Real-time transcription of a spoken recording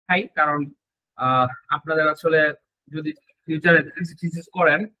খাই, কারণ আপনাদের আসলে যদি ফিউচারে থিসিস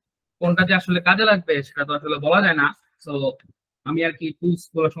করেন কোনটা যে আসলে কাজে লাগবে সেটা তো আসলে বলা যায় না। তো আমি আর কি টুলস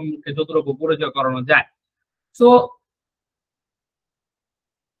গুলো সম্পর্কে যতটুকু পরিচয় করানো যায়। তো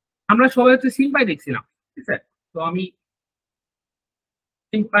আমরা সবাই হচ্ছে সিম্পাই দেখছিলাম, ঠিক আছে। তো আমি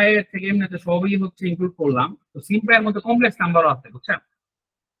সিম্পাই থেকে এমনিতে সবই হচ্ছে ইনক্লুড করলাম। তো সিম্পাইয়ের মধ্যে কমপ্লেক্স নাম্বারও আছে, বুঝছেন।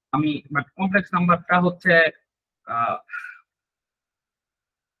 আমি বাট কমপ্লেক্স নাম্বারটা হচ্ছে আহ,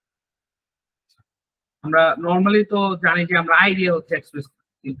 আমরা নর্মালি তো জানি যে আমরা আই দিয়ে হচ্ছে এক্সপ্রেস করি,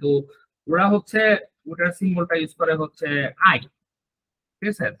 কিন্তু ওরা হচ্ছে ওটার সিম্বলটা ইউজ করে হচ্ছে আই, ঠিক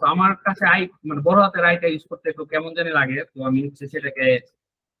আছে। তো আমার কাছে আই মানে বড় হাতের আইটা ইউজ করতে একটু কেমন জানি লাগে, তো আমি হচ্ছে সেটাকে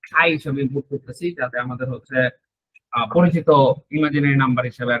আই হিসেবে ইনপুট করতেছি যাতে আমাদের হচ্ছে পরিচিত ইমাজিনারি নাম্বার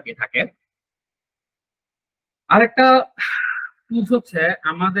হিসেবে আর কি থাকে। আরেকটা টুলস হচ্ছে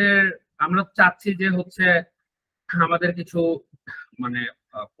আমাদের, আমরা চাচ্ছি যে হচ্ছে আমাদের কিছু মানে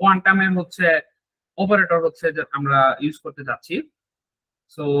কোয়ান্টামের হচ্ছে অপারেটর হচ্ছে যে আমরা ইউজ করতে যাচ্ছি।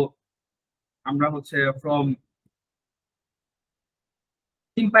 সো আমরা হচ্ছে ফ্রম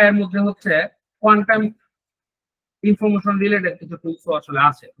সিম্পায়ের মধ্যে হচ্ছে কোয়ান্টাম ইনফরমেশন রিলেটেড কিছু টুলস আসলে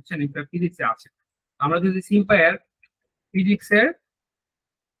আছে, বুঝছেন, ফিজিক্সে আছে। আমরা যদি সিম্পায়ের ফিজিক্সের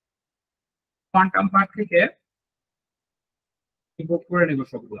কোয়ান্টাম পার্ট থেকে ইম্পোর্ট করে নিব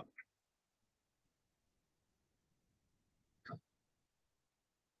সবগুলো।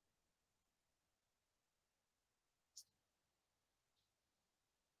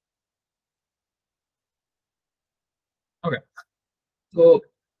 ওকে, তো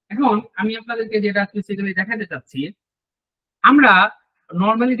এখন আমি আপনাদেরকে যেটা ফিজিক্যালি দেখাতে চাচ্ছি, আমরা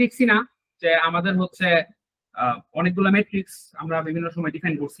নর্মালি দেখছি না যে আমাদের হচ্ছে অনেকগুলো ম্যাট্রিক্স আমরা বিভিন্ন সময়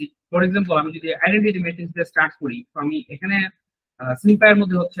ডিফাইন করছি। ফর এক্সাম্পল আমি যদি আইডেন্টিটি ম্যাট্রিক্স দিয়ে স্টার্ট করি, তো আমি এখানে সিম্পায়ের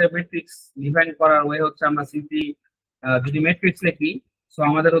মধ্যে হচ্ছে ম্যাট্রিক্স ডিফাইন করার ওয়ে হচ্ছে আমরা সিম্পলি যদি ম্যাট্রিক্স লিখি, সো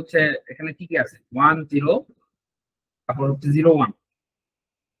আমাদের হচ্ছে এখানে কি কি আছে, 1 0, তারপর হচ্ছে 0 1।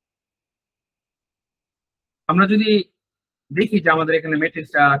 আমরা যদি দেখি যে আমাদের এখানে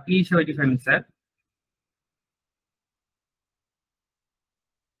ম্যাট্রিক্সটা কি হিসেবে ডিফাইন হচ্ছে,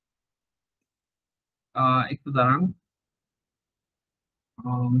 একটু দাঁড়ান।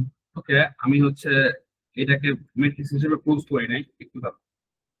 ওকে, আমি হচ্ছে এটাকে ম্যাট্রিক্স হিসেবে ক্লোজ করি নাই, একটু দাঁড়ান।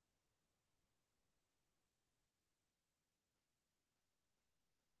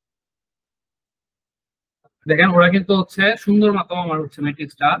 দেখেন ওরা কিন্তু হচ্ছে সুন্দর মতো আমার হচ্ছে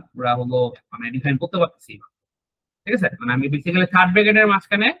ম্যাট্রিক্সটা ওরা হলো মানে ডিফাইন করতে পারতেছি, ঠিক আছে। মানে আমি বেসিক্যালি থার্ড ব্র্যাকেটের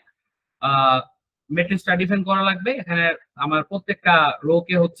মাঝখানে আহ ম্যাট্রিক্সটা ডিফাইন করা লাগবে। এখানে আমার প্রত্যেকটা রো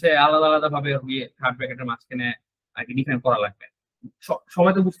কে হচ্ছে আলাদা আলাদা ভাবে থার্ড ব্র্যাকেটের মাঝখানে আর কি ডিফাইন করা লাগবে।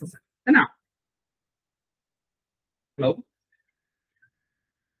 সবাই তো বুঝতেছে, তাই না? হ্যালো।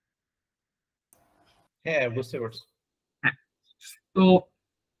 হ্যাঁ, বুঝতে পারছি। হ্যাঁ, তো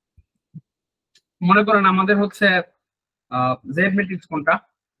মনে করেন আমাদের হচ্ছে জেড ম্যাট্রিক্স কোনটা,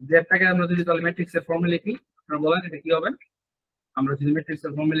 জেডটাকে আমরা যদি তাহলে ম্যাট্রিক্স এর ফর্মে লিখি, আপনারা বলেন এটা কি হবে। আমরা যদি ম্যাট্রিক্স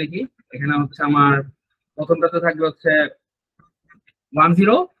এর ফর্মে লিখি, এখানে হচ্ছে আমার প্রথমটাতে থাকবে হচ্ছে 1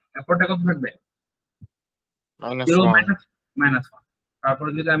 0, তারপরটা কত থাকবে, জিরো -1 মাইনাস 1। তারপরে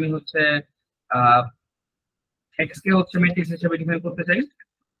যদি আমি হচ্ছে আহ এক্স কে হচ্ছে ম্যাট্রিক্স হিসেবে ডিফাইন করতে চাই,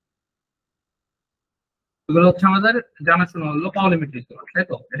 এগুলো হচ্ছে আমাদের জানাশোনা হলো পাওলি ম্যাট্রিক্স, তাই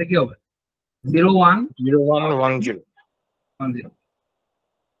তো। এটা কি হবে, 0 1 0 1 1 0। 1 0।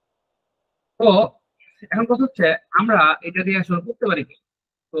 তো এখন কথা হচ্ছে আমরা এটা দিয়ে আসলে করতে পারি কি।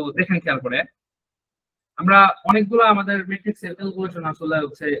 তো দেখেন খেয়াল করে, আমরা অনেকগুলো আমাদের ম্যাট্রিক্স এর ক্যালকুলেশন আসলে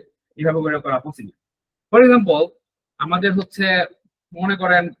হচ্ছে এইভাবে করে করা পসিবল। ফর এক্সাম্পল আমাদের হচ্ছে মনে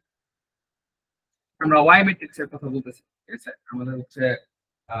করেন আমরা ওয়াই ম্যাট্রিক্স এর কথা বলতেছি, ঠিক আছে। আমাদের হচ্ছে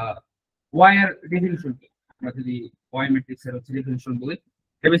ওয়াই এর ডেফিনিশন কি, আমরা যদি ওয়াই ম্যাট্রিক্স এর হচ্ছে ডেফিনিশন বলি,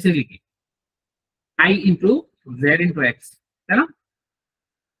 বেসিক্যালি কি, I into Z into x, তাই না?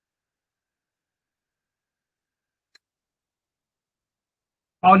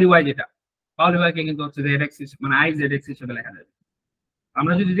 পাওলি ওয়াই যেটা, পাওলি ওয়াই কে কিন্তু হচ্ছে জেড এক্স মানে আই জেড এক্স হিসেবে লেখা যাবে।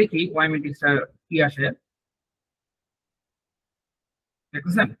 আমরা যদি দেখি ওয়াই ম্যাট্রিক্সটা কি আসে,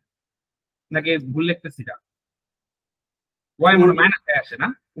 দেখতেছেন নাকি ভুল লিখতেছি? এটা ওয়াই মনে মাইনাস আসে না,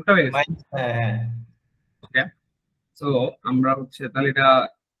 ওটা হয়ে গেছে। হ্যাঁ হ্যাঁ, ওকে, সো আমরা হচ্ছে তাহলে এটা,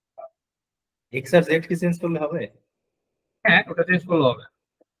 এক্স আর জেড কি চেঞ্জ করলে হবে? হ্যাঁ ওটা চেঞ্জ করলে হবে।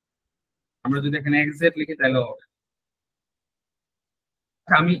 আমরা যদি এখানে এক্স লিখি তাহলে হবে।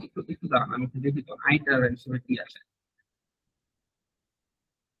 আচ্ছা, আমি একটু একটু দাঁড়ান, আমি একটু দেখি তো আইটার হিসেবে কি আসে।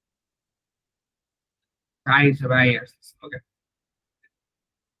 আই হিসেবে আই আসছে, ওকে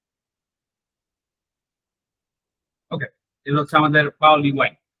ওকে, এটা হচ্ছে আমাদের পাওলি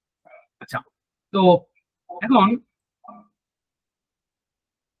ওয়াই। আচ্ছা, তো এখন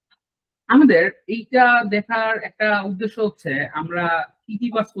আমাদের এইটা দেখার একটা উদ্দেশ্য হচ্ছে আমরা কি কি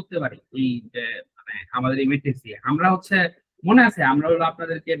কাজ করতে পারি এই যে মানে আমাদের এই ম্যাট্রিক্স দিয়ে আমরা হচ্ছে মনে আছে আমরা হলো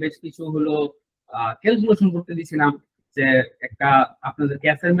আপনাদেরকে বেশ কিছু হলো ক্যালকুলেশন করতে দিয়েছিলাম যে একটা আপনাদেরকে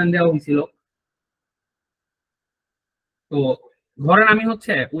অ্যাসাইনমেন্ট দেওয়া হয়েছিল। তো ধরেন আমি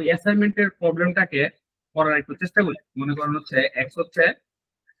হচ্ছে ওই অ্যাসাইনমেন্টের প্রবলেমটাকে করার একটু চেষ্টা করি। মনে করেন হচ্ছে এক্স হচ্ছে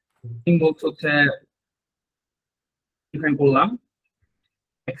ইনবক্স হচ্ছে ডিফাইন করলাম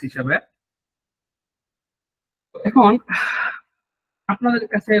এক্স হিসাবে। তো এখন আপনাদের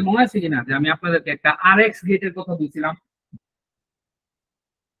কাছে মনে আছে কিনা যে আমি আপনাদেরকে একটা আর এক্স গেটের কথা বলছিলাম,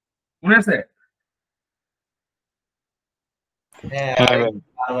 মনে আছে? হ্যাঁ, হ্যাঁ ভাই।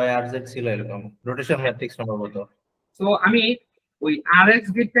 আর ওয়াই আর জেড ছিল এরকম রোটেশন ম্যাট্রিক্স সম্ভবত। তো আমি ওই আর এক্স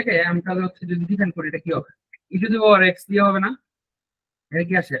গেটটাকে আমি তাহলে হচ্ছে যদি ডিফাইন করি এটা কি হবে? ই টু দি পাওয়ার এক্স দিয়ে হবে না? এটা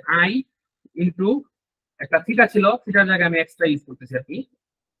কি আসে আই ইন্টু একটা থিটা ছিল, থিটার জায়গায় আমি এক্সট্রা ইউজ করতেছি আর কি।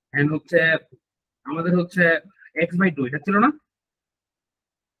 এন্ড হচ্ছে আমাদের হচ্ছে এক্স বাই টু, এটা ছিল না?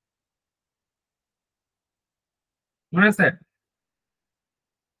 মনে আছে?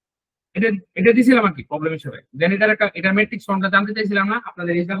 এটা এটা দিয়েছিলাম আর কি প্রবলেম হিসেবে। দেন এটার একটা এটা ম্যাট্রিক্স ফর্মটা জানতে চাইছিলাম না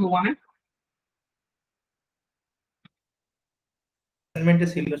আপনাদের এক্সাম্পল ওয়ানে? অ্যাসাইনমেন্টে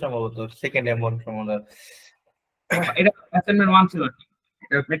ছিল সম্ভবত সেকেন্ড এমন সম্ভবত। এটা অ্যাসাইনমেন্ট ওয়ান ছিল আর কি,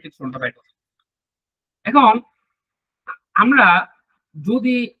 এটা ম্যাট্রিক্স ফর্মটা পাই। এখন আমরা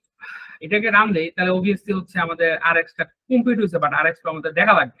যদি এটাকে রান দেই তাহলে অবভিয়াসলি হচ্ছে আমাদের আর এক্সটা কমপ্লিট হয়েছে, বাট আর এক্সটা আমাদের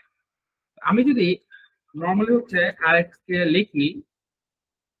দেখা লাগবে। আমি যদি নর্মালি হচ্ছে আর এক্স কে লিখি,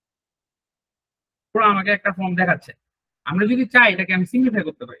 পুরো আমাকে একটা ফর্ম দেখাচ্ছে। আমরা যদি চাই এটাকে আমি সিম্পলিফাই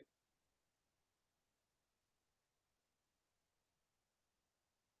করতে পারি।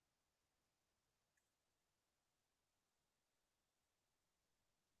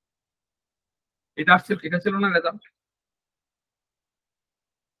 এটা আসছে, এটা ছিল না রেজাল্ট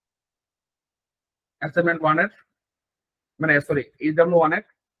অ্যাসাইনমেন্ট ওয়ান এর, মানে সরি ইডব্লিউ ওয়ান এর।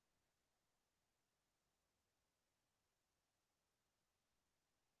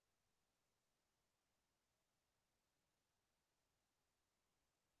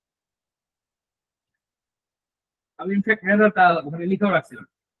 আমি ইনফ্যাক্ট রেজাল্টটা ওখানে লিখেও রাখছিলাম।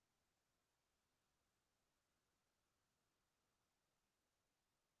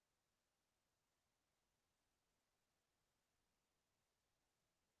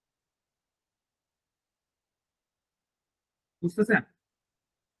 বুঝতেছেন?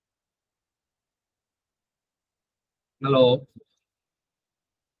 হ্যালো?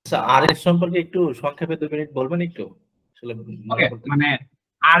 আচ্ছা, আর এক্স সম্পর্কে একটু সংক্ষেপে 2 মিনিট বলবেন একটু, আসলে মনে ওকে, করতে। মানে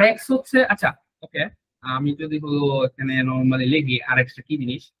আর এক্স হচ্ছে, আচ্ছা ওকে, আমি যদি হলো এখানে নর্মালি লিখি আর এক্সটা কি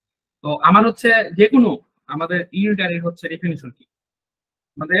জিনিস, তো আমার হচ্ছে যে কোনো আমাদের ইউনিটারি হচ্ছে ডেফিনিশন কি,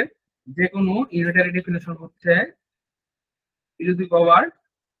 আমাদের যে কোনো ইউনিটারি ডেফিনিশন হচ্ছে ই to the power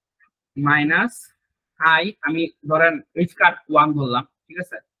minus I, আমি ধরেন এইচ কাট ওয়ান ধরলাম, ঠিক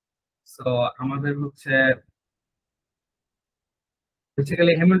আছে? সো আমাদের হচ্ছে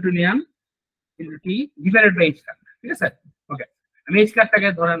basically Hamiltonian into T divided by H কাট, ঠিক আছে? ওকে, আমি এইচ কাটটাকে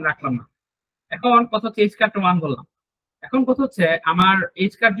ধরেন রাখলাম না। এখন কত হচ্ছে এইচ কাট ওয়ান ধরলাম। এখন কথা হচ্ছে আমার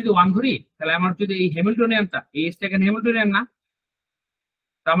এইচ কাট যদি ওয়ান ধরি তাহলে আমার যদি এই হ্যামিল্টনিয়ানটা এই এইচটা এখানে হ্যামিল্টনিয়ান না,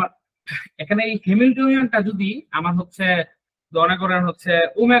 তো আমার এখানে এই হ্যামিল্টনিয়ানটা যদি আমার হচ্ছে মনে করেন হচ্ছে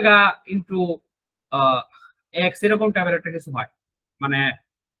ওমেগা ইন্টু এক্স এরকম টাইপের একটা কিছু হয়, মানে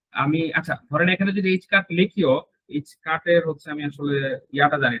আমি আচ্ছা ধরেন এখানে যদি এইচ কাট লিখিও, এইচ কাটের হচ্ছে আমি আসলে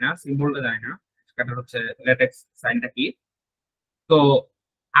ইয়াটা জানি না, সিম্বলটা জানি না এইচ কাটের হচ্ছে ল্যাটেক্স সাইনটা কি। তো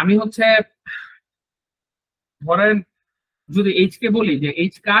আমি হচ্ছে ধরেন যদি এইচ কে বলি যে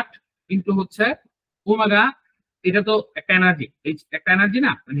এইচ কাট কিন্তু হচ্ছে ওমেগা, এটা তো একটা এনার্জি, এইচ একটা এনার্জি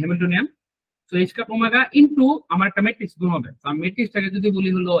না হ্যামিল্টনিয়ান। তো এইচ কাট ওমেগা ইনটু আমার একটা ম্যাট্রিক্স গুণ হবে। তো আমি ম্যাট্রিক্সটাকে যদি বলি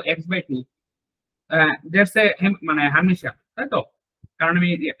হলো x by two, that's a মানে হার্মিশিয়ান, তাই তো? কারণ আমি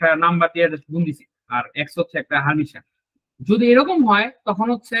একটা নাম্বার দিয়ে just গুণ দিছি, আর এক্স হচ্ছে একটা হার্মিশিয়ান। যদি এরকম হয় তখন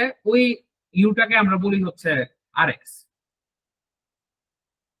হচ্ছে ওই ইউটাকে আমরা বলি হচ্ছে আর এক্স।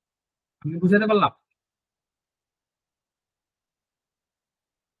 আমি বুঝাতে পারলাম?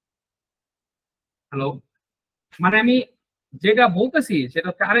 হ্যালো? মানে আমি যেটা বলতেছি সেটা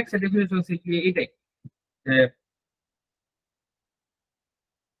হচ্ছে আর এক্স এর ডেফিনেশন সিম্পলি এটাই যে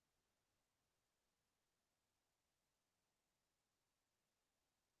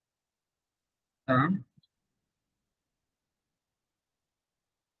আহ,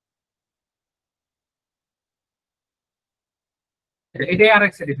 এটাই আর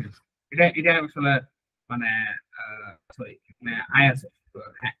এক্স এর ডেফিনেশন। এটা আসলে মানে সরি মানে আই আছে,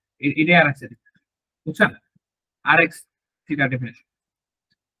 হ্যাঁ এটাই আর এক্স এর definition, বুঝছেন? আর এক্স থিটা ডেফিনেশন।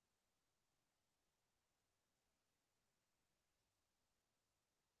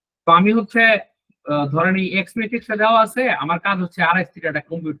 তো আমি হচ্ছে ধরেন এই এক্স ম্যাট্রিক্সটা দেওয়া আছে, আমার কাজ হচ্ছে আর এক্স থিটাটা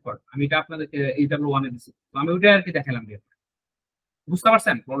কম্পিউট করা। আমি এটা আপনাদেরকে এই ডাব্লিউ 1 এ দিচ্ছি, তো আমি ওইটা আর কি দেখালাম দিয়ে। বুঝতে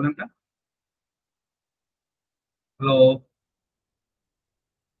পারছেন প্রবলেমটা? হ্যালো?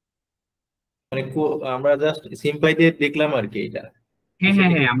 মানে আমরা জাস্ট সিম্পাই দিয়ে দেখলাম আর কি এটা হ্যাঁ হ্যাঁ বিষয়টা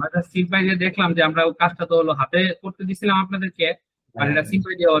কি? হ্যাঁ, আমরা জাস্ট সিম্পাই দিয়ে দেখলাম যে আমরা ওই কাজটা তো হলো হাতে করতে দিছিলাম আপনাদেরকে, আর হ্যাঁ এটা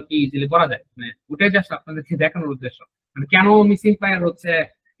সিম্পাই দিয়ে আর কি ইজিলি করা যায়, মানে ওটাই জাস্ট আপনাদেরকে দেখানোর উদ্দেশ্য। মানে কেন আমি সিম্পাই আর হচ্ছে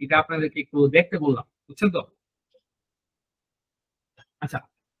এটা আপনাদেরকে একটু দেখতে বললাম, বুঝছেন তো? আচ্ছা,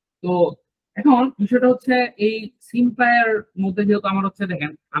 তো এখন বিষয়টা হচ্ছে এই সিম্পায়ার মধ্যে যেহেতু আমার হচ্ছে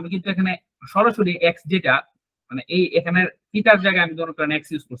দেখেন, আমি কিন্তু এখানে সরাসরি এক্স যেটা, মানে এই এখানে থিটার জায়গায় আমি মনে করেন এক্স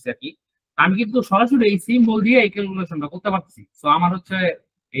ইউজ করছি আর কি। আমি কিন্তু সরাসরি এই সিম্বল দিয়ে এই ক্যালকুলেশনটা করতে পারছি। তো আমার হচ্ছে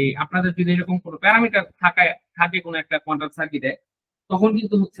এই আপনাদের যদি এরকম কোনো প্যারামিটার থাকে কোনো একটা কোয়ান্টাম সার্কিটে, তখন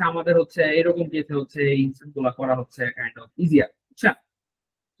কিন্তু হচ্ছে আমাদের হচ্ছে এরকম কেসে হচ্ছে এই গুলা করা হচ্ছে কাইন্ড অফ ইজিয়ার, বুঝছেন?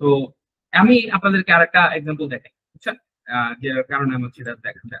 তো আমি আপনাদেরকে আরেকটা এক্সাম্পল দেখাই, বুঝছেন? যে কারণে আমি সেটা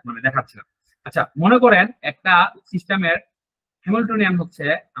মানে দেখাচ্ছিলাম। আচ্ছা, মনে করেন একটা সিস্টেমের হ্যামিল্টনিয়ান হচ্ছে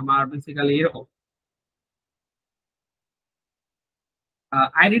আমার বেসিক্যালি এরকম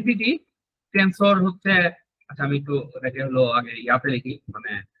আইডেন্টিটি টেন্সর হচ্ছে। আচ্ছা, আমি একটু এটাকে হলো আগে ইয়াতে লিখি,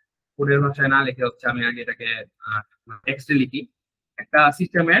 মানে কোডের ভাষায় না লিখে হচ্ছে আমি আগে এটাকে টেক্সটে লিখি। একটা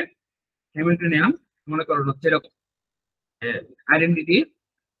সিস্টেমের হ্যামিল্টনিয়ান মনে করেন হচ্ছে এরকম identity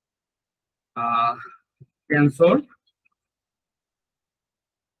tensor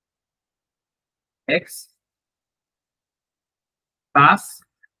x plus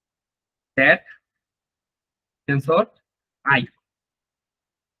that tensor I.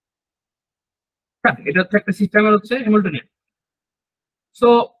 এটা হচ্ছে একটা সিস্টেমের হচ্ছে হ্যামিল্টনিয়ান। সো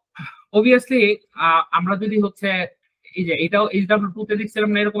অবভিয়াসলি আমরা যদি হচ্ছে এই যে এটাও H W 2 তে দেখছিলাম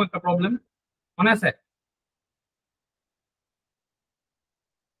না এরকম একটা প্রবলেম, মনে আছে?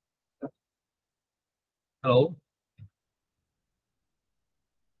 হ্যালো?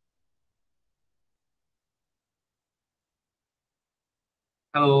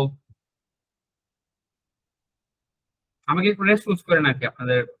 হ্যালো? আমাকে একটু রেসপন্স করেন আর কি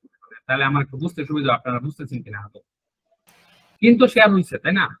আপনাদের, তাহলে আমার একটু বুঝতে সুবিধা, আপনারা বুঝতেছেন কিনা হয়তো। কিন্তু শেয়ার হয়েছে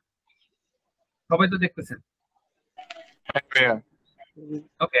তাই না? সবাই তো দেখতেছেন।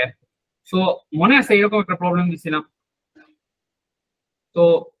 ওকে, সো মনে আছে এরকম একটা প্রবলেম দিছিলাম। তো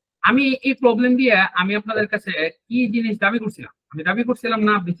আমি এই প্রবলেম দিয়ে আমি আপনাদের কাছে কি জিনিস দাবি করছিলাম, আমি দাবি করছিলাম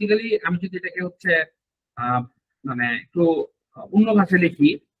না বেসিক্যালি, আমি যদি এটাকে হচ্ছে আহ, মানে একটু অন্য ভাষায় লিখি,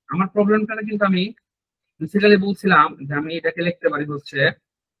 আমার প্রবলেমটা কিন্তু আমি বেসিক্যালি বলছিলাম যে আমি এটাকে লিখতে পারি হচ্ছে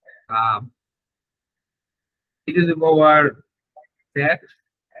ই to the power that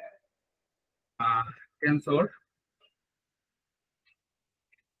tensor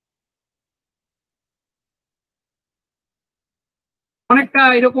অনেকটা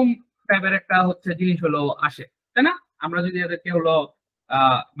এরকম টাইপের একটা হচ্ছে জিনিস হলো আসে, তাই না? আমরা যদি এদেরকে হলো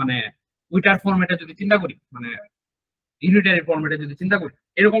মানে উইটার ফরম্যাটে যদি চিন্তা করি, মানে ইউনিটারি ফরম্যাটে যদি চিন্তা করি,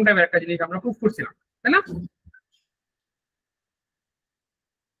 এরকম টাইপের একটা জিনিস আমরা প্রুভ করছিলাম, তাই না?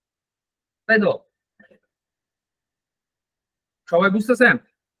 তাই তো? সবাই বুঝতেছেন?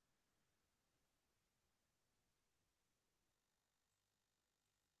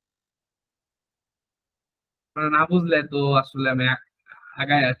 আপনারা না বুঝলে তো আসলে আমি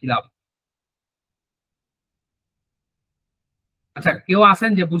আগায় ছিলাম। আচ্ছা, কেউ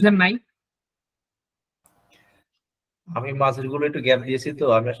আছেন যে বুঝেন নাই? আমি মাঝের গুলো একটু গ্যাপ দিয়েছি তো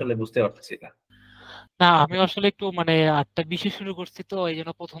আমি আসলে বুঝতে পারতেছি না। না, আমি আসলে একটু মানে ৮টা বিশে শুরু করছি, তো এই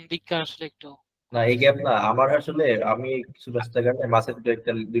জন্য প্রথম দিকটা আসলে একটু। না এই গ্যাপ না আমার আসলে, আমি কিছু ব্যস্ততার কারণে মাঝের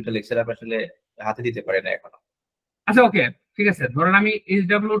দুইটা লেকচার আমি আসলে হাতে দিতে পারি না এখনো। আচ্ছা, ওকে, ঠিক আছে। ধরেন আমি H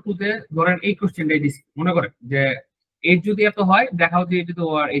W 2 তে ধরেন এই কোশ্চেনটাই দিছি, মনে করেন যে এইচ যদি এত হয় দেখাও যে এইচ যদি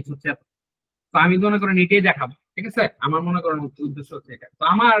আর এইচ হচ্ছে এত। তো আমি মনে করেন এটাই দেখাবো, ঠিক আছে? আমার মনে করেন হচ্ছে উদ্দেশ্য হচ্ছে এটা। তো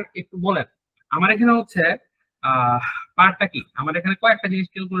আমার একটু বলেন, আমার এখানে হচ্ছে পার্টটা কি, আমার এখানে কয়েকটা জিনিস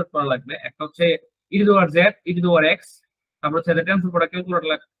ক্যালকুলেট করা লাগবে। একটা হচ্ছে ই to the power Z, E to the power x, তারপর হচ্ছে টেন্সর করা ক্যালকুলেট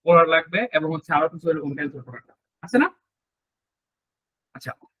করা লাগবে, এবং হচ্ছে আরো কিছু এরকম টেন্সর করা লাগবে, আছে না?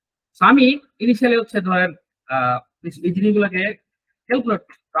 আচ্ছা, তো আমি ইনিশিয়ালি হচ্ছে ধরেন এই জিনিসগুলোকে ক্যালকুলেট,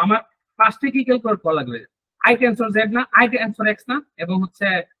 তো আমার ফার্স্টে কি ক্যালকুলেট করা লাগবে? আই টেন্সর জেড না, আই টেন্সর এক্স না, এবং হচ্ছে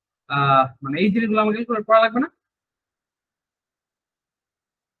মানে এই জিনিসগুলো আমাকে ক্যালকুলেট করা লাগবে না?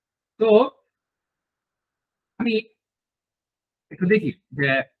 তো আমি একটু দেখি যে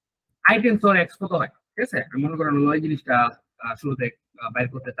আই টেন্সর এক্স কত হয়, ঠিক আছে? আমি মনে করেন ওই জিনিসটা শুরুতে বাইর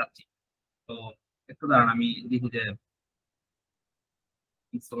করতে চাচ্ছি। তো একটু দাঁড়ান, আমি দেখি যে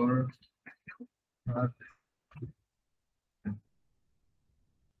tensor,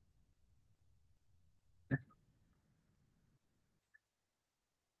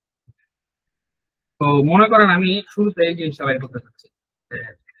 তো মনে করেন আমি শুরুতে এই জিনিসটা বের করতে চাচ্ছি,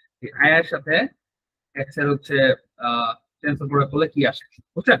 আই এর সাথে এক্স এর হচ্ছে টেন্সর প্রোডাক্ট করলে কি আসে,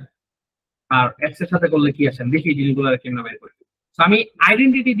 বুঝছেন? আর এক্স এর সাথে করলে কি আসে, দেখি এই জিনিসগুলো কেমন বের করি। তো আমি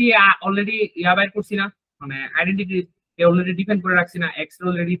আইডেন্টিটি দিয়ে অলরেডি ইয়া বের করছি না, মানে আইডেন্টিটি অলরেডি ডিপেন্ড করে রাখছি না, এক্স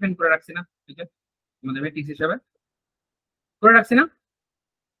অলরেডি ডিপেন্ড করে রাখছি না, ঠিক আছে, আমাদের ম্যাট্রিক্স হিসেবে করে রাখছি না।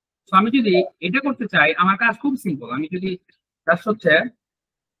 তো আমি যদি এটা করতে চাই, আমার কাজ খুব সিম্পল। আমি যদি কাজ হচ্ছে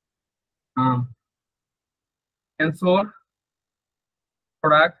টেন্সর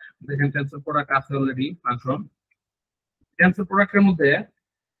প্রোডাক্ট, দেখেন টেন্সর প্রোডাক্ট আছে অলরেডি ফাংশন। টেন্সর প্রোডাক্টের মধ্যে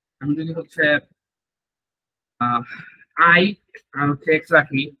আমি যদি হচ্ছে আই আর হচ্ছে এক্স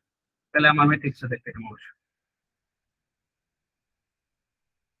রাখি, তাহলে আমার ম্যাট্রিক্সটা দেখতে কেমন হবে?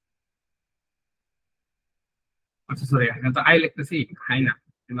 আচ্ছা সরি, এখানে তো আই লিখতেছি, আই না,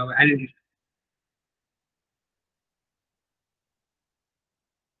 আইডেন্টিটি।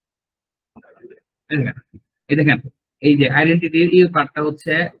 এই দেখেন এই যে আইডেন্টিটির এই পার্টটা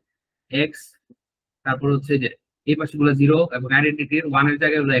হচ্ছে এক্স, তারপর হচ্ছে যে এই পাশগুলো জিরো, এবং আইডেন্টিটির ওয়ান এর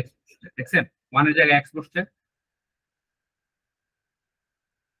জায়গায় হলো এক্স, দেখছেন? ওয়ান এর জায়গায় এক্স বসছে,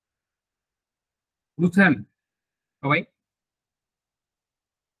 বুঝছেন সবাই?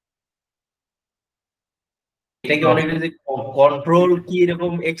 এটা কি অনেক কন্ট্রোল কি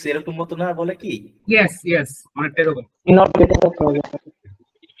এরকম এক্স এরকম মতো না বলে কি? ইয়েস ইয়েস, অনেকটা এরকম।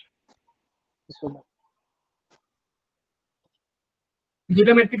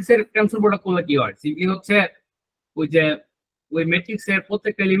 যেটা ম্যাট্রিক্সের ট্রান্সফার প্রোডাক্ট করলে কি হয়, সিম্পলি হচ্ছে ওই যে ওই ম্যাট্রিক্সের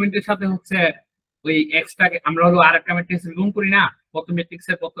প্রত্যেকটা এলিমেন্টের সাথে হচ্ছে ওই এক্সটাকে আমরা হলো আর একটা ম্যাট্রিক্স গুণ করি না, কত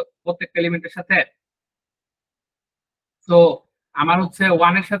ম্যাট্রিক্সের প্রত্যেকটা এলিমেন্টের সাথে। তো আমার হচ্ছে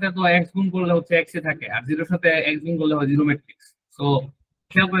ওয়ান এর সাথে তো এক্স গুণ করলে হচ্ছে এক্স এ থাকে, আর জিরোর সাথে এক্স গুণ করলে হয় জিরো ম্যাট্রিক্স। তো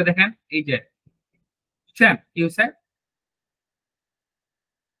খেয়াল করে দেখেন এই যে, বুঝছেন কি হচ্ছে?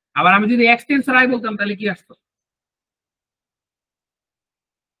 আবার আমি যদি এক্স টেন্সর আই বলতাম তাহলে কি আসতো?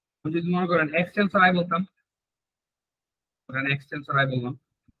 আমি যদি মনে করেন এক্স টেন্সর আই বলতাম, এক্স টেন্সর আই বললাম,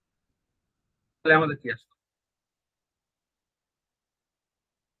 তাহলে আমাদের কি আসতো?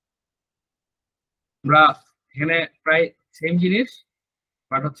 আমরা এখানে প্রায় সেম জিনিস,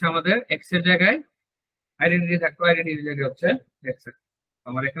 বাট হচ্ছে আমাদের এক্স এর জায়গায় আইডেন্টিটি থাকতো, আইডেন্টিটির জায়গায় হচ্ছে এক্স।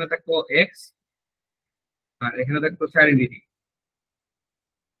 আমার এখানে থাকতো এক্স, আর এখানে থাকতো আইডেন্টিটি।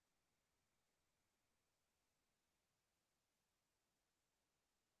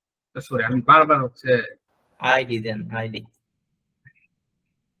 সরি, আমি বারবার হচ্ছে আইডি দেন, আইডি।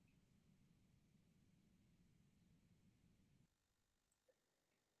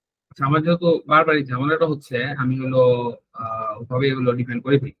 আচ্ছা, আমার যেহেতু বারবারই ঝামেলাটা হচ্ছে, আমি হলো ওভাবে হলো ডিপেন্ড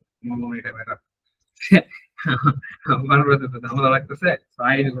করে দিই, আমার মনে হয় এটা বেটার। বারবার তো ঝামেলা লাগতেছে,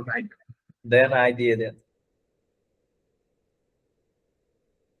 দেন আই দিয়ে দেন।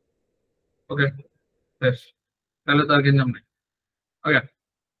 ওকে, বেশ, তাহলে তো আর গেঞ্জাম নাই। ওকে,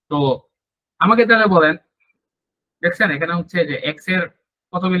 তো আমাকে তাহলে বলেন, দেখছেন এখানে হচ্ছে যে এক্স এর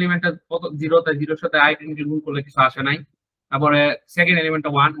কত এলিমেন্টের কত জিরো, তাই জিরোর সাথে আইডেন্টিটি গুণ করলে কিছু আসে নাই। তারপরে সেকেন্ড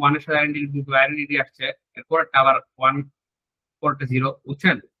এলিমেন্টটা ওয়ান, ওয়ানের সাথে আইডেন্টিটি গুণ করলে আইডেন্টিটি আসছে, এরপরটা আবার ওয়ান, পরটা জিরো,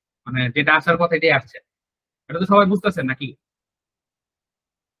 বুঝছেন? মানে যেটা আসার কথা এটাই আসছে। এটা তো সবাই বুঝতেছেন নাকি?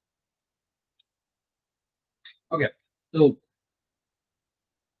 ওকে, তো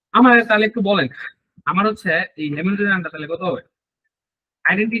আমার তাহলে একটু বলেন, আমার হচ্ছে এই হ্যামিল্টনিয়ানটা তাহলে কত হবে?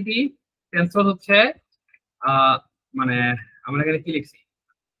 আইডেন্টিটি টেন্সর হচ্ছে মানে আমরা এখানে কি লিখছি,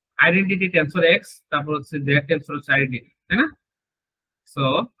 আইডেন্টিটি টেন্সর এক্স, তারপর হচ্ছে জেড টেন্সর হচ্ছে আইডেন্টিটি, তাই না? সো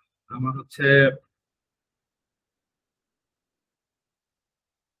আমার হচ্ছে,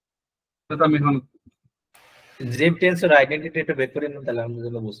 তো আমি এখন জেড টেন্সর আইডেন্টিটি একটু বের করে নিন, তাহলে আমাদের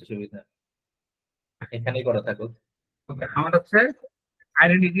জন্য বুঝতে সুবিধা। এখানেই করা থাকুক। আমার হচ্ছে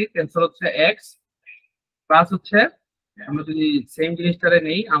আইডেন্টিটি টেন্সর হচ্ছে এক্স, প্লাস হচ্ছে আমরা যদি সেম জিনিসটারে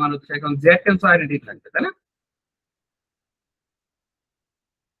নেই, আমার হচ্ছে এখন জেড টেন্সর আইডেন্টিটি লাগবে, তাই না?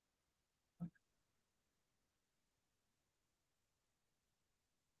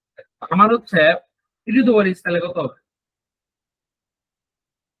 আমার হচ্ছে ই টু দি পাওয়ার এক্স, তাহলে কত হবে?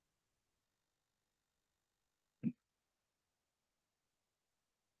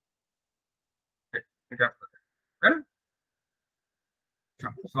 এটা আসবে, তাই না?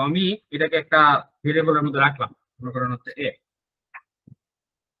 তো আমি এটাকে একটা ভেরিয়েবলের মধ্যে রাখলাম, মনে করেন হচ্ছে এ।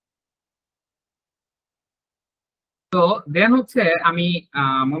 তো দেন হচ্ছে আমি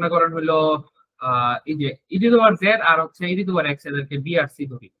মনে করেন হলো এই যে ই টু দি পাওয়ার জেড আর হচ্ছে ই টু দি পাওয়ার এক্স, এদেরকে বি আর সি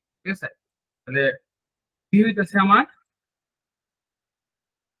ধরি, ঠিক আছে? তাহলে বি হইতেছে আমার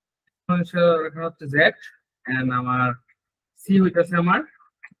এখানে হচ্ছে জেড, এন্ড আমার সি হইতেছে আমার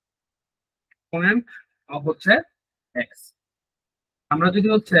এক্সপোনেন্ট অফ হচ্ছে এক্স। আমরা যদি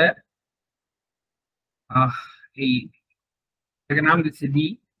হচ্ছে এই এটাকে নাম দিচ্ছি ডি।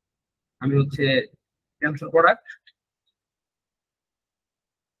 আমি হচ্ছে টেনসর প্রোডাক্ট।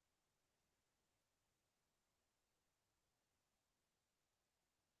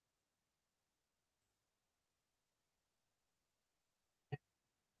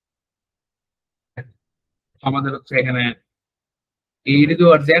 আমাদের হচ্ছে এখানে এই রিডু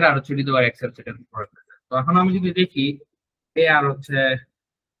আর জেড আর হচ্ছে রিডু আর এক্স হচ্ছে টেনসর প্রোডাক্ট। তো এখন আমি যদি দেখি এ আর হচ্ছে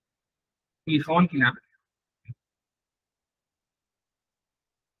কি সমান কিনা,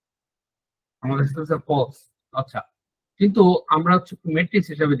 আমাদের সাথে হচ্ছে ফলস। আচ্ছা, কিন্তু আমরা হচ্ছে ম্যাট্রিক্স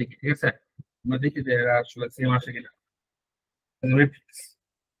হিসাবে দেখি, ঠিক আছে? আমরা দেখি যে এরা আসলে সেম আসে কিনা। ম্যাট্রিক্স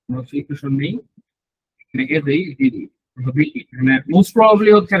আমরা হচ্ছে ইকুয়েশন নেই, লিখে দেই দিই বিটি, মানে মোস্ট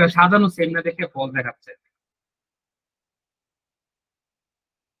প্রবাবলি হচ্ছে এটা সাজানো সেম না দেখে ফলস দেখাচ্ছে।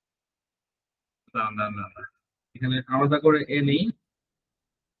 না, এখানে আলাদা করে এ নেই,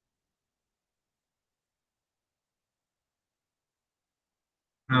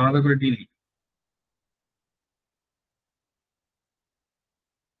 আলাদা করে ডি নেই।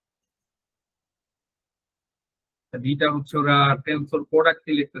 ডিটা হচ্ছে ওরা টেনসর প্রোডাক্ট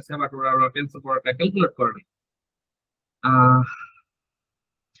লিখতেছে, বাট ওরা টেনসর প্রোডাক্টটা ক্যালকুলেট করে নি।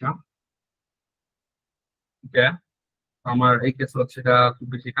 আচ্ছা, ওকে, আমার এই কেস হচ্ছে এটা খুব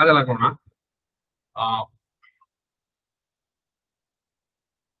বেশি কাজে লাগলো না। আহ,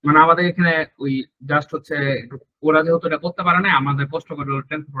 মানে আমাদের এখানে ওই জাস্ট হচ্ছে ওরা যেহেতু এটা করতে পারে না, আমাদের কষ্ট করে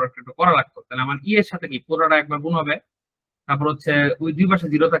টেনসর প্রোডাক্ট একটু করা লাগতো। তাহলে আমার ই এর সাথে কি পুরোটা একবার গুণ হবে, তারপর হচ্ছে ওই দুই পাশে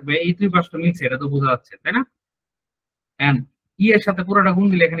জিরো থাকবে, এই দুই পাশটা মিলছে, এটা তো বোঝা যাচ্ছে তাই না? এন্ড ই এর সাথে পুরোটা গুণ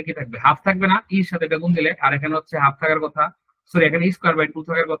দিলে এখানে কি থাকবে, হাফ থাকবে না? ই এর সাথে এটা গুণ দিলে, আর এখানে হচ্ছে হাফ থাকার কথা, সরি এখানে স্কোয়ার বাই টু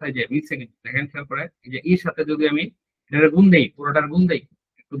থাকার কথা, যে মিলছে কিন্তু দেখেন খেয়াল করে, এই যে ই এর সাথে যদি আমি এটা গুণ দেই, পুরোটার গুণ দেই,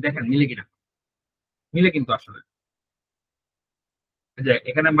 একটু দেখেন মিলে কিনা। মিলে কিন্তু আসলে এই যে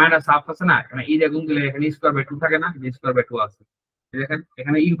এখানে মাইনাস হাফ আছে না, এখানে ই দিয়ে গুণ দিলে এখানে স্কোয়ার বাই টু থাকে না, স্কোয়ার বাই টু আছে। এই দেখেন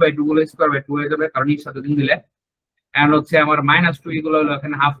এখানে ই বাই টু গুলো স্কোয়ার বাই টু হয়ে যাবে, কারণ ইর সাথে গুণ দিলে। এন্ড হচ্ছে আমার মাইনাস টু এগুলো হলো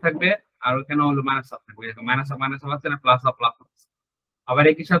এখানে হাফ থাকবে, আর ওখানে হলো মাইনাস হাফ থাকবে, মাইনাস হাফ মাইনাস হাফ আছে না, প্লাস হাফ প্লাস হাফ। আবার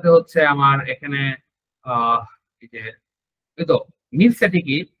একই সাথে হচ্ছে আমার এখানে আহ এই যে এই তো মিলছে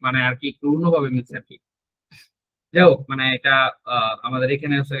ঠিকই, মানে আর কি একটু অন্যভাবে মিলছে আর কি। যাই হোক, মানে এটা আমাদের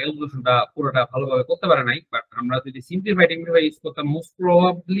এখানে ক্যালকুলেশনটা পুরোটা ভালোভাবে করতে পারে নাই, বাট আমরা যদি সিম্পলিফাই ইউজ করতাম মোস্ট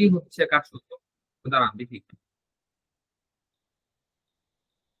প্রবাবলি হচ্ছে কাজ করতো। তো দাঁড়ান দেখি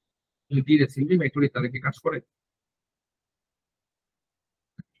যদি সিম্পলিফাই করি তাহলে কি কাজ করে।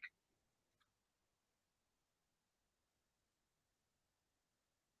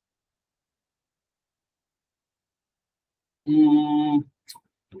 উম,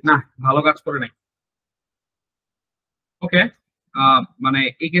 না, ভালো কাজ করে নাই। ওকে, মানে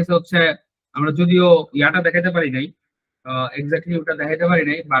এই কেসে হচ্ছে আমরা যদিও ইয়াটা দেখাতে পারি নাই, এক্স্যাক্টলি ওটা দেখাতে পারি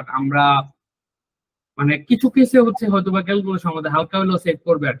নাই, বাট আমরা মানে কিছু কেসে হচ্ছে হয়তো বা ক্যালকুলেশন আমাদের হালকা হলেও সেভ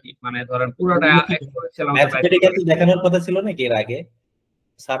করবে আর কি। মানে ধরেন পুরোটা এক্সপোনেনশিয়াল আমাদের বাইরে করবে। ম্যাথমেটিক্যালি দেখানোর কথা ছিল নাকি এর আগে?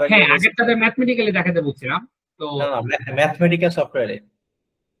 স্যার হ্যাঁ, একবার বলছিল। আগেরটাতে ম্যাথমেটিক্যালি দেখাতে বলছিলাম তো। না না, ম্যাথমেটিক্যাল সফটওয়্যারে।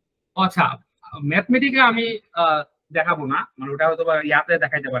 আচ্ছা, ম্যাথমেটিকে আমি দেখাবো না, মানে ওটা হয়তো বা ইয়াতে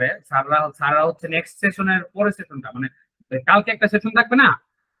দেখাইতে পারে স্যাররা। স্যাররা হচ্ছে নেক্সট সেশনের পরের সেশনটা, মানে কালকে একটা সেশন থাকবে না,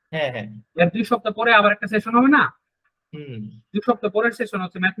 হ্যাঁ হ্যাঁ। এর 2 সপ্তাহ পরে আবার একটা সেশন হবে না, হুম। 2 সপ্তাহ পরের সেশন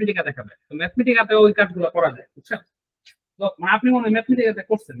হচ্ছে ম্যাথমেটিকা দেখাবে। তো ম্যাথমেটিকাতে ওই কাজগুলো করা যায়, বুঝছেন? তো মানে আপনি মনে হয় ম্যাথমেটিকাতে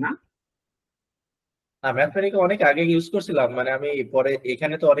করছেন না? না, ম্যাথমেটিক্যাল অনেক আগে ইউজ করছিলাম, মানে আমি পরে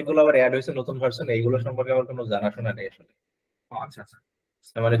এখানে তো অনেকগুলো আবার অ্যাড হয়েছে নতুন ভার্সন, এইগুলো সম্পর্কে আমার কোনো জানাশোনা নেই আসলে। ও আচ্ছা আচ্ছা,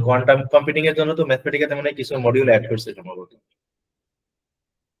 মানে কোয়ান্টাম কম্পিউটিং এর জন্য তো ম্যাথমেটিক্যাল মানে কিছু মডিউল অ্যাড করছে সম্ভবত।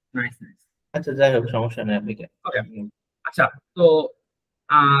 Nice nice. আচ্ছা যাই হোক, সমস্যা নেই আপনি ওকে, আচ্ছা। তো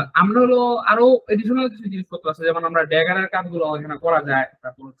আমরা হলো আরো এডিশনাল কিছু জিনিসপত্র আছে, যেমন আমরা ড্যাগারের কাজগুলো এখানে করা যায়,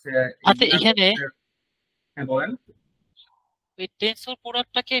 তারপর হচ্ছে এই আচ্ছা, এখানে হ্যাঁ বলেন। ওই টেনসর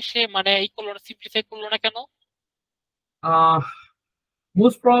প্রোডাক্টটাকে সে মানে ই করলো না, সিম্পলিফাই করলো না কেন?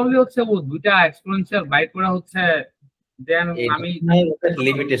 মোস্ট প্রবাবলি হচ্ছে ও দুইটা এক্সপোনেনশিয়াল বাইট করা হচ্ছে, দেন এটা আমি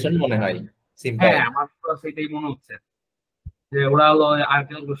লিমিটেশন মনে হয়, হ্যাঁ সিম্পল। আমার তো সেটাই মনে হচ্ছে যে ওরা হলো আর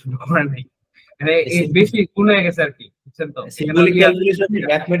ক্যালকুলেশন করে নাই, মানে এই বেশি গুণ হয়ে গেছে আর কি, বুঝছেন? তো এখানে সিম্বলিক ইয়া ক্যালকুলেশন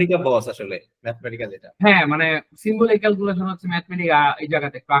ম্যাথমেটিক্যাল বস আসলে, ম্যাথমেটিক্যাল এটা। হ্যাঁ, মানে সিম্বলিক ক্যালকুলেশন হচ্ছে ম্যাথমেটিক্স এই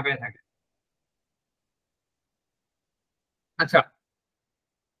জায়গাতে একটু আগায় থাকে। আচ্ছা,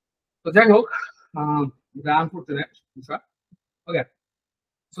 তো যাই হোক, এটা আনফরচুনেট বিষয়। ওকে,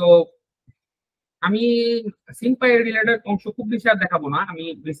 সো আমি সিম্পাই রিলেটেড অংশ খুব বেশি আর দেখাবো না। আমি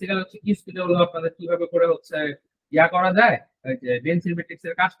বেসিক্যালি হচ্ছে কি স্কিলটা হলো আপনাদের কিভাবে করে হচ্ছে ইয়া করা যায়, এই যে ডেনসিটি ম্যাট্রিক্স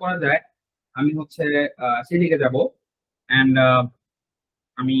এর কাজ করা যায়, আমি হচ্ছে সেদিকে যাব। এন্ড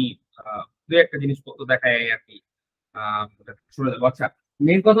আমি দুই একটা জিনিসপত্র দেখাই আর কি, শুরু দেবো। আচ্ছা,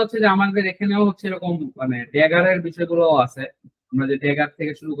 মেন কথা হচ্ছে যে আমাদের এখানেও হচ্ছে এরকম মানে ড্যাগারের বিষয়গুলো আছে। আমরা যে ড্যাগার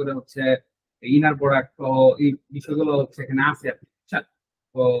থেকে শুরু করে হচ্ছে ইনার প্রোডাক্ট তো এই বিষয়গুলো হচ্ছে এখানে আছে আর কি, বুঝছেন?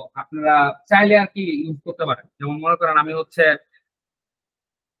 তো আপনারা চাইলে আর কি ইউজ করতে পারেন। যেমন মনে করেন আমি হচ্ছে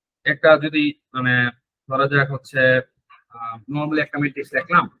একটা যদি মানে ধরা যাক হচ্ছে নর্মালি একটা ম্যাট্রিক্স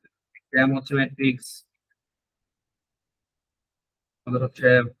লিখলাম, র্যাম হচ্ছে ম্যাট্রিক্স আমাদের হচ্ছে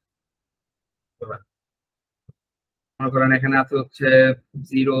মনে করেন এখানে আছে হচ্ছে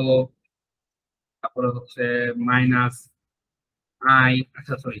 0, তারপরে হচ্ছে মাইনাস আই,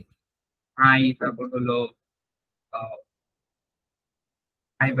 আচ্ছা সরি আই, তারপর হলো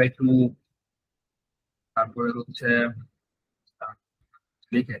I/2, তারপরে হচ্ছে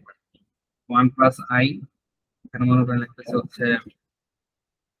লিখে 1 + i, এখানে মনে করেন লিখতেছে হচ্ছে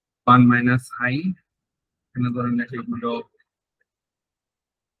 1 - i, এখানে ধরেন লিখে হলো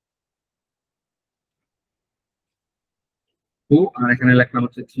 2, আর এখানে লিখলাম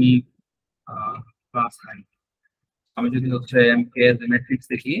হচ্ছে 3 + i। আমি যদি হচ্ছে এম কে ম্যাট্রিক্স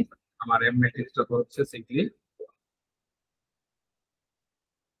দেখি, আমার এম ম্যাট্রিক্সটা তো হচ্ছে সিম্পলি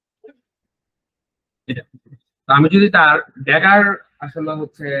এটা। তো আমি যদি তার ড্যাগার আসলে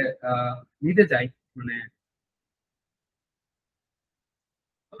হচ্ছে নিতে চাই, মানে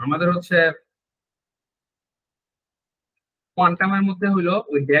আমাদের হচ্ছে কোয়ান্টামের মধ্যে হলো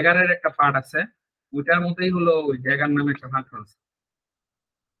ওই ড্যাগারের একটা পার্ট আছে, ওইটার মধ্যেই হলো ওই ড্যাগার নামে একটা ফাংশন আছে।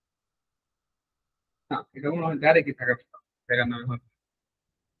 না, এটা মনে হয় ডাইরেক্টই থাকার কথা, ড্যাগার নামে হয়।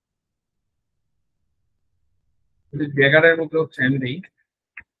 যদি ড্যাগারের মধ্যে হচ্ছে আমি দিই,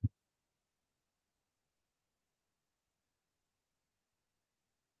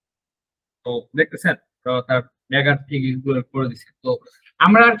 তো দেখতেছেন, তো তার ড্যাগার ঠিক এগুলো করে দিচ্ছে। তো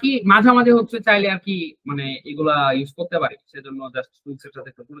আমরা আর কি মাঝামাঝি হচ্ছে চাইলে আর কি মানে এগুলা ইউজ করতে পারি, সেজন্য জাস্ট টুলস এর সাথে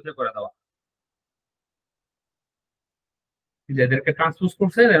একটু পরিচয় করে দেওয়া, যে এদেরকে ট্রান্সপোজ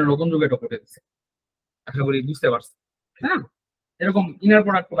করছে এরা নতুন যুগে এটা করে দিচ্ছে। আশা করি বুঝতে পারছি। হ্যাঁ, এরকম ইনার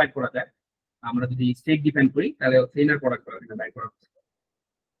প্রোডাক্ট প্রোভাইড করা যায়। আমরা যদি স্টেক ডিপেন্ড করি তাহলে হচ্ছে ইনার প্রোডাক্ট প্রোভাইড করা যায়।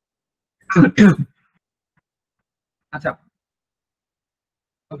 আচ্ছা,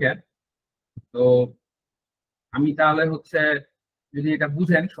 ওকে। তো আমি তাহলে হচ্ছে যদি এটা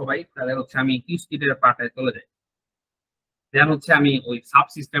বুঝেন সবাই, তাহলে হচ্ছে আমি কিউস্কিটের পার্টে চলে যাই। দেন হচ্ছে আমি ওই সাব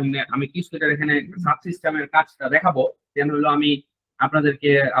সিস্টেম নিয়ে আমি কিউস্কিটের এখানে সাব সিস্টেমের কাজটা দেখাবো। দেন হলো আমি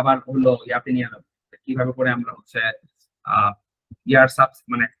আপনাদেরকে আবার হলো ইয়াতে নিয়ে যাবো, কিভাবে করে আমরা হচ্ছে আহ ইয়ার সাব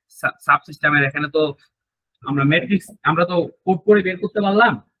মানে সাব সিস্টেমের এখানে তো আমরা ম্যাট্রিক্স আমরা তো কোড করে বের করতে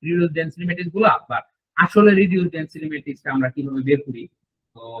পারলাম রিডিউস ডেন্সিটি ম্যাট্রিক্স গুলা, বাট আসলে রিডিউস ডেন্সিটি ম্যাট্রিক্সটা আমরা কিভাবে বের করি,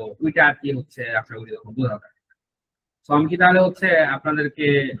 তো ওইটা আর কি হচ্ছে আশা করি তখন বোঝা যায়। তো আমি কি তাহলে হচ্ছে আপনাদেরকে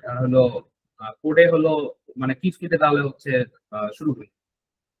হলো কোডে হলো মানে কিস্তিতে তাহলে হচ্ছে শুরু করি।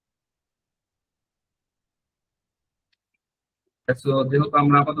 তো যেহেতু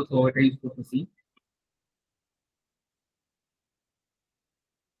আমরা আপাতত এটা ইউজ করতেছি,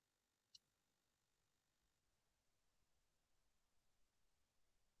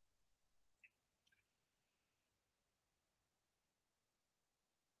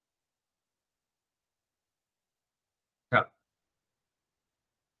 আচ্ছা,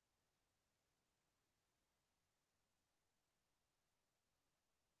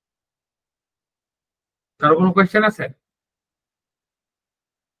 কারো কোনো কোয়েশ্চেন আছে?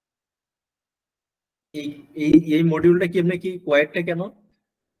 এই এই এই মডিউলটা কি আপনি কি কোয়েটটা কেন?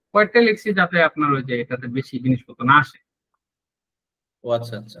 কয়েকটা লিখছি যাতে আপনার ওই যে এটাতে বেশি জিনিসপত্র না আসে। ও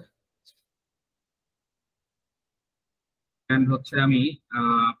আচ্ছা আচ্ছা। এন্ড হচ্ছে আমি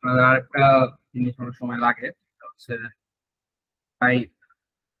আপনার আরেকটা জিনিস অনেক সময় লাগে, সেটা হচ্ছে তাই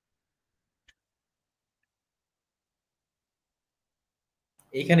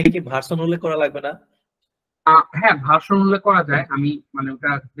এইখানে কি ভার্সন উল্লেখ করা লাগবে না? হ্যাঁ, ভার্সন উল্লেখ করা যায়। আমি মানে ওটা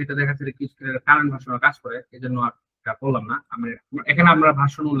যেটা দেখাচ্ছে যে কারেন্ট ভার্সনে কাজ করে, এই জন্য আর এটা বললাম না। আমি এখানে আমরা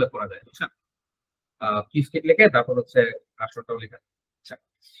ভার্সন উল্লেখ করা যায়, বুঝছেন? কিস্কেট লিখে তারপর হচ্ছে ভার্সনটাও লেখা। আচ্ছা,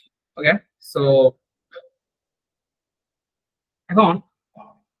 ওকে। সো এখন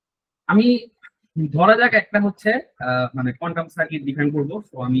আমি ধরা যাক একটা হচ্ছে মানে কোয়ান্টাম সার্কিট ডিফাইন করবো।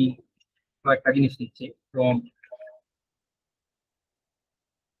 তো আমি কয়েকটা জিনিস নিচ্ছি। তো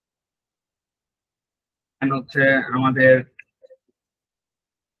হচ্ছে আমাদের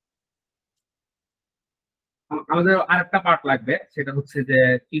আমাদের আরেকটা পার্ট লাগবে, সেটা হচ্ছে যে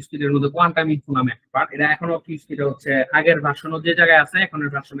কিউস্কিটের মধ্যে কোয়ান্টাম ইনফো নামে একটা পার্ট। এটা এখনো কিউস্কিটে হচ্ছে আগের ভার্সনও যে জায়গায় আছে, এখনের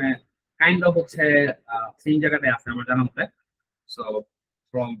ভার্সনে কাইন্ড অফ হচ্ছে সেম জায়গাতে আছে আমার জানা মতে। সো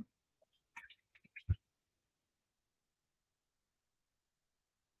ফ্রম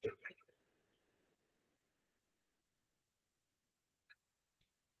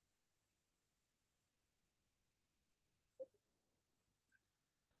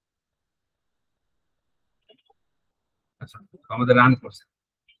আচ্ছা, আমাদের রান করছে।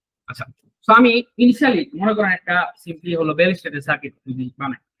 আচ্ছা, তো আমি ইনিশিয়ালি মনে করেন একটা সিম্পলি হলো বেল স্টেটের সার্কিট যদি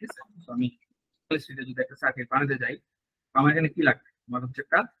বানাই, ঠিক আছে? তো আমি বেল স্টেটে যদি একটা সার্কিট বানাতে যাই, আমার এখানে কি লাগবে? আমার হচ্ছে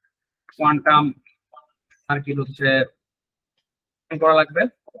একটা কোয়ান্টাম সার্কিট হচ্ছে করা লাগবে।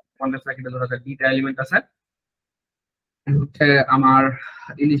 কোয়ান্টাম সার্কিটে ধরা যাক দুইটা এলিমেন্ট আছে। হচ্ছে আমার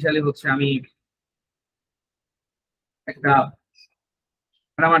ইনিশিয়ালি হচ্ছে আমি একটা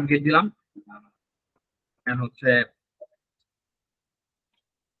আমার গেট দিলাম, হচ্ছে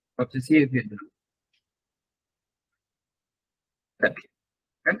হচ্ছে সিএস গেট দিলাম।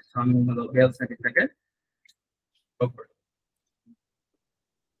 আমি হলো বেল সার্কিটটাকে লক করি।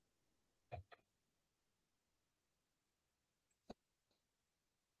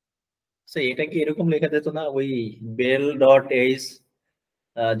 এটা কি এরকম লেখা যেত না, ওই বেল ডট এইচ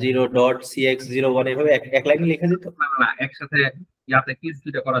 0.cx01 এভাবে এক লাইনে লেখা যেত? না না, একসাথে ইয়াতে কিস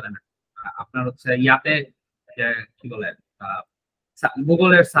দুইটা করা যায় না। আপনার হচ্ছে ইয়াতে যে কি বলে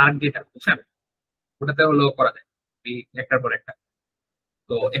গুগলের সার্চ যেটা বুঝছেন, ওটাতে হলো করা যায় এই একটার পর একটা।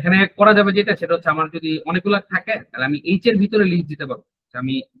 তো এখানে করা যাবে যেটা, সেটা হচ্ছে আমার যদি অনেকগুলো থাকে তাহলে আমি এইচ এর ভিতরে লিস্ট দিতে পারবো যে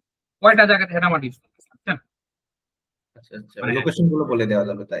আমি কয়টা জায়গাতে হেডামার ইউজ করতেছি, বুঝছেন? আচ্ছা আচ্ছা, মানে লোকেশন গুলো বলে দেওয়া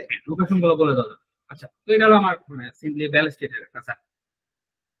যাবে তাই? লোকেশন গুলো বলে দেওয়া যাবে। আচ্ছা, তো এটা হলো আমার মানে সিম্পলি ব্যালিস্টিকের একটা circuit।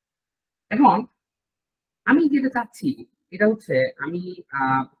 এখন আমি যেটা চাচ্ছি এটা হচ্ছে আমি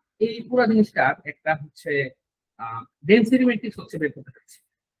আহ, এই পুরো জিনিসটার একটা হচ্ছে ডেন্সিটি ম্যাট্রিক্স হচ্ছে বের করতে চাচ্ছি।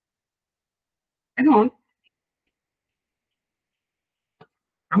 এখন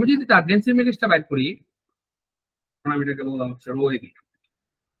আমি যদি তার ডেন্সিটি ম্যাট্রিক্সটা বের করি, তখন আমি এটাকে বললাম হচ্ছে রো এবি,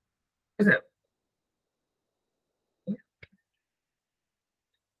 ঠিক আছে?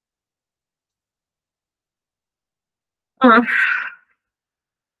 আর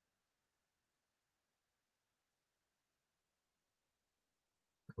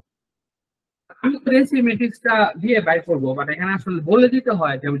আমি ডেন্সিটি ম্যাট্রিক্সটা দিয়ে বের করবো, বাট এখানে আসলে বলে দিতে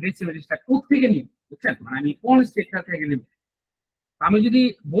হয় যে আমি ডেন্সিটি ম্যাট্রিক্সটা কোথা থেকে নিব, বুঝছেন? মানে আমি কোন স্টেটটা থেকে নিব। আমি যদি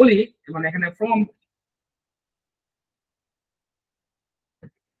বলি মানে এখানে ফ্রম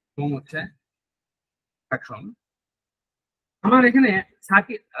ফ্রম হচ্ছে অ্যাকশন, আমার এখানে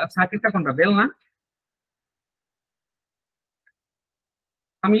সার্কিট সার্কিটটা কোনটা বেল না?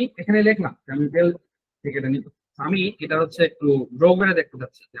 আমি এখানে লিখলাম যে আমি বেল থেকে এটা নিব। আমি এটা হচ্ছে একটু ড্র করে দেখতে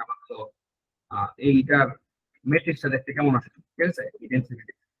চাচ্ছি যে আমার তো এইটার ম্যাট্রিক্সটা দেখতে কেমন আসে, ঠিক আছে?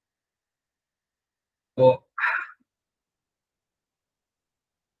 ডেন্সিটি। তো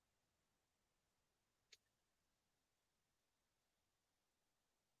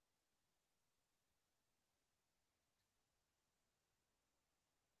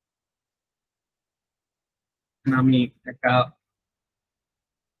আমি একটা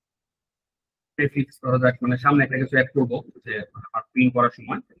প্রেফিক্স ধরা যাক, মানে সামনে একটা কিছু অ্যাড করবো যে আমার প্রিন্ট করার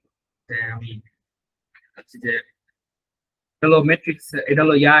সময় যে আমি চাচ্ছি যে হলো ম্যাট্রিক্স, এটা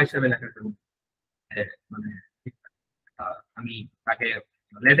হলো ইয়া হিসেবে লেখার জন্য মানে আমি তাকে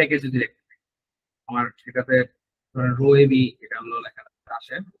লেটেকে যদি আমার সেটাতে রো এবি এটা হলো লেখা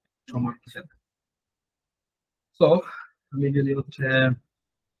আসে সমান হিসেবে। তো আমি যদি হচ্ছে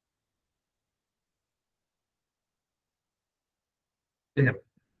দেখেন,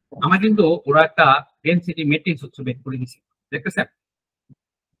 আমার কিন্তু ওরা একটা ডেনসিটি ম্যাট্রিক্স হচ্ছে বের করে দিচ্ছে, দেখতেছেন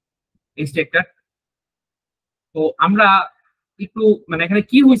এই স্টেটটা। তো আমরা একটু মানে এখানে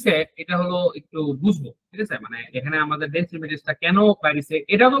কি হয়েছে এটা হলো একটু বুঝবো, ঠিক আছে? মানে এখানে আমাদের ডেনসিটি ম্যাট্রিক্সটা কেন বাইরেছে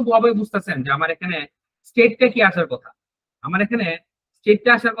এটা তো ভাবে বুঝতেছেন যে আমার এখানে স্টেটটা কি আসার কথা। আমার এখানে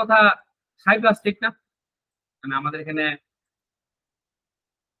স্টেটটা আসার কথা 5 প্লাস স্টেট না, মানে আমাদের এখানে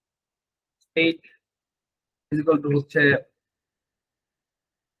স্টেট ইজিক্যাল টু হচ্ছে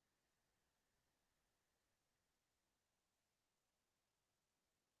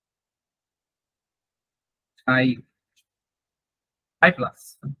 5 প্লাস।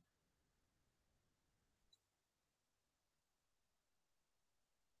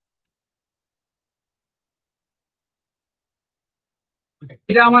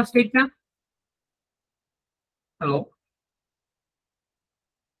 এটা আমার স্টেট না? হ্যালো,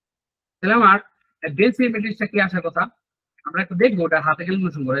 তাহলে আমার ডেন্সিটি ম্যাট্রিক্সটা কি আসার কথা? আমরা একটু দেখবো ওটা হাতে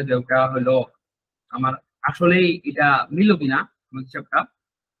ক্যালকুলেশন করে যে ওটা হলো আমার আসলেই এটা মিলল কিনা আমার হিসাবটা।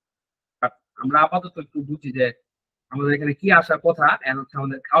 But আমরা আপাতত একটু বুঝি যে আমাদের এখানে কি আসার কথা, এন্ড হচ্ছে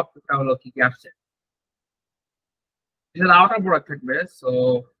আমাদের আউটপুটটা হলো কি কি আসছে। এটা আউটার প্রোডাক্ট থাকবে, সো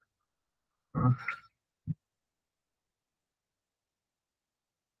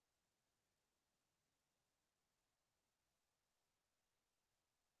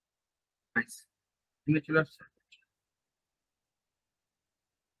নাইস, চলে আসছে।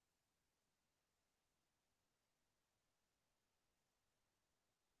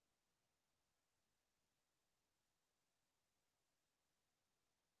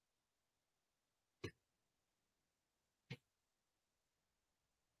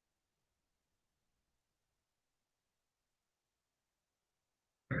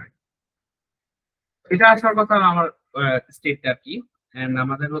 এটা আসার কথা আমার স্টেটটা আর কি। এন্ড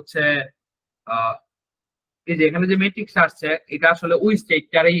আমাদের হচ্ছে এই যে এখানে যে ম্যাট্রিক্স আসছে এটা আসলে ওই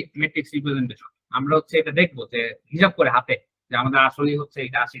স্টেটটারই ম্যাট্রিক্স রিপ্রেজেন্টেশন। আমরা হচ্ছে এটা দেখবো যে হিসাব করে হাতে যে আমাদের আসলেই হচ্ছে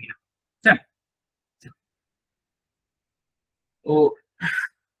এটা আসে কিনা, বুঝছেন? ও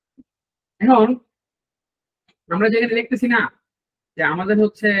এখন আমরা যেখানে দেখতেছি না যে আমাদের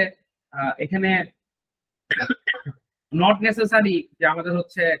হচ্ছে এখানে নট নেসেসারি যে আমাদের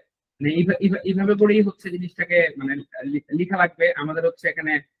হচ্ছে মানে এইভাবে করেই হচ্ছে জিনিসটাকে মানে লেখা লাগবে। আমাদের হচ্ছে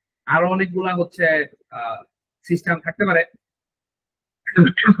এখানে আরো অনেকগুলা হচ্ছে সিস্টেম থাকতে পারে।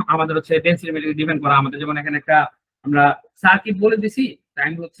 আমাদের হচ্ছে ডেন্সিটি ম্যাট্রিক্স ডিফাইন করা, আমাদের যেমন এখানে একটা আমরা সার্কিট বলে দিছি, তাই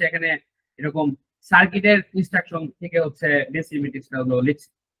আমি হচ্ছে এখানে এরকম সার্কিটের ইনস্ট্রাকশন থেকে হচ্ছে ডেন্সিটি ম্যাট্রিক্সটা হলো লিখছি।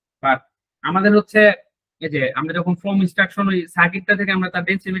 বাট আমাদের হচ্ছে এই যে আমরা যখন ফর্ম ইনস্ট্রাকশন ওই সার্কিটটা থেকে আমরা তার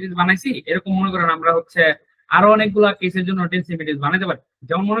ডেন্সিটি ম্যাট্রিক্স বানাইছি, এরকম মনে করেন আমরা হচ্ছে আরো অনেকগুলা কেসের জন্য ডেন্সিটি ম্যাট্রিক্স বানাতে পারি।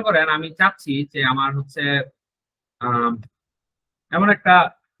 যেমন মনে করেন আমি চাচ্ছি যে আমার হচ্ছে এমন একটা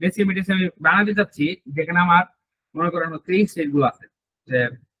ডেন্সিটি ম্যাট্রিক্স আমি বানাতে চাচ্ছি যেখানে আমার মনে করেন হচ্ছে এই স্টেট গুলো আছে। যে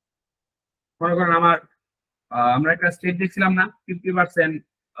মনে করেন আমার আমরা একটা স্টেট দেখছিলাম না 50%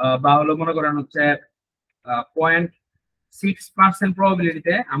 বা হলো মনে করেন হচ্ছে 0.6%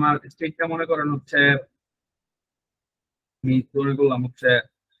 প্রবাবিলিটিতে আমার স্টেটটা মনে করেন হচ্ছে আমি ধরে করলাম হচ্ছে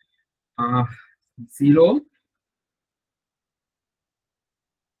 0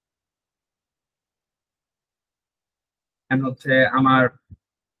 হচ্ছে আমার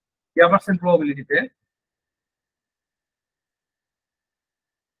 0% প্রবাবিলিটিতে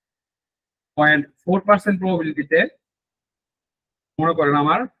 0.4% প্রবাবিলিটিতে মনে করেন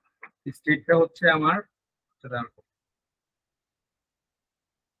আমার স্টেটটা হচ্ছে আমার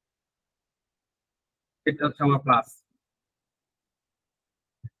এটা হচ্ছে আমার প্লাস,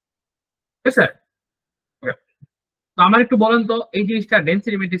 ঠিক আছে? Okay. তো আমার একটু বলেন তো এই জিনিসটা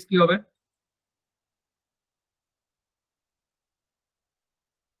ডেন্সিটি ম্যাট্রিক্স কি হবে?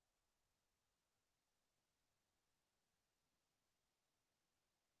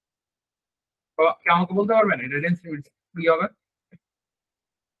 তো কি আমাকে বলতে পারবেন এটা ডেন্সিটি ম্যাট্রিক্স কি হবে?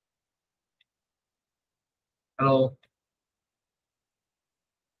 হ্যালো,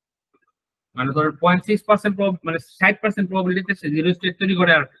 মানে ধর 0.6% মানে 60% প্রবাবিলিটিতে সে জিরো স্টেট তৈরি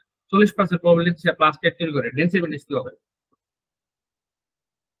করে আর 40% প্রবাবিলিটি সে প্লাস স্টেট তৈরি করে, ডেন্সিটি ম্যাট্রিক্স কি হবে?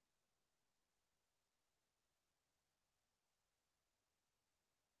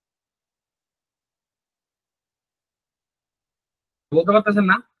 বলতে পারতেছেন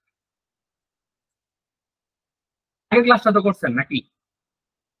না? আগের ক্লাসটা তো করছেন নাকি?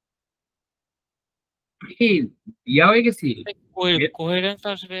 কি ইয়া হয়ে গেছি? কোহেরেন্স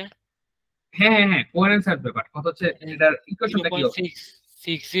আসবে হ্যাঁ হ্যাঁ হ্যাঁ, কোহেরেন্স এর ব্যাপার কথা হচ্ছে এটার জিরো ইকুয়েশনটা কি পয়েন্ট হবে? সিক্স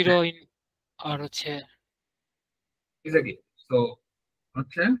সিক্স জিরো আর হচ্ছে এক্স্যাক্টলি। তো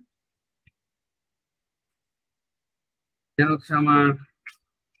হচ্ছে যেন হচ্ছে আমার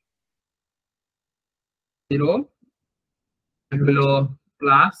 0 হলো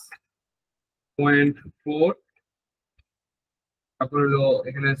প্লাস 0.4, তারপর হলো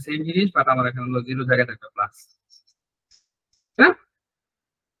এখানে সেম জিনিস বাট আমার এখানে হলো 0 জায়গায় থাকবে প্লাস, হ্যাঁ?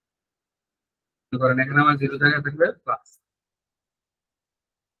 করেন এখানে আমার 0 জায়গায় থাকবে প্লাস।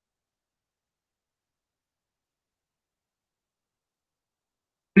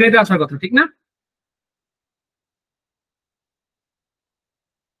 এটাই তো আসার কথা, ঠিক না?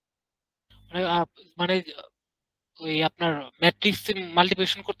 মানে মানে ওই আপনার ম্যাট্রিক্স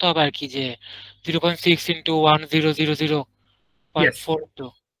মাল্টিপ্লিকেশন করতে হবে আর কি, যে 0.6 into 1000 point yes. Four two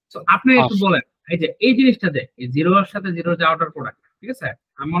তো আপনি হাফ। একটু বলেন এই যে এই জিনিসটা যে এই জিরো এর সাথে জিরো যে আউটার প্রোডাক্ট, ঠিক আছে?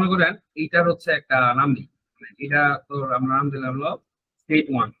 আমি মনে করেন এইটার হচ্ছে একটা নাম দিই, মানে এটা তো আমরা নাম দিলাম হলো স্টেট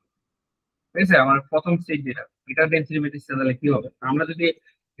 1, ঠিক আছে? আমার প্রথম স্টেট যেটা, এটা ডেনসিটি ম্যাট্রিক্স তাহলে কি হবে? আমরা যদি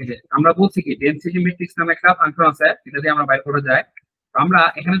এই যে আমরা বলছি কি ডেনসিটি ম্যাট্রিক্স নামে একটা ফাংশন আছে, এটা দিয়ে আমরা বাইর করা যায়। তো আমরা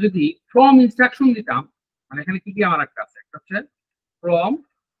এখানে যদি ফ্রম ইনস্ট্রাকশন দিতাম, মানে এখানে কি কি আমার একটা আছে, একটা হচ্ছে ফ্রম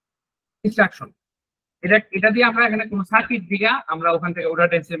ইনস্ট্রাকশন। এটা দিয়ে আমরা এখানে কোনো সার্কিট দিকে আমরা ওখান থেকে ওটা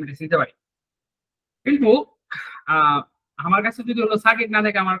ডেনসিটি ম্যাট্রিক্স নিতে পারি। কিন্তু আহ আমার কাছে যদি হলো সার্কিট না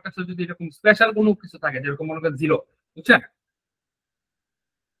থাকে, আমার কাছে যদি এরকম স্পেশাল কোনো কিছু থাকে যেরকম মনে করেন 0, বুঝছেন?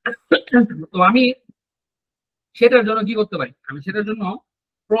 তো আমি সেটার জন্য কি করতে পারি? আমি সেটার জন্য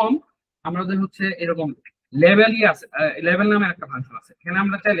ফ্রম আমাদের হচ্ছে এরকম লেভেলই আছে, লেভেল নামে একটা ফাংশন আছে। এখানে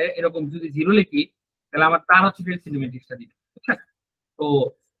আমরা চাইলে এরকম যদি 0 লিখি তাহলে আমার তার হচ্ছে ডেনসিটি ম্যাট্রিক্সটা দিবে, বুঝছেন? তো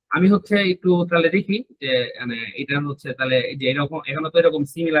আমি হচ্ছে একটু তাহলে দেখি যে মানে এটা হচ্ছে তাহলে এই যে এরকম এখানে তো এরকম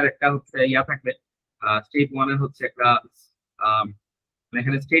সিমিলার একটা হচ্ছে ইয়া থাকবে, স্টেট 1 এর হচ্ছে একটা মানে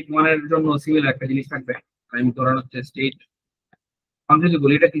এখানে স্টেট 1 এর জন্য সিমিলার একটা জিনিস থাকবে। আমি ধরেন হচ্ছে স্টেট 1 যদি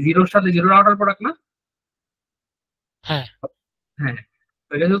বলি, এটা কি জিরোর সাথে জিরোর আউটার প্রোডাক্ট না? হ্যাঁ হ্যাঁ।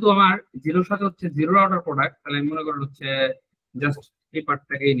 এটা যেহেতু আমার জিরোর সাথে হচ্ছে জিরোর অর্ডার প্রোডাক্ট, তাহলে আমি মনে করেন হচ্ছে জাস্ট এই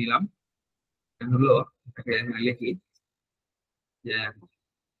পার্টটাকেই নিলাম, হলো এটাকে লিখি যে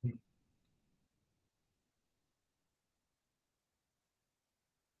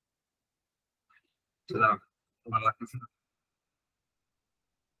তোমার লাগতেছে না।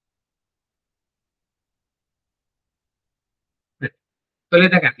 তাহলে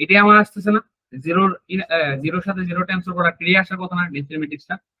দেখেন এটাই আমার আসতেছে না, জিরোর জিরোর সাথে জিরো ট্রান্সফার প্রোডাক্ট এটাই আসার কথা না ডেন্সিটি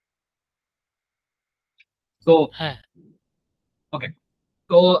ম্যাট্রিক্সটা। তো হ্যাঁ, ওকে,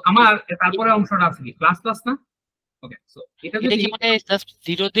 তো আমার তারপরে অংশটা আছে কি প্লাস প্লাস না? ওকে, সো এটা এটা যদি কি মানে জাস্ট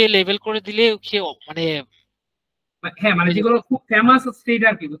 0 দিয়ে লেভেল করে দিলে কি মানে হ্যাঁ মানে যেগুলো খুব ফেমাস স্টেট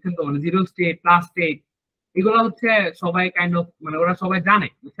আর কি, বুঝছেন তো, মানে জিরো স্টেট প্লাস স্টেট এগুলো হচ্ছে সবাই কাইন্ড অফ মানে ওরা সবাই জানে,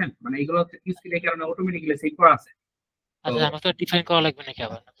 বুঝছেন, মানে এগুলো হচ্ছে কি স্কিল এই কারণে অটোমেটিক্যালি সেভ করা আছে। তো আচ্ছা আমাকে তো ডিফাইন করা লাগবে নাকি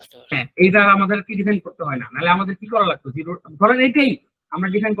আবার? বুঝতে পারছি। হ্যাঁ, এইটা আমাদের কি ডিফাইন করতে হয় না, নাহলে আমাদের কি করা লাগতো, জিরো ধরেন এটাই আমরা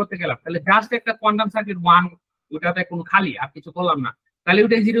ডিফাইন করতে গেলাম, তাহলে জাস্ট একটা কোয়ান্টাম সার্কিট ওয়ান, ওটাতে কোনো খালি আর কিছু করলাম না, তাহলে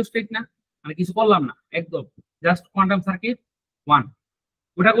ওটাই জিরো স্টেট না, মানে কিছু করলাম না, একদম জাস্ট কোয়ান্টাম সার্কিট ওয়ান,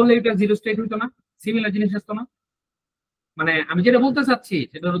 ওটা করলে এটা জিরো স্টেট হইতো না, সিমিলার জিনিস আসতো না। মানে আমি যেটা বলতে চাচ্ছি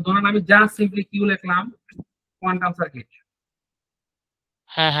সেটা হলো, ধরেন আমি জাস্ট সিম্পলি কিউ লিখলাম কোয়ান্টাম সার্কিট,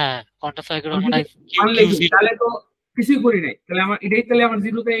 হ্যাঁ হ্যাঁ, কোয়ান্টাম সার্কিট আমি মানে যদি কিউ ওয়ান কিউ লিখি 0। তাহলে তো কিছুই করি নাই, তাহলে আমার এটাই, তাহলে আমার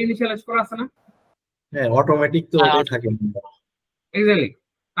জিরোতে ইনিশিয়ালাইজ করা আছে না। হ্যাঁ, অটোমেটিক তো হ্যাঁ ওটাই থাকে। এক্স্যাক্টলি।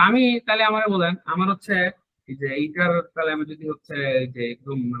 আমি তাহলে আমার বলেন আমার হচ্ছে এই যে এইটার, তাহলে আমি যদি হচ্ছে এই যে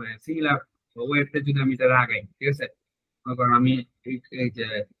একদম মানে সিমিলার ওয়েতে যদি আমি এটা আগাই, ঠিক আছে, মনে করেন আমি এই যে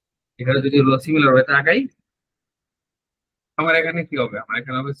এটা যদি সিমিলার ওয়েতে আগাই, আমার এখানে কি হবে, আমার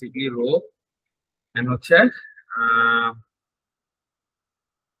এখানে হবে সিম্পলি রো এন্ড হচ্ছে আহ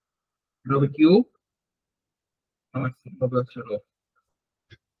হবে কিউ, আমার হবে হচ্ছে রো,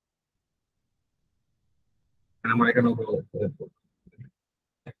 আমার এখানে হবে রো।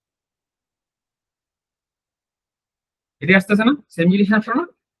 এটি আসতেছে না, সেম জিনিস আসছে না,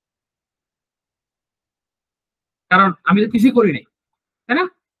 কারণ আমি তো কিছুই করি নাই, তাই না?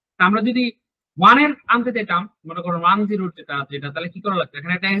 তা আমরা যদি ওয়ানের আনতে যেতাম, মনে করো 1 0 যেটা যেটা, তাহলে কি করা লাগতো,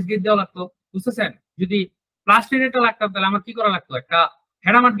 এখানে একটা এস গেট দেওয়া লাগতো, বুঝতেছেন? যদি প্লাস 10 লাগতো তাহলে আমার কি করা লাগতো, একটা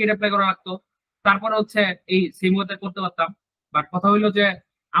হেডামার্ট গেট অ্যাপ্লাই করা লাগতো, তারপরে হচ্ছে এই সেম ওয়েতে করতে পারতাম। বাট কথা হইলো যে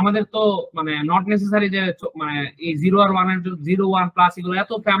আমাদের তো মানে নট নেসেসারি যে মানে এই 0 আর 1 এর 0 1 প্লাস এগুলো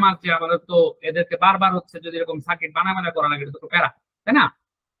এত ফেমাস যে আমাদের তো এদেরকে বারবার হচ্ছে যদি এরকম সার্কিট বানা করা লাগে, এটা তো প্যারা, তাই না?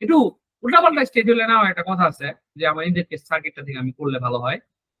 একটু উল্টাপাল্টা স্টেডিউলে নেওয়া একটা কথা আছে যে আমার ইন্ডিয়ান সার্কিটটা থেকে আমি করলে ভালো হয়,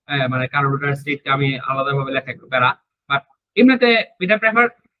 মানে কারণ ওটার স্টেটটা আমি আলাদাভাবে লেখা একটু প্যারা, বাট এমনিতে এটা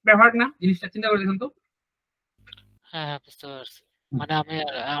প্রেফার্ড না, জিনিসটা চিন্তা করে দেখুন তো। হ্যাঁ হ্যাঁ, বুঝতে পারছি। মানে আমি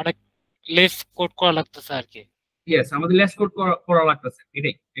অনেক লেস কোড করা লাগতেছে আর কি। ইয়েস, আমাদের লেস কোড করা লাগতেছে,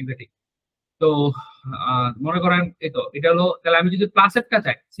 এটাই এক্স্যাক্টলি। তো মনে করেন এই তো এটা হলো, তাহলে আমি যদি প্লাস একটা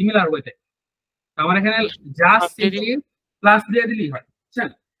চাই সিমিলার ওয়েতে, আমার এখানে জাস্ট বাদ দিয়ে দিই। সিম্পলি প্লাস দিয়ে দিলেই হয়, বুঝছেন?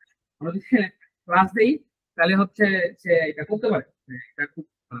 আমরা যদি প্লাস দেই তাহলে হচ্ছে সে এটা করতে পারে, এটা খুব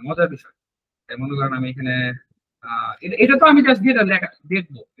মজার বিষয়। মনে করেন আমি এখানে এটা তো আমি জাস্ট যেটা লেখা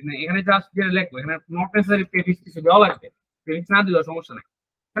দেখবো, এখানে জাস্ট যেটা লিখবো, এখানে নট নেসেসারি প্রেফিক্স কিছু দেওয়া লাগবে, প্রেফিক্স না দিলেও সমস্যা নেই,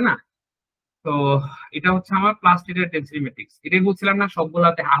 তাই না? তো এটা হচ্ছে আমার প্লাস এর ডেনসিটি ম্যাট্রিক্স, এটাই বলছিলাম না,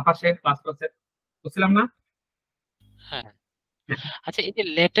 সবগুলাতে হাফ আসে প্লাস প্লাসে, বলছিলাম না? হ্যাঁ, আচ্ছা এই যে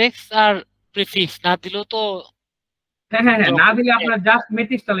ল্যাটেক্স আর প্রিফিক্স না দিলেও তো হ্যাঁ হ্যাঁ হ্যাঁ, না যখন দিলে আপনার জাস্ট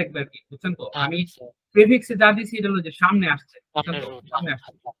ম্যাট্রিক্সটা লিখবে আর কি, বুঝছেন তো? আমি আচ্ছা প্রেফিক্সে যা দিছি এটা হলো যে সামনে আসছে, বুঝছেন আপনার তো, রুট। সামনে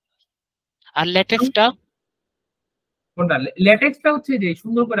আসছে। আর ল্যাটেক্সটা কোনটা ল্যাটেক্সটা হচ্ছে যে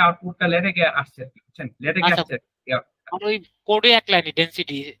সুন্দর করে আউটপুটটা ল্যাটেকে আসছে আর কি, বুঝছেন, ল্যাটেকে আচ্ছা আসছে আর কি। আর ওই কোডে এক লাইনে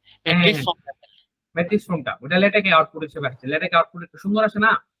ডেনসিটি হ্যাঁ হ্যাঁ ম্যাট্রিক্স হ্যাঁ, ম্যাট্রিক্স ফর্মটা ওটা লেটেকে আউটপুট হিসেবে আসছে, লেটেকে আউটপুট একটু সুন্দর আসে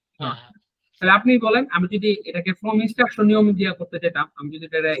না? হ্যাঁ হ্যাঁ। হ্যাঁ, তাহলে আপনি বলেন আমি যদি এটাকে ফ্রম ইনস্ট্রাকশন নিয়ম দিয়ে করতে যেতাম, আমি যদি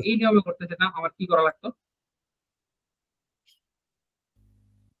এটা এই নিয়মে করতে যেতাম, আমার কি করা লাগতো?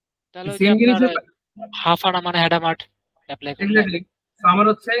 তাহলে ওই যে সেম আপনার জিনিসের হাফ আনা মানে হেডামার্ট অ্যাপ্লাই করলে এক্স্যাক্টলি। তো আমার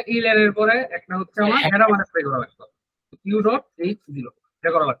হচ্ছে এই লেয়ারের পরে একটা হচ্ছে আমার হেডার মানে অ্যাপ্লাই করা লাগতো, কিউ ডট এইচ 0 এটা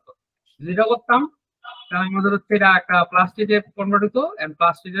করা লাগতো। যেটা করতাম তাহলে আমাদের হচ্ছে এটা একটা প্লাস্টিকে কনভার্ট হতো, এন্ড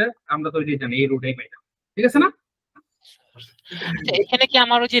প্লাস্টিকের আমরা তো এটাই জানি এই রুটেই পাইতাম, ঠিক আছে না? আচ্ছা এখানে কি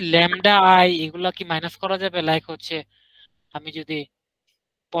আমার ওই যে ল্যামডা আই এগুলা কি মাইনাস করা যাবে, লাইক হচ্ছে আমি যদি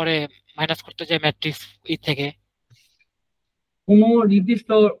পরে মাইনাস করতে যাই ম্যাট্রিক্স ই থেকে, কোনো নির্দিষ্ট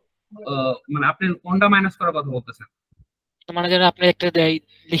মানে আপনি কোনটা মাইনাস করার কথা বলতেছেন? তো মানে যেন আপনি একটা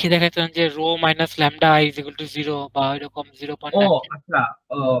লিখে দেখাচ্ছেন যে rho minus lambda I is equal to 0 বা এরকম ও 0.9। আচ্ছা,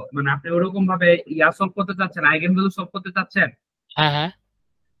 ও, মানে আপনি ওরকম ভাবে ইয়া সলভ করতে চাচ্ছেন, আইগেন ভ্যালু সলভ করতে চাচ্ছেন? হ্যাঁ হ্যাঁ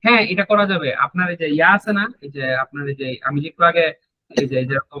হ্যাঁ, এটা করা যাবে। আপনার এই যে ইয়া আছে না, এই যে আপনার এই যে আমি যে একটু আগে এই যে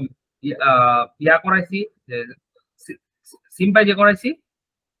যেরকম ইয়া করাইছি, যে সিম্পাই যে করাইছি,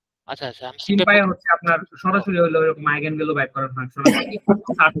 আচ্ছা আচ্ছা, আমি সিম্পাই হচ্ছে আপনার সরাসরি হলো এরকম আইগেন ভ্যালু বাইর করার ফাংশন আছে,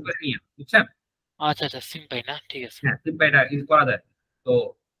 সার্চ করে নিয়ে, বুঝছেন? আচ্ছা আচ্ছা, সিম্পাই না, ঠিক আছে। হ্যাঁ, সিম্পাইটা ইউজ করা যায়। তো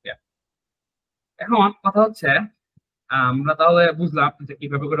yeah. এখন কথা হচ্ছে আমরা তাহলে বুঝলাম যে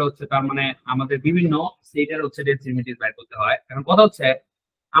কিভাবে করে হচ্ছে, তার মানে আমাদের বিভিন্ন স্টেটের হচ্ছে ডেনসিটি বের করতে হয়। এখন কথা হচ্ছে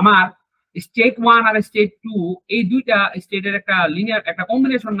আমার স্টেট 1 আর স্টেট 2 এই দুইটা স্টেটের একটা লিনিয়ার একটা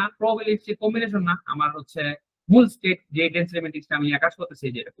কম্বিনেশন না, প্রবাবিলিটি কম্বিনেশন না, আমার হচ্ছে মূল স্টেট যে ডেন্সিটি ম্যাট্রিক্সটা আমি আকাশ করতেছি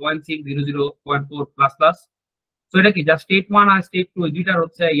যে 0.6 0 0 0.4 প্লাস প্লাস। তো এটা কি জাস্ট স্টেট 1 আর স্টেট 2 এই দুইটার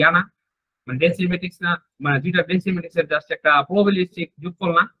হচ্ছে ইয়া না, মানে ডেন্সিটি ম্যাট্রিক্স না, মানে দুইটা ডেন্সিটি ম্যাট্রিক্সের জাস্ট একটা প্রবাবিলিস্টিক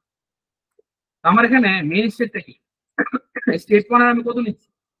যোগফল না? তো আমার এখানে মেইন স্টেটটা কি? স্টেট 1 আমি কত নিচ্ছি?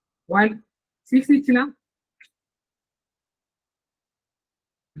 0.6 নিচ্ছি না?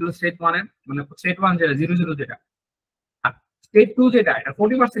 স্টেট 1 এর মানে স্টেট 1 যেটা 0 0 যেটা, আর স্টেট 2 যেটা এটা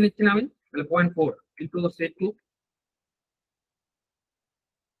 40% নিচ্ছি না আমি, তাহলে 0.4 ইনটু স্টেট 2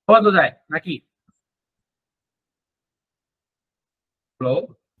 কত যায় নাকি? হ্যালো?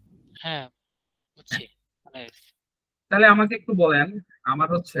 হ্যাঁ, বুঝছি। মানে তাহলে আমাকে একটু বলেন, আমার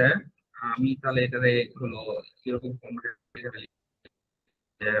হচ্ছে আমি তাহলে এটারে হলো কিরকম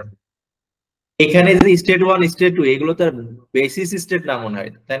এখানে যে স্টেট 1 স্টেট 2 এগুলো তার বেসিস স্টেট না মনে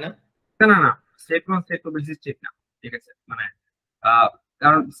হয়, তাই না? না না না, স্টেট 1 স্টেট 2 বেশি স্টেট না, ঠিক আছে? মানে আহ,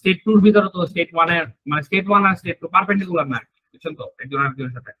 কারণ স্টেট 2 এর ভিতরে তো স্টেট 1 এর মানে স্টেট 1 আর স্টেট 2 পারপেন্ডিকুলার না, বুঝছেন তো, একজন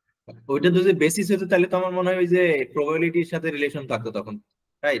আরেকজনের সাথে। ওইটা যদি বেসিস হতো তাহলে তো আমার মনে হয় ওই যে প্রবাবিলিটির সাথে রিলেশন থাকতো তখন,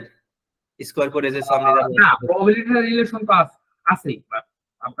 রাইট? স্কোয়ার করে যে সামনে যাবে। না, প্রবাবিলিটির রিলেশন তো আছেই, but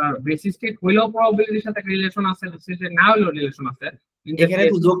আপনার বেসিস স্টেট হইলেও প্রবাবিলিটির সাথে রিলেশন আছে, বেসিস স্টেট না হইলেও রিলেশন আছে। এখানে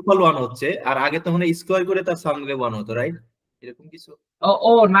তো যোগফল 1 হচ্ছে, আর আগে তো মানে স্কোয়ার করে তার সামনে 1 হতো, রাইট? এরকম কিছু। ও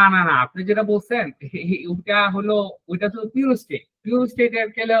ও না না না, আপনি যেটা বলছেন ওইটা হলো, ওইটা তো পিওর স্টেট, পিওর স্টেটের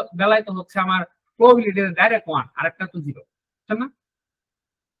বেলায় তো হচ্ছে আমার প্রবাবিলিটি ডাইরেক্ট 1 আর একটা তো 0, বুঝছেন না?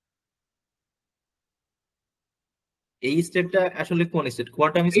 এই স্টেটটা আসলে কোন স্টেট?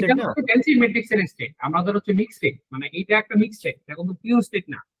 কোয়ান্টাম এটা স্টেট না? হচ্ছে ডেনসিটি ম্যাট্রিক্সের স্টেট, আমাদের হচ্ছে মিক্স স্টেট, মানে এটা একটা মিক্স স্টেট, এটা কিন্তু পিওর স্টেট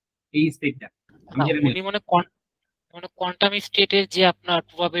না এই স্টেটটা, আমি যেটা উনি মানে কোয়ান্টাম স্টেটের যে আপনার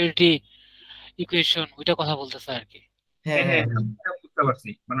প্রবাবিলিটি ইকুয়েশন ওইটা কথা বলতেছে আর কি। হ্যাঁ হ্যাঁ হ্যাঁ হ্যাঁ, হ্যাঁ। এটা বুঝতে পারছি,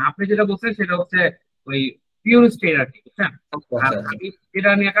 মানে আপনি যেটা বলছেন সেটা হচ্ছে ওই পিওর স্টেট আর কি, বুঝছেন? আচ্ছা আর আচ্ছা আচ্ছা। আমি যেটা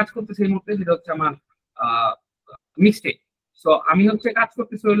নিয়ে কাজ করতেছি এই মুহূর্তে সেটা হচ্ছে আমার মিক্স স্টেট। সো আমি হচ্ছে কাজ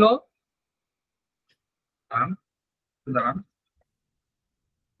করতেছি হলো দাঁড়ান, দাঁড়ান,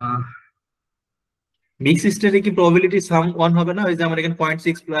 মিক্স স্টেটে কি প্রবাবিলিটি সাম 1 হবে না? ওই যে আমার এখানে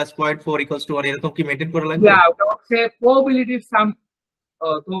 0.6 প্লাস 0.4 ইকুয়ালস টু 1 এরকম কি মেইনটেইন করা লাগবে? ওটা হচ্ছে প্রবাবিলিটির সাম।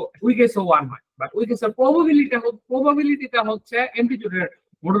 তো উই কেসে 1 হয়, বাট উই কেসের প্রবাবিলিটিটা হচ্ছে অ্যামপ্লিটিউডের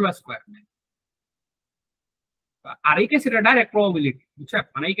মডুলাস স্কয়ার, আর এই কেসে এটা ডাইরেক্ট প্রবাবিলিটি, বুঝছেন?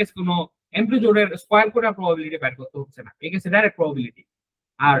 মানে এই কেসে কোনো অ্যামপ্লিটিউডের স্কয়ার করে প্রবাবিলিটি বের করতে হচ্ছে না, এই কেসে ডাইরেক্ট প্রবাবিলিটি।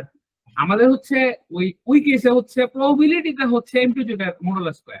 আর আমাদের হচ্ছে ওই কেসে হচ্ছে প্রবাবিলিটিটা হচ্ছে অ্যামপ্লিটিউডের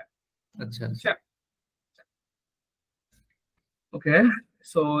মডুলাস স্কয়ার, আচ্ছা বুঝছেন? ওকে,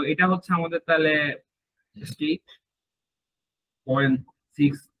 সো এটা হচ্ছে আমাদের তাহলে স্টেট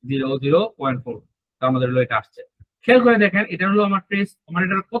 0.600.4, তো আমাদের হলো এটা আসছে। খেয়াল করে দেখেন, এটা হলো আমার ট্রেস, আমার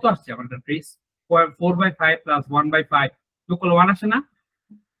এটা কত আসছে, আমার এটা ট্রেস 4/5 প্লাস 1/5 যোগ করলে 1 আসে না?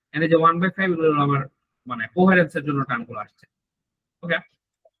 এখানে যে 1/5 এগুলো হলো আমার মানে কোহেরেন্সের জন্য টার্মগুলো আসছে। ওকে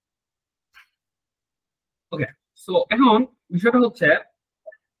ওকে, সো এখন বিষয়টা হচ্ছে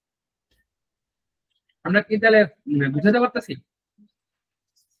আমরা কি তাহলে বুঝাতে পারতেছি?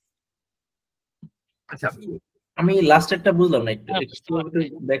 আচ্ছা, আমি লাস্টেরটা বুঝলাম না, একটু হ্যাঁ, বুঝতে একটু পারছি।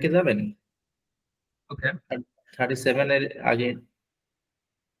 দেখে যাবেন। ওকে 37 এর আগে,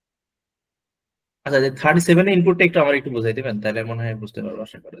 আচ্ছা যে 37 এর ইনপুটটা একটু আমার একটু বুঝাই দিবেন, তাহলে মনে হয় বুঝতে পারবো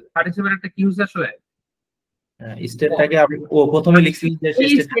আশা করি। 37 একটা কি হচ্ছে আসলে? স্টেটটাকে আপনি প্রথমে লিখছিলেন যে এই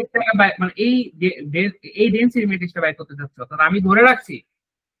স্টেট। স্টেটটাকে মানে এই ডেন্সিটি ম্যাট্রিক্সটা বাইর করতে চাচ্ছ, তাহলে আমি ধরে রাখছি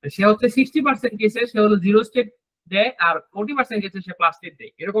সে হচ্ছে 60% কেসে সে হলো 0 স্টেট দেয়, আর 40% কেসে সে প্লাস স্টেট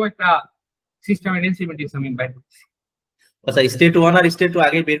দেয়, এরকম একটা সিস্টেমের ডেন্সিটি ম্যাট্রিক্স আমি বাইর করছি। আচ্ছা স্টেট 1 আর স্টেট 2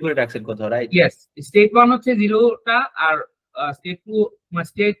 আগে বের করে রাখছেন কোথাও, রাইট? ইয়েস, স্টেট 1 হচ্ছে 0টা, আর স্টেট 2 মানে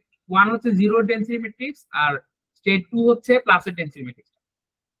স্টেট 1 হচ্ছে 0 ডেন্সিটি ম্যাট্রিক্স, আর স্টেট 2 হচ্ছে প্লাসের ডেন্সিটি ম্যাট্রিক্স।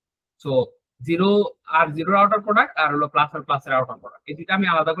 সো 0 আর 0 আউটার প্রোডাক্ট, আর হলো প্লাস আর প্লাসের আউটার প্রোডাক্ট, এই দুটো আমি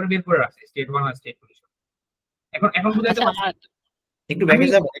আলাদা করে বের করে রাখছি, স্টেট 1 আর স্টেট 2। এখন এখন বুঝাইতে আচ্ছা, পারছি? আমার একটু ব্যাকে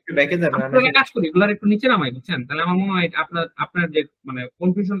যাবেন, একটু ব্যাকে যাবেন। আমি তো কাজ করি, এগুলার একটু নিচে নামাই, বুঝছেন? তাহলে আমার মনে হয় আপনার আপনার যে মানে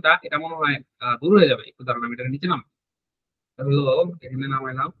কনফিউশনটা এটা মনে হয় দূর হয়ে যাবে একটু, দাঁড়ান আমি এটা নিচে নামাই। হলো এখানে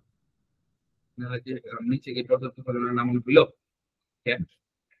নামাইলাম, নিচে গিয়ে পর্যাপ্ত পরিমাণে নামানো হইলো। Okay,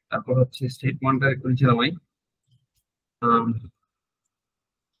 তারপর হচ্ছে স্টেট 1টা একটু নিচে নামাই।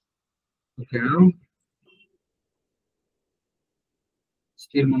 ওকে,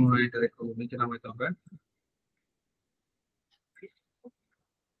 স্টিল মনে হয় এটা একটু নিচে নামাইতে হবে।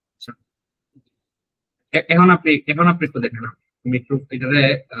 আচ্ছা, এখন আপনি একটু দেখেন, আমি একটু এটারে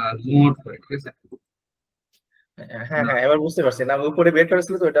জুম আউট করে, ঠিক আছে? হ্যাঁ হ্যাঁ, এবার বুঝতে পারছি না, উপরে বের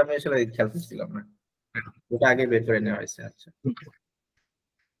করেছিল তো, ওটা আমি আসলে খেয়াল করছিলাম না, ওটা আগে বের করে নেওয়া হয়েছে। আচ্ছা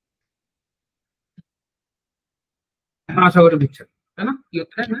এখন আশা করি বুঝছেন, তাই না? কি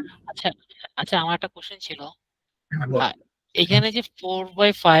হচ্ছে না? আচ্ছা আচ্ছা, আমার একটা কোশ্চেন ছিল। হ্যাঁ, বল। এখানে যে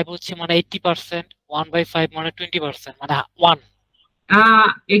 4/5 হচ্ছে মানে 80%, 1/5 মানে 20%, মানে 1।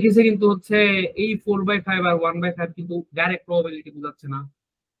 এই কেসে কিন্তু হচ্ছে এই 4/5 আর 1/5 কিন্তু ডাইরেক্ট প্রবাবিলিটি বোঝাচ্ছে না।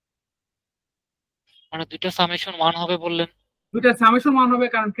 মানে দুইটা সামেশন 1 হবে বললেন। দুইটা সামেশন 1 হবে,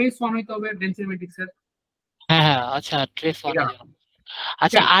 কারণ ট্রেস 1 হইতে হবে ডেনসিটি ম্যাট্রিক্স এর। হ্যাঁ হ্যাঁ, আচ্ছা, ট্রেস এই 1 এর কারণে। জন্য।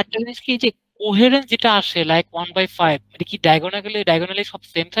 আচ্ছা, Okay? আরেকটা জিনিস কি, যে কোহেরেন্স যেটা আসে লাইক 1/5, এটা কি ডায়াগোনালি সব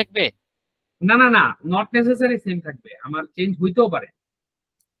সেম থাকবে? না না না, নট নেসেসারি সেম থাকবে, আমার চেঞ্জ হইতেও পারে।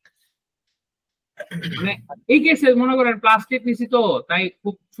 মানে এই কেসে মনে করেন প্লাস্টিক নিছি তো, তাই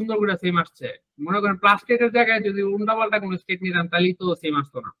খুব সুন্দর করে সেম আসছে। মনে করেন প্লাস্টিকের জায়গায় যদি উল্টাপাল্টা কোনো স্টেট নিতাম, তাহলেই তো সেম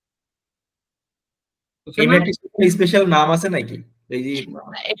আসতো না, বুঝছেন এই না? ম্যাট্রিক্সের স্পেশাল নাম আছে নাকি? এই যে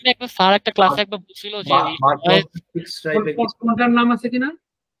এমনি একবার স্যার একটা ক্লাসে একবার বলছিল যে ওই মার্কভ ম্যাট্রিক্স টাইপের কিছু, কোনটার নাম আছে কিনা?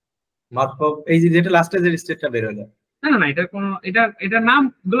 মার্কভ, এই যে যেটা লাস্টে যে স্টেটটা বের হলো। না না না, এটার কোনো এটার নাম,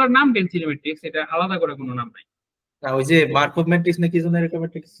 গুলোর নাম ডেনসিটি ম্যাট্রিক্স, এটা আলাদা করে কোনো নাম নাই। না ওই যে মার্কভ ম্যাট্রিক্স না কি যেন এরকম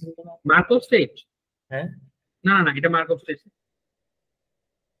ম্যাট্রিক্স ছিল না? Markov state? হ্যাঁ, না না না, এটা মার্কভ স্টেট।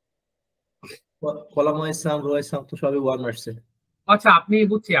 কলাম ওয়াইজ সাম রো ওয়াইজ সাম তো সবই ওয়ান আসছে। আচ্ছা, আপনি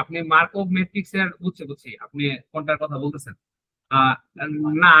বুঝছি, আপনি মার্কভ ম্যাট্রিক্স এর বুঝছি আপনি কোনটার কথা বলতেছেন। আহ,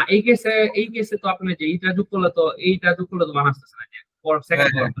 না, এই কেসে তো আপনি যে এইটা যোগ করলে তো এইটা যোগ করলে তো বানাচ্ছে না, যে পর হ্যাঁ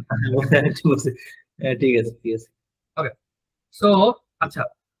সেকেন্ড হ্যাঁ কলাম। ঠিক আছে। হ্যাঁ, ঠিক আছে ঠিক আছে। ওকে, সো আচ্ছা,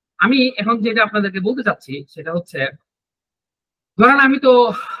 আমি এখন যেটা আপনাদেরকে বলতে চাচ্ছি সেটা হচ্ছে, ধরেন আমি তো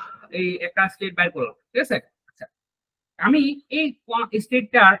এই একটা স্টেট বাইর করলাম, ঠিক আছে? আচ্ছা, আমি এই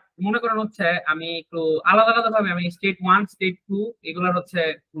স্টেটটার মনে করেন হচ্ছে আমি একটু আলাদা আলাদা ভাবে আমি স্টেট 1 স্টেট 2 এগুলার হচ্ছে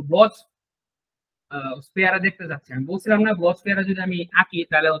ব্লক স্পেয়ারে দেখতে যাচ্ছি। আমি বলছিলাম না, ব্লক স্পেয়ারে যদি আমি আঁকি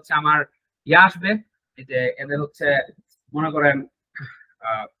তাহলে হচ্ছে আমার ইয়ে আসবে, এই যে এদের হচ্ছে মনে করেন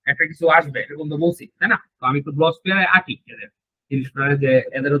একটা কিছু আসবে, এরকম তো বলছি, তাই না? তো আমি একটু ব্লক স্পেয়ারে আঁকি এদের জিনিসটা, যে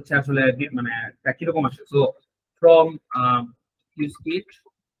এদের হচ্ছে আসলে মানে একটা কিরকম আসে। সো ফ্রম স্পিড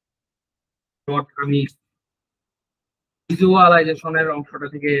ডট, আমি ভিজুয়ালাইজেশনের অংশটা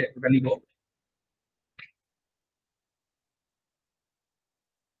থেকে ওটা নিব।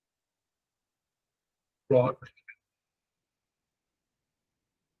 প্লট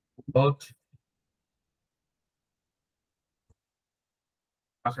ডট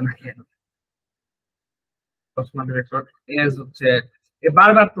আসে নাকি মাল্টিভেক্টর এস হচ্ছে,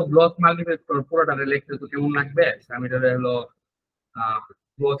 বারবার তো ব্লক মাল্টিভেক্টর পুরোটা লিখতে তো কেমন লাগবে, আমি এটা হলো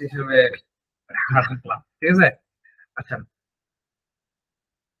ব্লক হিসেবে রাখলাম, ঠিক আছে? আচ্ছা,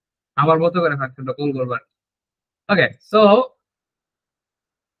 আমার মতো করে ফাংশনটা কল করবার। ওকে, সো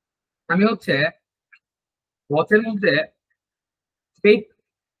আমি হচ্ছে ব্লকের মধ্যে স্টেট,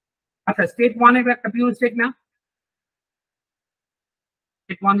 আচ্ছা স্টেট 1 এর একটা পিওর স্টেট না?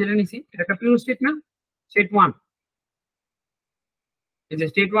 স্টেট 1 যেটা নিছি এটা একটা পিওর স্টেট না? স্টেট 1, এই যে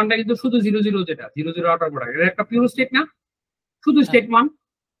স্টেট 1টা কিন্তু শুধু 0 0, যেটা 0 0 আউটার প্রোডাক্ট, এটা একটা পিওর স্টেট না? শুধু হ্যাঁ, স্টেট 1।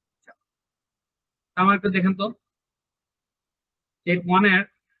 আমার একটু দেখেন তো, স্টেট 1 এর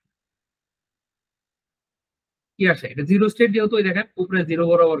কি আসে? এটা জিরো স্টেট, যেহেতু এই দেখেন উপরে 0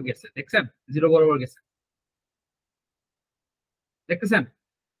 বরাবর গেছে, দেখছেন? 0 বরাবর গেছে, দেখতেছেন?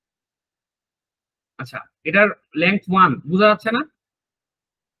 আচ্ছা, এটার লেংথ 1 বোঝা যাচ্ছে না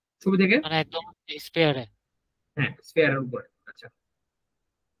ছবি থেকে? মানে একদম স্পেয়ারে। হ্যাঁ, স্ফিয়ারের উপরে। আচ্ছা,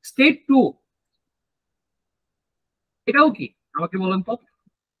 স্টেট 2 এটাও কি আমাকে বলেন তো?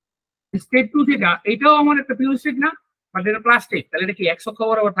 স্টেট 2 যেটা, এটাও আমার একটা পিওর স্টেট না? বাট এটা প্লাস স্টেট, তাহলে এটা কি এক্স অক্ষ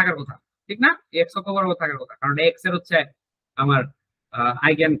বরাবর থাকার কথা, ঠিক না? এক্স অক্ষ বরাবর থাকার কথা, কারণ এক্স এর হচ্ছে আমার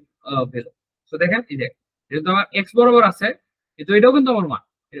আইগেন ভ্যালু। তো দেখেন এই যে, যেহেতু আমার এক্স বরাবর আছে, কিন্তু এটাও কিন্তু আমার মান,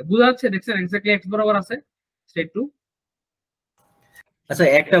 এটা বোঝা যাচ্ছে, দেখছেন এক্স্যাক্টলি এক্স বরাবর আছে স্টেট 2। আচ্ছা,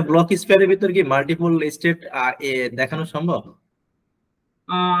 একটা ব্লক স্পেয়ারের ভিতর কি মাল্টিপল স্টেট দেখানো সম্ভব?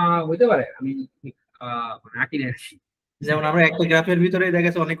 হইতে পারে, আমি মানে আঁকি না আর কি। যেমন আমরা একটা গ্রাফের ভিতরে দেখা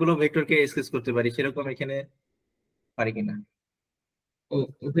যাচ্ছে অনেকগুলো ভেক্টরকে স্কেচ করতে পারি, সেরকম এখানে পারি কিনা? ও,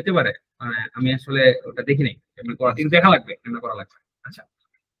 ও হইতে পারে, মানে আমি আসলে ওটা দেখি নাই কেমনে করা, কিন্তু দেখা লাগবে কেমনে করা লাগবে। আচ্ছা,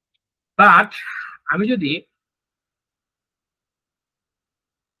 বাট আমি যদি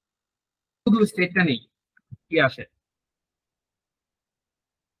শুধু স্টেটটা নেই, কি আসে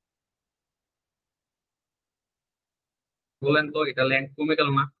বলেন তো? এটা লেন্থ কমে গেল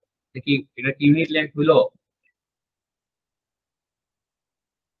না? দেখি এটা কি ইউনিট লেন্থ হইলো?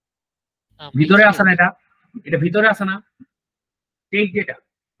 ভিতরে আসে না, এটা ভিতরে আসে না স্টেট যেটা,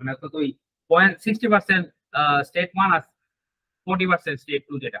 মানে তো তুই 60% স্টেট 1 আছে, 40% স্টেট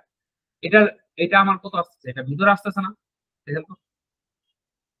 2 যেটা, এটা এটা আমার কত আসছে, এটা ভিতরে আসতেছে না, দেখেন তো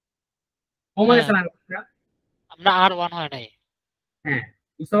কমে গেছে না এটা? আমরা R1 হয় নাই। হ্যাঁ,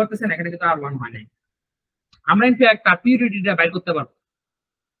 বুঝতে পারতেছেন, এখানে কিন্তু R1 হয় নাই। আমরা কিন্তু একটা পিউরিটিটা বাইর করতে পারবো,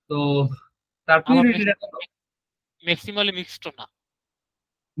 তো তার আবার পিউরিটিটা কত? ম্যাক্সিমালি মিক্সড না।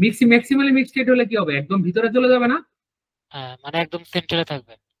 ম্যাক্সিমালি মিক্সড হলে কি হবে, একদম ভিতরে চলে যাবে না? হ্যাঁ, মানে একদম সেন্টারে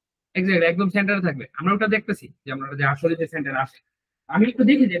থাকবে। এক্স্যাক্টলি, একদম সেন্টারে থাকবে। আমরা ওটা দেখতেছি যে আমরা যে আসলে যে সেন্টারে আসে, আমি একটু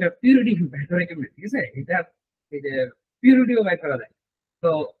দেখি যে এটা পিউরিটি বাইর করে কেমনে, ঠিক আছে? এটা এই যে পিউরিটিও বাইর করা যায়।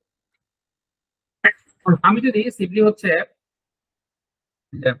 তো আমি যদি সিম্পলি হচ্ছে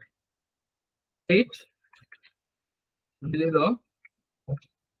এইট হলো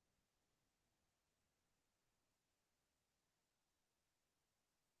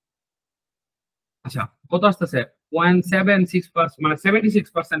আচ্ছা কত আসতেছে, 0.76%, মানে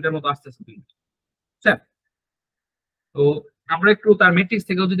 76% মতো আসতেছে, বুঝছেন? তো আমরা একটু তার ম্যাট্রিক্স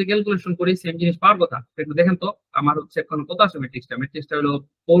থেকেও যদি ক্যালকুলেশন করি সেম জিনিস পাওয়ার কথা, একটু দেখেন তো আমার হচ্ছে এখন কত আছে ম্যাট্রিক্সটা হলো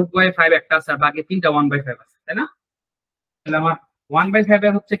 4/5 একটা আছে, আর বাকি তিনটা 1/5 আছে, তাই না? তাহলে আমার 1/5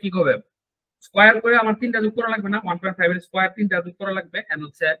 এর হচ্ছে কি করবে, স্কোয়ার করে আমার তিনটা যোগ করা লাগবে না, 1/5 এর স্কোয়ার তিনটা যোগ করা লাগবে, এন্ড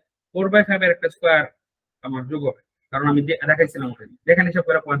হচ্ছে 4/5 এর একটা স্কোয়ার আমার যোগ হবে, কারণ আমি দেখাইছিলাম ওখানে, যেখানে হিসাব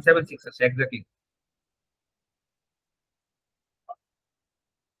করে 0.76 আছে এক্স্যাক্টলি।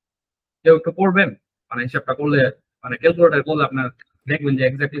 কেউ একটু করবেন, মানে হিসাবটা করলে, মানে ক্যালকুলেটর করলে আপনার দেখবেন যে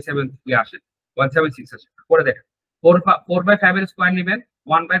এক্স্যাক্টলি 7 আসে, 176 আসে, করে দেখেন। 4/5 এর স্কোয়ার নেবেন,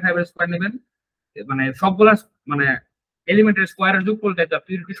 1/5 এর স্কোয়ার নেবেন, মানে সবগুলা মানে এলিমেন্টের স্কোয়ারের যোগফলটা তো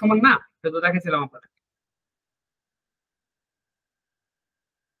পিরিয়ড সমান না, সেটা তো দেখেছিলাম আপনাদের।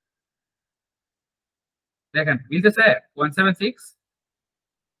 দেখেন মিলতেছে 176।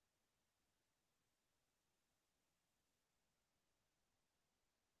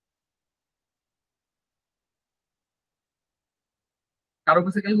 কারো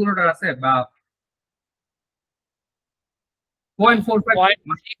কাছে ক্যালকুলেটর আছে বা 0.45,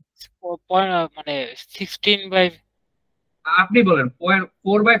 মানে 16/, আপনি বলেন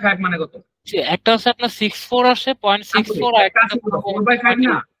 4/5 মানে কত? একটা হচ্ছে আপনার 64 আসে 0.64, আর একটা একটা আছে কত, 4/5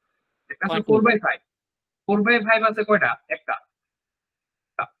 না, একটা আছে 0.2। 4/5, 4/5 আছে কয়টা, একটা।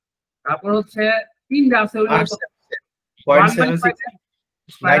 তারপর হচ্ছে তিনটা আছে ওই আর 0.76 স্কয়ার আছে না,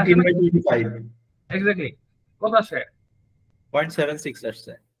 19/25 এক্স্যাক্টলি কত আসে, 0.76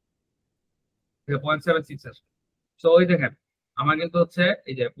 আসছে। 0.76 আসে। তো ওই দেখেন আমার কিন্তু হচ্ছে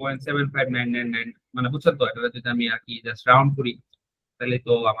এই যে 0.75999, মানে বুঝছেন তো, এটা যদি আমি আর কি জাস্ট রাউন্ড করি তাহলে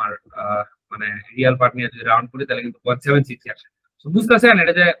তো আমার মানে রিয়াল পার্ট নিয়ে যদি রাউন্ড করি তাহলে কিন্তু 0.76 আসে। তো বুঝতেছেন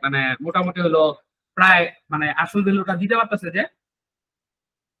এটা যে মানে মোটামুটি হলো প্রায়, মানে আসল ভ্যালুটা দিতে পারতেছে যে।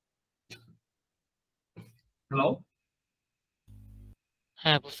 হ্যালো,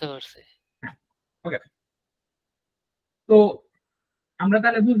 হ্যাঁ, বুঝতে পারছি। ওকে। তো আমরা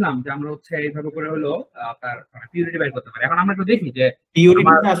তাহলে বুঝলাম যে আমরা হচ্ছে এইভাবে করে হলো তার পিউরিটি বের করতে পারি। এখন আমরা একটু দেখি যে আমার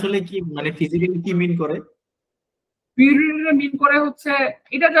পিউরিটিটা আসলে কি, মানে ফিজিক্যালি কি মিন করে? পিউরিটি মিন করে হচ্ছে,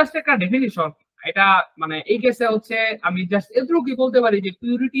 এটা জাস্ট একটা ডেফিনিশন। এটা মানে এই কেসে হচ্ছে আমি জাস্ট এটুকু কি বলতে পারি যে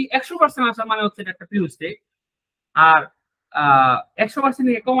পিউরিটি 100% আসা মানে হচ্ছে এটা একটা পিউর স্টেট, আর 100%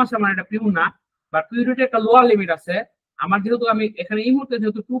 থেকে কম আসা মানে এটা পিউর না, বা পিউরিটি একটা লোয়ার লিমিট আছে। আমার যেহেতু আমি এখানে এই মুহূর্তে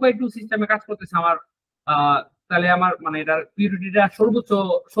যেহেতু 2/2 সিস্টেমে কাজ করতেছি, আমার তাহলে আমার মানে এটার পিউরিটিটা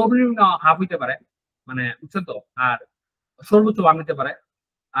সর্বনিম্ন হাফ হইতে পারে, মানে বুঝছেন তো, আর সর্বোচ্চ 1 হইতে পারে।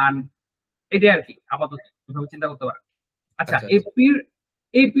 আর এটাই আর কি আপাতত চিন্তা করতে পারে। আচ্ছা, আচ্ছা আচ্ছা।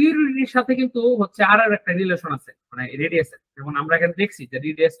 এই পিউরিটির সাথে কিন্তু হচ্ছে আর একটা রিলেশন আছে, মানে রেডিয়াসের। যেমন আমরা এখানে দেখছি যে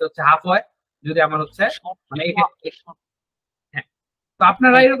রেডিয়াস হচ্ছে হাফ হয় যদি আমার হচ্ছে মানে হ্যাঁ। তো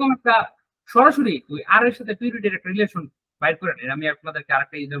আপনারা এরকম একটা সরাসরি ওই আর এর সাথে পিউরিটির একটা রিলেশন বাইর করে নেন, আমি আপনাদেরকে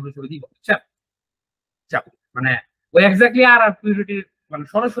আরেকটা এক্সাম্পল হিসেবে দিব, আচ্ছা আচ্ছা, মানে ওই এক্স্যাক্টলি আর আর পিউরিটির মানে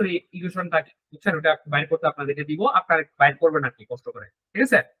সরাসরি ইকুয়েশনটা বুঝছেন, ওটা বাইর করতে আপনাদেরকে দিব, আপনারা বাইর করবেন আর কি কষ্ট করে, ঠিক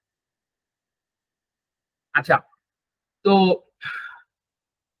আছে? আচ্ছা, তো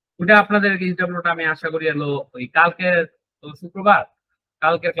ওটা আপনাদের ইন্টারভিউটা আমি আশা করি এলো ওই কালকের, তো শুক্রবার,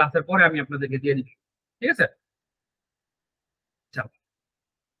 কালকের ক্লাসের পরে আমি আপনাদেরকে দিয়ে দিচ্ছি, ঠিক আছে? আচ্ছা,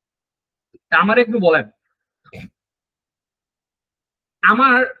 তা আমার একটু বলেন,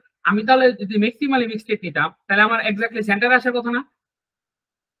 আমার আমি তাহলে যদি ম্যাক্সিমালি মিক্সটেক নিতাম তাহলে আমার এক্স্যাক্টলি সেন্টারে আসার কথা না?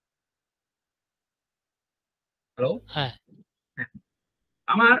 হ্যালো, হ্যাঁ, হ্যাঁ,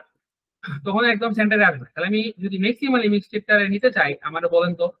 আমার তখন একদম সেন্টারে আসবে। তাহলে আমি যদি ম্যাক্সিমালি মিক্সটেকটা নিতে চাই, আমার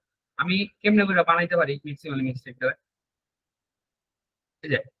বলেন তো আমি কেমনে করে বানাইতে পারি ম্যাক্সিমালি মিক্সটেকটা? এই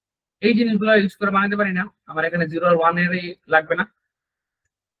যে এই জিনিসগুলো ইউজ করে বানাইতে পারি না, আমার এখানে 0 আর 1 এরই লাগবে না?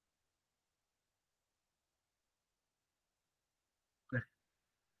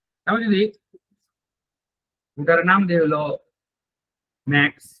 আমি যদি ওটার নাম দিয়ে হলো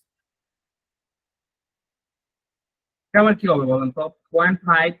ম্যাক্স, আমার কি হবে বলেন তো,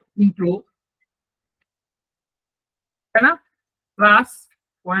 0.5 ইন্টু, তাই না, প্লাস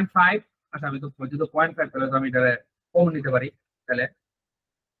 0.5। আচ্ছা আমি তো বলছি তো 0.5, তাহলে তো আমি এটা কমন নিতে পারি। তাহলে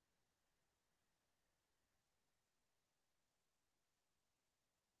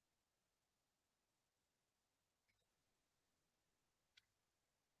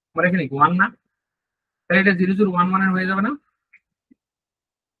আমার এখানে 1 না, তাহলে এটা 0.011 হয়ে যাবে না?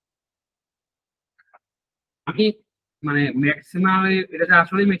 আমি মানে ম্যাক্সিমালি এটা যে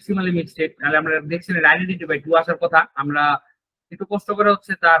আসলে ম্যাক্সিমালি মিক্সড, তাহলে আমরা দেখছি আইডেন্টিটি বাই 2 আসার কথা, আমরা একটু কষ্ট করে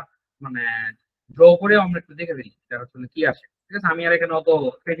হচ্ছে তার মানে ড্র করে আমরা একটু দেখে দিই এটা আসলে কি আসে। ঠিক আছে, আমি আর এখানে অত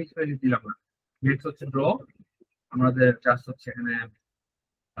ক্রেডিট দিলাম না। নেক্সট হচ্ছে ড্র, আমাদের জাস্ট হচ্ছে এখানে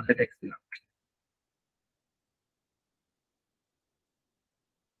টেক্সট দিলাম।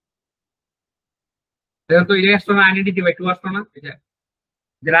 দেখেন তো এটা আসলো না, আইডেন্টিটি বাই 2 আসলো না, এটা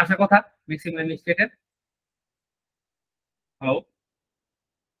যেটা আসার কথা ম্যাক্সিমালি মিক্সড। হ্যালো,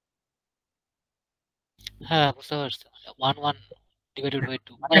 হ্যাঁ বুঝতে পারছি, 1 ডিভাইডেড বাই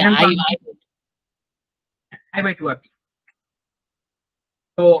 2 মানে এখানে আই আই বাই 2 আর কি।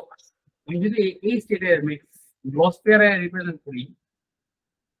 তো আমি যদি এই স্টেটের মিক্স গ্লস পেয়ারে রিপ্রেজেন্ট করি,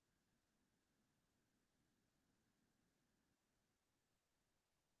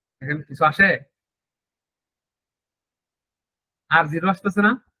 এখানে কিছু আসে আর জিরো আসতেছে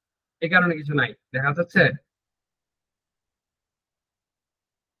না, এই কারণে কিছু নাই দেখা যাচ্ছে।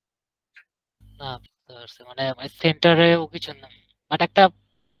 না বুঝতে পারছি, মানে সেন্টারেও কিছু না, বাট একটা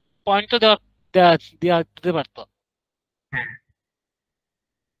পয়েন্টও দেওয়া দেওয়া দেওয়া দিতে পারতো। হ্যাঁ,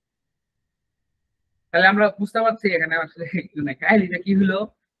 তাহলে আমরা বুঝতে পারছি এখানে আসলে কিছু নাই। কাহিনীটা কি হলো,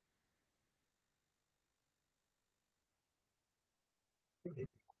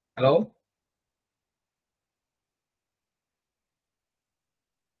 হ্যালো,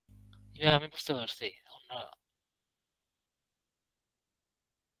 আমি বুঝতে পারছি।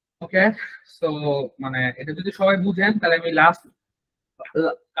 ওকে। সো মানে এটা যদি সবাই বুঝেন তাহলে আমি লাস্ট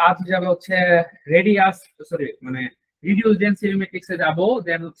কাজ হিসাবে হচ্ছে রেডিয়াস, সরি মানে রিডিউস ডেন্সিটি ম্যাট্রিক্সে যাব,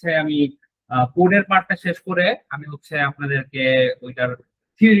 দেন হচ্ছে আমি কোডের পার্টটা শেষ করে আমি হচ্ছে আপনাদেরকে ওইটার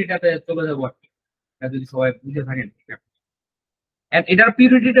থিওরিটাতে চলে যাবো আর কি, এটা যদি সবাই বুঝে থাকেন। ঠিক আছে, And এটার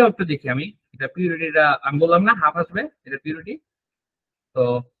পিউরিটিটাও একটু দেখি আমি। এটা পিউরিটিটা আমি বললাম না হাফ আসবে এটা পিউরিটি। তো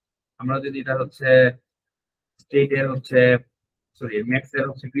আমরা যদি এটা হচ্ছে স্টেটের হচ্ছে, সরি ম্যাক্স এর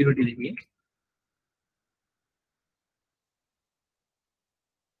হচ্ছে পিউরিটি লিখি,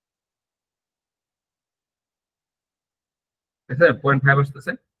 ঠিক আছে, 0.5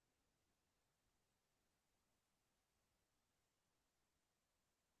 আসতেছে।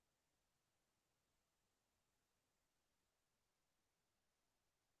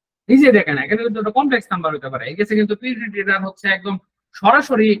 এই যে দেখেন এখানে কিন্তু একটা কমপ্লেক্স নাম্বার হতে পারে, এই কেসে কিন্তু পিউরিটিটা হচ্ছে একদম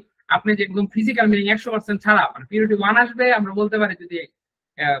সরাসরি আপনি যে একদম ফিজিক্যাল মিনিং 100% ছাড়া মানে পিউরিটি 1 আসবে আমরা বলতে পারি যদি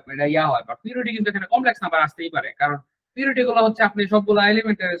এটা ইয়া হয়, বা পিউরিটি কিন্তু এখানে কমপ্লেক্স নাম্বার আসতেই পারে, কারণ পিউরিটি গুলো হচ্ছে আপনি সবগুলো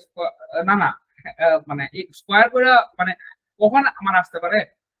এলিমেন্টের না না মানে স্কোয়ার করে মানে কখন আমার আসতে পারে,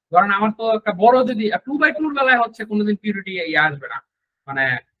 ধরেন আমার তো একটা বড় যদি 2/2 বেলায় হচ্ছে কোনোদিন পিউরিটি ইয়ে আসবে না, মানে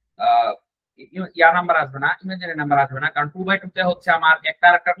ইয়া নাম্বার আসবে না, ইমাজিনারি নাম্বার আসবে না, কারণ 2/2 তে হচ্ছে আমার একটা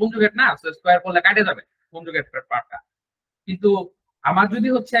আর একটা কনজুগেট না, স্কোয়ার করলে কাটে যাবে কনজুগেট পার্টটা। কিন্তু আমার যদি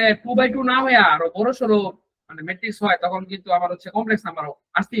হচ্ছে 2/2 না হয়ে আরো বড় সড়ো মানে ম্যাট্রিক্স হয়, তখন কিন্তু আমার হচ্ছে কমপ্লেক্স নাম্বার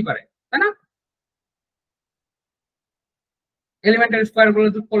আসতেই পারে, তাই না, এলিমেন্টারি স্কোয়ার গুলো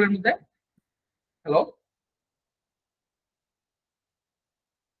যোগ করলে মধ্যে। হ্যালো,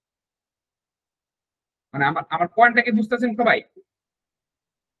 মানে আমার আমার পয়েন্টটা কি বুঝতেছেন সবাই?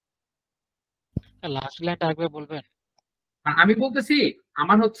 লাস্ট লাইনটা আরেকবার বলবেন? আমি বলতেছি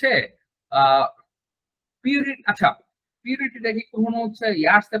আমার হচ্ছে পিউরিটি, আচ্ছা পিউরিটিটা কি কখনো হচ্ছে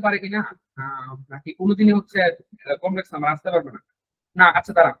ইয়ে আসতে পারে কিনা, নাকি কোনোদিনই হচ্ছে কমপ্লেক্স নাম্বার আসতে পারবে না? না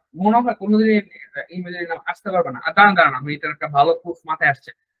আচ্ছা দাঁড়ান, মনে হয় কোনোদিন ইমেজের নাম আসতে পারবে না। আর দাঁড়ান দাঁড়ান, আমি এটার একটা ভালো প্রুফ মাথায়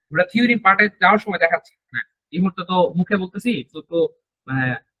আসছে, ওটা থিওরি পার্টে যাওয়ার সময় দেখাচ্ছি। হ্যাঁ, এই মুহূর্তে তো মুখে বলতেছি তো তো মানে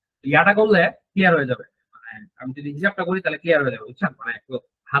ইয়াটা করলে ক্লিয়ার হয়ে যাবে, মানে আমি যদি হিসাবটা করি তাহলে ক্লিয়ার হয়ে যাবে, বুঝছেন, মানে একটু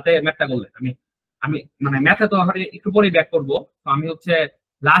হাতে ম্যাথটা করলে আমি আমি মানে ম্যাথে তো আমার একটু পরেই ব্যাক করবো। তো আমি হচ্ছে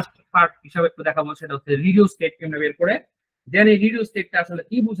লাস্ট পার্ট হিসাবে একটু দেখাবো, সেটা হচ্ছে রিডিউস স্টেট কেমনে বের করে, দেন এই রিডিউস স্টেটটা আসলে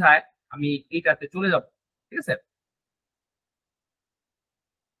কি বোঝায় আমি এইটাতে চলে যাবো। ঠিক আছে,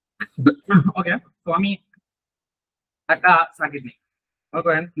 ওকে। তো আমি একটা সার্কিট নিই, মনে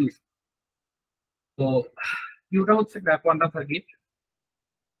করেন কিউ। তো কিউটা হচ্ছে একটা কোয়ান্টাম সার্কিট,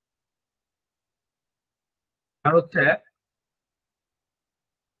 আর হচ্ছে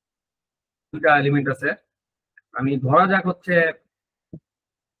দুটা এলিমেন্ট আছে। আমি ধরা যাক হচ্ছে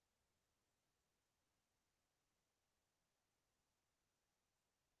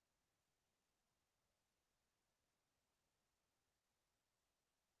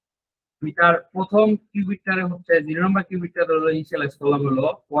এটার প্রথম কিউবিটটারে হচ্ছে 0 নম্বর কিউবিটটা হলো ইনিশিয়ালাইজ করলাম হলো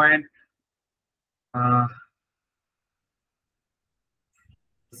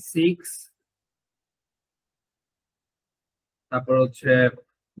 0.6, তারপর হচ্ছে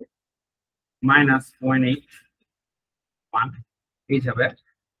 -0.81 হিসাবে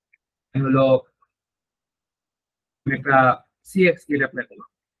হলো একটা সিএক্স গেট অ্যাপ্লাই করলাম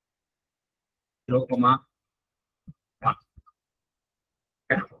 0.1।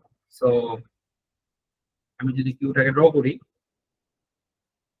 সো আমি যদি কিউটাকে ড্র করি,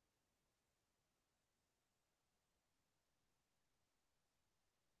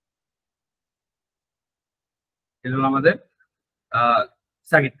 এটা হলো আমাদের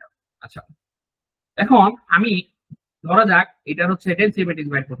সার্কিটটা। আচ্ছা, এখন আমি ধরা যাক এটা হচ্ছে ডেন্সিটি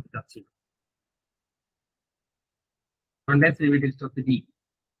ম্যাট্রিক্স বাইর করতে চাচ্ছি, কারণ ডেন্সিটি ম্যাট্রিক্স হচ্ছে ডি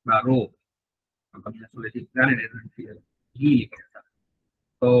বা রো, আপনি আসলে ঠিক জানেন ডি লিখে আছে।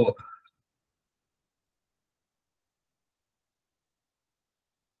 তো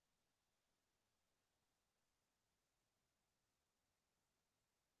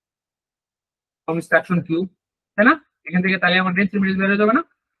কনস্ট্রাকশন কিউ, তাই না? এখান থেকে তাহলে আমার ডেন্সিটি ম্যাট্রিক্স বের হয়ে যাবে না?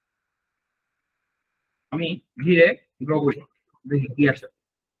 আমি ধীরে ড্র করি, দেখি কি আসে।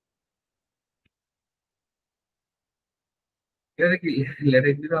 এটা দেখি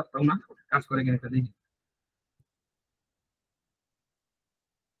লেটেক্স দিতে পারতাম না, কাজ করে কিনা দেখি।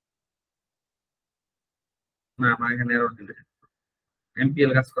 না, আমার এখানে এরর দিবে,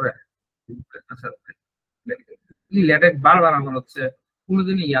 এমপিএল কাজ করে। আচ্ছা, লেটেক্স বারবার আমার হচ্ছে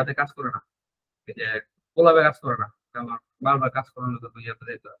কোনোদিনই ইয়াতে কাজ করে না, এই যে কোলাবে কাজ করে না, আমার বারবার কাজ করানোর জন্য ইয়াতে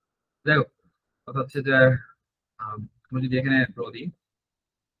যেতে হয়। যাই হোক, কথা হচ্ছে যে আমি যদি এখানে ড্র দিই,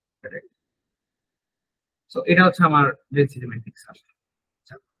 তো এটা হচ্ছে আমার ডেনসিটি ম্যাট্রিক্স।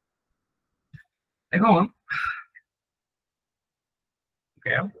 আচ্ছা, এখন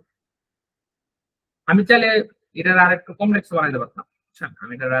okay, আমি চাইলে এটার আর একটু কমপ্লেক্স বানাইতে পারতাম। বুঝছেন,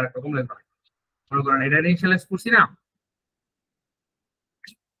 আমি এটার আর একটু কমপ্লেক্স বানাই, মনে করেন এটা ইনিশিয়ালাইজ করছি না,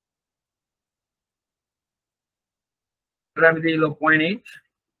 এটা আমি দিয়ে 0.8,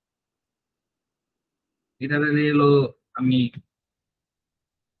 এটা দিয়ে আমি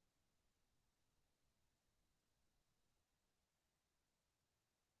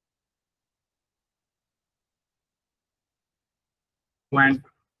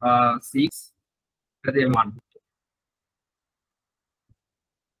 0.6, এটা দিয়ে 1।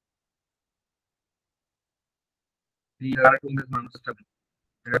 আর একটু কমপ্লেক্স বানানোর চেষ্টা করি।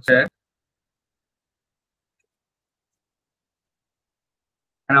 এটা হচ্ছে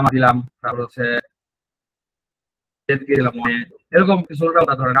আমার দিলাম, তারপর হচ্ছে দিলাম, মানে এরকম কিছু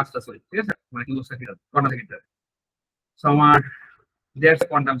ধরেন কাজটা করি, ঠিক আছে? মানে কি বুঝতে কর্নার সেকেন্ডার। সো আমার দেয়ারস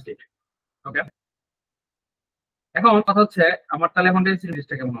কোয়ান্টাম স্টেট। ওকে, এখন কথা হচ্ছে আমার তাহলে এখন ডেনসিটি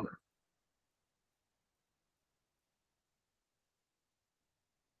জিনিসটা কেমন হবে?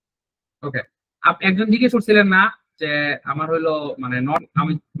 ওকে, আপনি একজন জিজ্ঞেস করছিলেন না যে আমার হইলো মানে নট,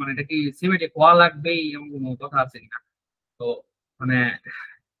 আমি মানে এটা কি সিমেট্রিক হওয়া লাগবেই এমন কোনো কথা আছে কিনা? তো মানে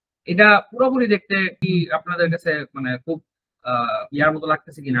এটা পুরোপুরি দেখতে কি আপনাদের কাছে মানে খুব ইয়ার মতো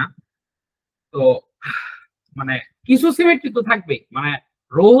লাগতেছে কিনা? তো মানে কিছু সিমেট্রি তো থাকবে, মানে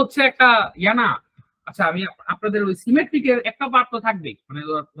রো হচ্ছে একটা ইয়া না। আচ্ছা, আমি আপনাদের ওই সিমেট্রিকের একটা পার্ট তো থাকবেই, মানে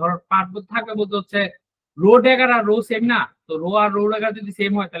ধর পার্ট থাকবে বলতে হচ্ছে রো ড্যাগার আর রো সেম না, তো রো আর রো ড্যাগার যদি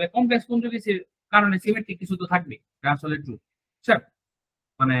সেম হয় তাহলে কমপ্লেক্স কনজুগেসির কারণে সিমেট্রিক কিছু তো থাকবে, আসলে ট্রু। স্যার,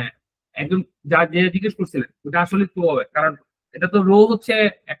 মানে একদম যা যে জিজ্ঞেস করছিলেন ওটা আসলে ট্রু হবে, কারণ এটা তো রো হচ্ছে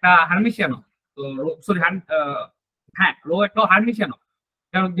একটা হারমিশিয়ানো, তো সরি হ্যাঁ, রো একটা হারমিশিয়ানো,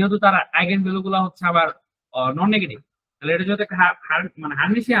 কারণ যেহেতু তার আইগেন ভ্যালু গুলো হচ্ছে আবার নন নেগেটিভ, তাহলে এটা যদি একটা মানে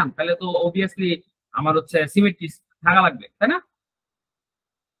হার্মিশিয়ান, তাহলে তো অবভিয়াসলি আমার হচ্ছে সিমেট্রি থাকা লাগবে, তাই না?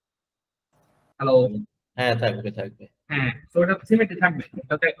 হ্যালো? হ্যাঁ, থাকবে থাকবে। হ্যাঁ, তো এটা সিমেট্রি থাকবে,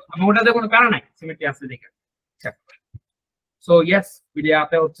 ওটাতে ওটাতে কোনো কারণ নাই সিমেট্রি আছে দেখে। আচ্ছা, সো ইয়েস,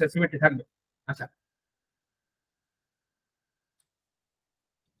 পিডিএফে হচ্ছে সিমেট্রি থাকবে। আচ্ছা,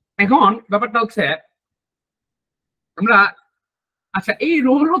 এখন ব্যাপারটা হচ্ছে আমরা, আচ্ছা এই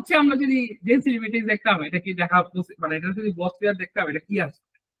রোল হচ্ছে আমরা যদি ডেনসিটি ম্যাট্রিক্স দেখতাম, এটা কি দেখা মানে এটা যদি বস পেয়ার দেখতাম, এটা কি আসছে?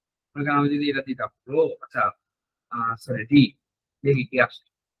 মনে করেন আমি যদি এটা দিতাম রো, আচ্ছা সরি ডি, দেখি কি আসছে।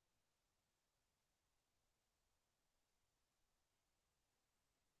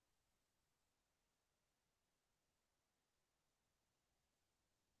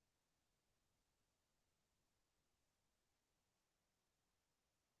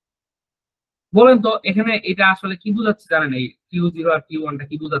 বলেন তো এখানে এটা আসলে কি বোঝাচ্ছে জানেন, এই কিউ 0 আর কিউ 1টা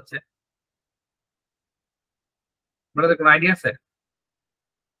কি বোঝাচ্ছে? আপনাদের কোনো আইডিয়া আছে?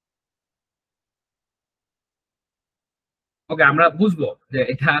 ওকে, আমরা বুঝবো যে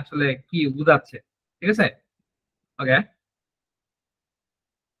এটা আসলে কি বোঝাচ্ছে, ঠিক আছে। ওকে,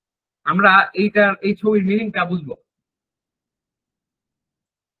 আমরা এই ছবির মিনিংটা বুঝবো।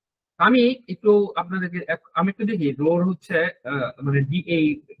 আমি একটু আপনাদেরকে আমি একটু দেখি রোর হচ্ছে মানে এই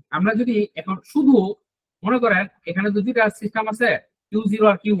আমরা যদি এখন শুধু মনে করেন এখানে তো দুইটা সিস্টেম আছে, Q0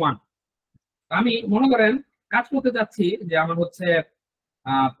 আর Q1। আমি মনে করেন কাজ করতে যাচ্ছি যে আমার হচ্ছে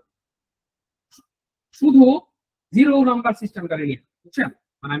শুধু 0 নাম্বার সিস্টেমটা নিয়ে, বুঝছেন।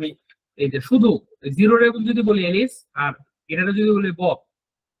 মানে আমি এই যে শুধু 0 রে যদি বলি এলিস, আর এটা যদি বলি বব,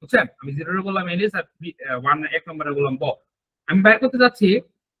 বুঝছেন। আমি 0 রে বললাম এলিস, আর 1 নম্বরে বললাম বব। আমি বাইর করতে যাচ্ছি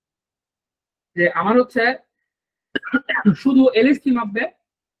যে আমার হচ্ছে শুধু এলিস কি মাপবে,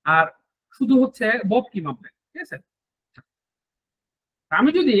 আর শুধু হচ্ছে বব কি মাপবে, ঠিক আছে। আমি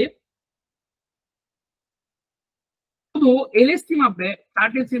যদি শুধু এলিস কি মাপবে তার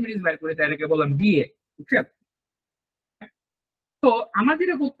ডেন্সিটি বাইর করে তাই এটাকে বললাম ডিএ, বুঝছেন। তো আমার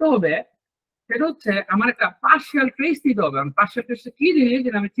যেটা করতে হবে সেটা হচ্ছে আমার একটা পার্শিয়াল ট্রেস দিতে হবে। আমি পার্শিয়াল ট্রেসটা কি জিনিস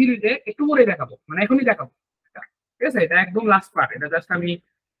যেটা আমি থিওরিতে একটু পরে দেখাবো, মানে এখনই দেখাবো, ঠিক আছে। এটা একদম লাস্ট পার্ট, এটা জাস্ট আমি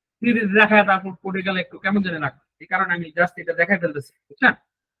থিওরিতে দেখায় তারপর পড়ে গেলে একটু কেমন জানি লাগবে, এই কারণে আমি জাস্ট এটা দেখাই ফেলতেছি, বুঝছেন।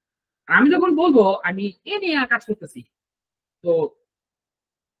 আমি যখন বলবো আমি এ নিয়ে কাজ করতেছি, তো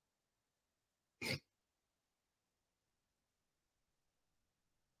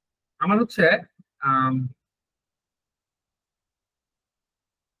আমার হচ্ছে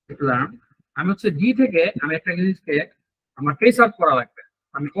দেখলাম আমি হচ্ছে ডি থেকে আমি একটা জিনিসকে আমার ট্রেস আউট করা লাগবে।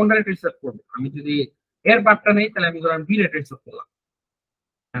 আমি কোনটা ট্রেস আউট করবো? আমি যদি এর পার্টটা নেই তাহলে আমি ধরলাম বি রে ট্রেস আউট করলাম।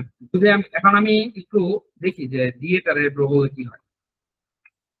 যদি এখন আমি একটু দেখি যে ডি এটার প্রবল কি হয়।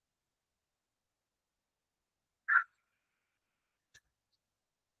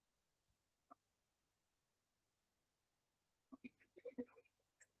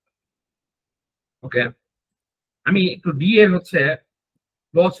 ওকে, আমি একটু ডি এর হচ্ছে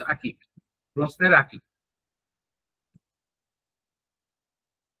লস আঁকি, লসের আঁকি।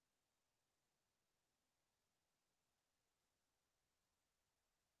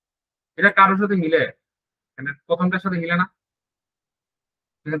 এটা কারোর সাথে মিলে, প্রথমটার সাথে মিলে না,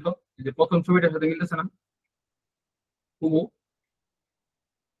 দেখেন তো এই যে প্রথম ছবিটার সাথে মিলতেছে না হুবহু,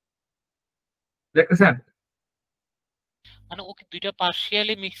 দেখতেছেন। মানে ওকে দুইটা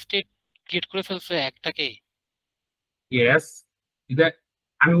পার্শিয়ালি মিক্সড ক্রিয়েট করে ফেলছে একটাকে। ইয়েস, এটা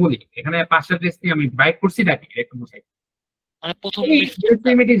আমি বলি এখানে পাঁচটা টেস্ট নিয়ে আমি বাইক করছি নাকি একটু বুঝাই। মানে প্রথম এই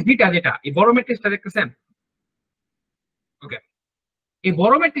মিক্সডটা। ম্যাট্রিক্স বিটা যেটা এই বড় ম্যাট্রিক্সটা দেখতেছেন। ওকে, এই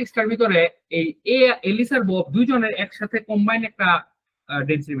বড় ম্যাট্রিক্সটার ভিতরে এই এ এলিস আর বব দুইজনের একসাথে কম্বাইন একটা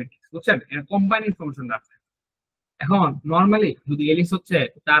ডেন্সিটি ম্যাট্রিক্স, বুঝছেন। এর কম্বাইন ইনফরমেশন আছে। এখন নরমালি যদি এলিস হচ্ছে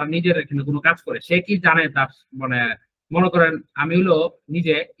তার নিজের এখানে কোনো কাজ করে, সে কি জানে তার মানে মনে করেন আমি হলো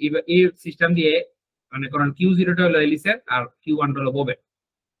নিজে এই সিস্টেম দিয়ে মানে করেন Q0টা হলো এলিসের আর Q1টা হলো ববের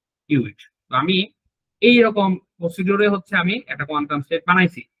কিউইট। তো আমি এইরকম প্রসিডিউরে হচ্ছে আমি একটা কোয়ান্টাম স্টেট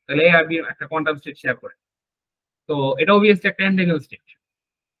বানাইছি, তাহলে এ আর বি একটা কোয়ান্টাম স্টেট শেয়ার করে। তো এটা অবভিয়াসলি একটা এন্ডেঙ্গেল স্টেট।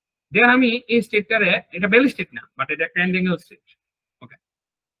 দেন আমি এই স্টেটটারে, এটা বেল স্টেট না বাট এটা একটা এন্ডেঙ্গেল স্টেট। ওকে,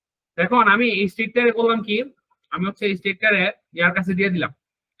 এখন আমি এই স্টেটটারে বললাম কি, আমি হচ্ছে এই স্টেটটারে ইয়ার কাছে দিয়ে দিলাম,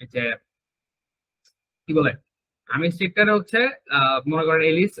 এই যে কি বলে, আমি স্টেটটারে হচ্ছে মনে করেন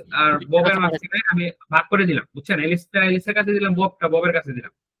এলিস আর ববের মাঝখানে আমি ভাগ করে দিলাম, বুঝছেন। এলিসটা এলিসের কাছে দিলাম, ববটা ববের কাছে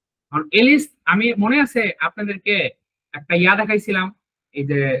দিলাম। কারণ এলিস আমি মনে আছে আপনাদেরকে একটা ইয়া দেখাইছিলাম, এই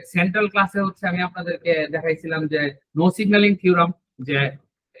যে সেন্ট্রাল ক্লাসে হচ্ছে আমি আপনাদেরকে দেখাইছিলাম যে নো সিগন্যালিং থিওরাম, যে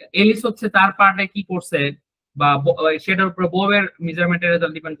এলিস হচ্ছে তার পার্টে কি করছে বা সেটার উপর ববের মেজারমেন্টের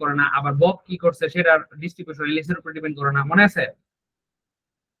রেজাল্ট ডিপেন্ড করে না, আবার বব কি করছে সেটার ডিস্ট্রিবিউশন এলিসের উপর ডিপেন্ড করে না, মনে আছে।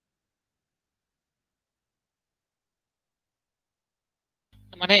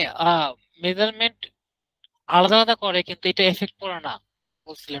 মানে মেজারমেন্ট আলাদা আলাদা করে কিন্তু এটা এফেক্ট পড়ে না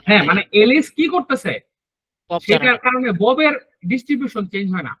বলছিলেন। হ্যাঁ, মানে এলিস কি করতেছে বব জানে সেটার না। কারণে ববের ডিস্ট্রিবিউশন চেঞ্জ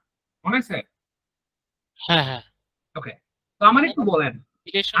হয় না, মনে আছে। হ্যাঁ হ্যাঁ। ওকে, তো আমার একটু বলেন,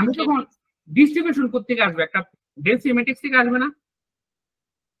 রিলেশন আমি যখন ডিস্ট্রিবিউশন করতে থেকে আসবে একটা ডেন্সিটি ম্যাট্রিক্স থেকে আসবে না।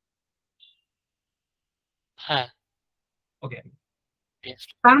 হ্যাঁ। ওকে, yes.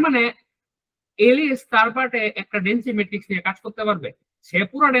 তার মানে এলিস তার পার্টে একটা ডেন্সিটি ম্যাট্রিক্স নিয়ে কাজ করতে পারবে। সে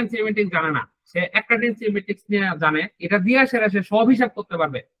পুরো ডেন্সিটি ম্যাট্রিক্স জানে না, সে একটা ডেন্সিটি ম্যাট্রিক্স নিয়ে জানে, এটা দিয়ে সেরা সে সব হিসাব করতে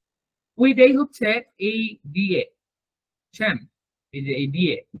পারবে। ওইটাই হচ্ছে এই ডিএ, বুঝছেন। এই যে এই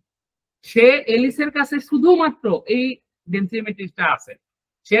ডিএ, সে এলিসের কাছে শুধুমাত্র এই ডেন্সিটি ম্যাট্রিক্সটা আছে,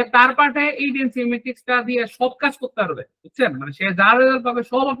 সে তার পার্টে এই ডেন্সিটি ম্যাট্রিক্সটা দিয়ে সব কাজ করতে পারবে, বুঝছেন। মানে সে যা রেজাল্ট পাবে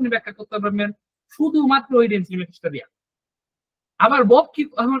সব আপনি ব্যাখ্যা করতে পারবেন শুধুমাত্র ওই ডেন্সিটি ম্যাট্রিক্সটা দিয়ে। আবার বব কি,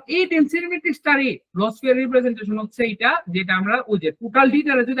 এখন এই ডেন্সিটি ম্যাট্রিক্সটারই ব্লক স্কয়ার রিপ্রেজেন্টেশন হচ্ছে এইটা, যেটা আমরা ওই যে টোটাল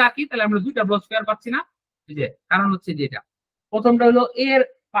ডিটারে যদি আঁকি তাহলে আমরা দুইটা ব্লক স্কয়ার পাচ্ছি না, এই যে কারণ হচ্ছে যেটা প্রথমটা হলো এর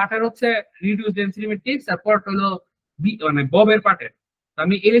পার্টের হচ্ছে রিডিউস ডেনসিটি ম্যাট্রিক্স, আর পরটা হলো মানে ববের পার্টের।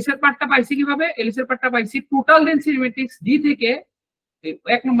 আমি এলিস এর পার্টটা পাইছি কিভাবে? এলিস এর পার্টটা পাইছি টোটাল ডেনসিটি ম্যাট্রিক্স ডি থেকে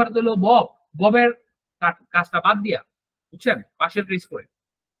এক নম্বর হলো ববের কাজটা বাদ দিয়া, বুঝছেন, পাশের ট্রেস করে।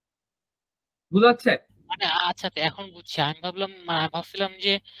 বুঝা যাচ্ছে? মানে আচ্ছা এখন বুঝছি। আমি ভাবছিলাম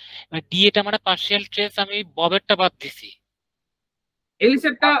যে ডি এটা মানে পার্শিয়াল ট্রেস, আমি ববেরটা বাদ দিছি।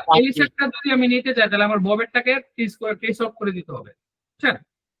 এলিসেরটা যদি আমি নিতে চাই তাহলে আমার ববেরটাকে ট্রেস অফ করে দিতে হবে, বুঝছেন?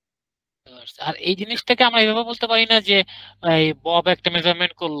 আর এই জিনিসটাকে আমরা এভাবে বলতে পারি না যে এই বব একটা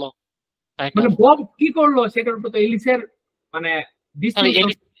মেজারমেন্ট করলো, মানে বব কি করলো সেটার উপর তো এলিসের মানে ডিস্ট্রিবিউশন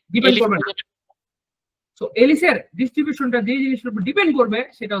ডিপেন্ড করবে না। সো এলিসের ডিস্ট্রিবিউশনটা যে জিনিসের উপর ডিপেন্ড করবে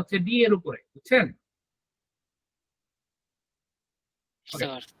সেটা হচ্ছে ডি এর উপরে, বুঝছেন?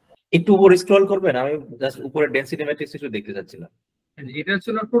 একটু উপরে স্ক্রল করবেন, আমি জাস্ট উপরে ডেনসিটি ম্যাট্রিক্স একটু দেখতে চাচ্ছিলাম। এটা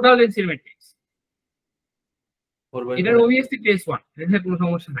হচ্ছে টোটাল ডেনসিটি ম্যাট্রিক্স, এটার ওবিএসটি টেস্ট 1, এর কোনো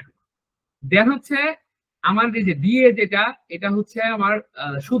সমস্যা নাই। দেন হচ্ছে আমার এই যে ডি এ যেটা, এটা হচ্ছে আমার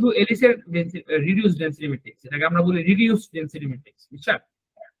শুধু এলিসের রিডিউস ডেনসিটি ম্যাট্রিক্স, এটাকে আমরা বলি রিডিউস ডেনসিটি ম্যাট্রিক্স, বুঝছেন?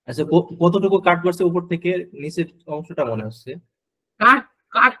 আচ্ছা, কতটুকু কাট করছে উপর থেকে নিচের অংশটা মনে হচ্ছে?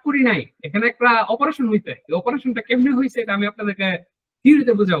 কাট করি নাই, এখানে একটা অপারেশন হইছে। এই অপারেশনটা কেমনে হইছে এটা আমি আপনাদেরকে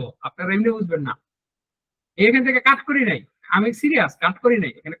থিওরিতে বুঝাবো, আপনারা এমনি বুঝবেন না। এখান থেকে কাট করি নাই, আমি সিরিয়াস, কাট করি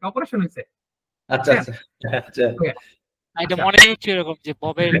নাই, এখানে একটা অপারেশন হইছে। আচ্ছা আচ্ছা আচ্ছা, এটা মনে হচ্ছে এরকম যে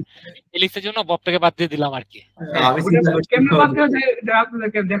ববের এলিসের জন্য ববটাকে বাদ দিয়ে দিলাম আর কি। আমি কেমনে বাদ দেওয়া যায় এটা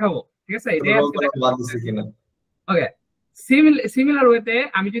আপনাদেরকে দেখাবো, ঠিক আছে? বাদ দিছি কিনা। ওকে, সিমিলার ওয়েতে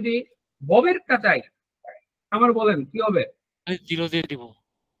আমি যদি ববেরটা চাই, আমার বলেন কি হবে? 0 দিয়ে দিব।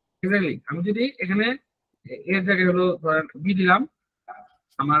 এক্স্যাক্টলি, আমি যদি এখানে এর জায়গায় হলো ধরেন বি দিলাম,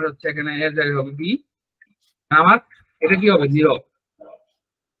 আমার হচ্ছে এখানে এর জায়গায় হবে বি, আমার এটা কি হবে? 0।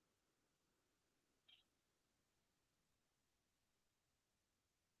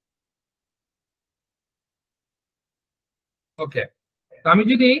 ওকে, তো আমি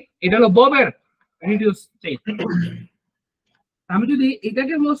যদি এটা হলো ববের রিডিউস চাই, আমি যদি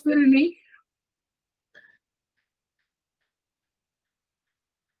এটাকে লস করে নিই,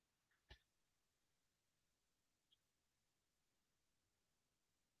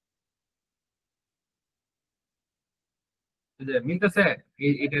 যে মিলতেছে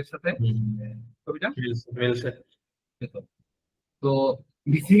এটার সাথে ছবিটা, তো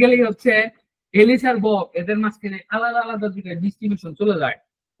বেসিক্যালি হচ্ছে এলিস আর বব এদের মাঝখানে আলাদা আলাদা দিকে ডিস্ট্রিবিউশন চলে যায়।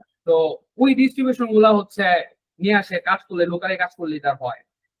 তো ওই ডিস্ট্রিবিউশন গুলা হচ্ছে নিয়ে আসে কাজ করলে, লোকালে কাজ করলে তার হয়।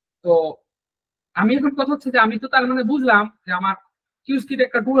 তো আমি এখন কথা হচ্ছে যে আমি তো তার মানে বুঝলাম যে আমার কিউস্কিট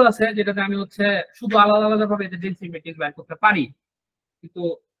একটা টুল আছে যেটাতে আমি হচ্ছে শুধু আলাদা আলাদা ভাবে ডেনসিটি ম্যাট্রিক্স বের করতে পারি, কিন্তু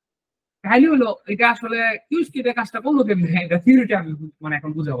ভ্যালু হলো এটা আসলে কিউস্কিটের কাজটা করলো কেমনে, এটা থিওরিটা আমি মানে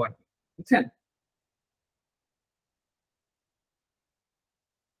এখন বুঝাবো আর কি, বুঝছেন?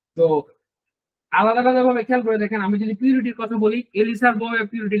 তো আলাদা আলাদা ভাবে খেয়াল করে দেখেন, আমি যদি পিউরিটির কথা বলি, এলিসার বয়ের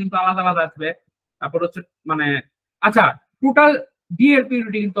পিউরিটি কিন্তু আলাদা আলাদা আসবে। তারপর হচ্ছে মানে আচ্ছা টোটাল ডি এর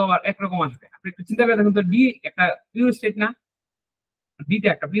পিউরিটি কিন্তু আবার একরকম আসবে। আপনি একটু চিন্তা করে দেখুন তো, ডি একটা পিউর স্টেট না? ডিটা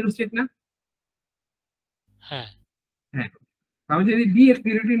একটা পিউর স্টেট না? হ্যাঁ হ্যাঁ, আমি যদি ডি এর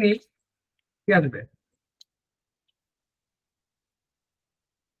পিউরিটি নেই কি আসবে?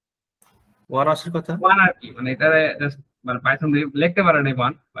 1 আসার কথা। 1 আর কি, মানে এটা মানে পাইথন লিখতে পারে না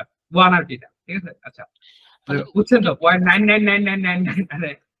 1, বাট 1 আর কিটা, ঠিক আছে? আচ্ছা, বুঝছেন তো? 0.99999 মানে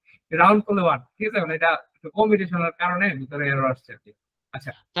রাউন্ড করলে 1, ঠিক আছে? মানে এটা কম্পিটিশনের কারণে ভিতরে এরর আসছে আর কি।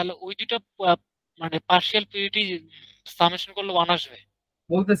 আচ্ছা, তাহলে ওই দুটো মানে পার্শিয়াল পিউরিটি সামেশন করলে 1 আসবে।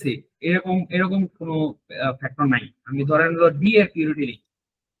 বলতেছি এরকম এরকম কোনো ফ্যাক্টর নাই। আমি ধরেন হলো ডি এর পিউরিটি নেই,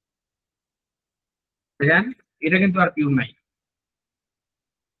 দেখেন এটা কিন্তু আর পিউর নাই,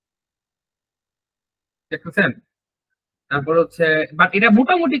 দেখতেছেন? তারপর হচ্ছে বাট এটা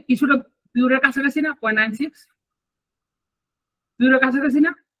মোটামুটি কিছুটা পিউরের কাছাকাছি না? 0.96 পিউরের কাছাকাছি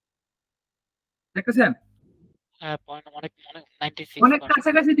না? দেখতেছেন? হ্যাঁ পয়েন্ট অনেক অনেক 96 অনেক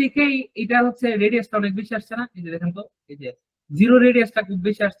কাছাকাছি দেখেই এটা হচ্ছে রেডিয়াসটা অনেক বেশি আসছে না? এই যে দেখেন তো, এই যে জিরো রেডিয়াসটা খুব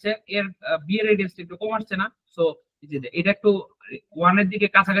বেশি আসছে, এর বি এর রেডিয়াসটা একটু কম আসছে না? সো এই যে এটা একটু 1 এর দিকে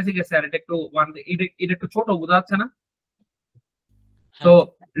কাছাকাছি গেছে, আর এটা একটু 1 এটা একটু ছোট, বোঝা যাচ্ছে না? তো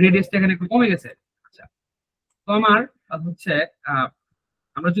রেডিয়াসটা এখানে একটু কমে গেছে। আচ্ছা, তো আমার হচ্ছে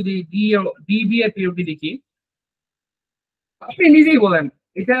আমরা যদি ডিবি এর পিরিয়ডটি দেখি, আপনি নিজেই বলেন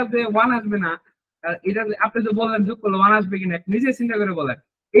এটা যে 1 আসবে না, এটা আপনি যে বললেন যোগ করলে 1 আসবে কিনা নিজে চিন্তা করে বলেন।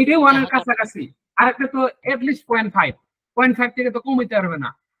 এইটাই 1 এর কাছাকাছি, আর একটা তো এটলিস্ট 0.5 থেকে তো কম হইতে পারবে না।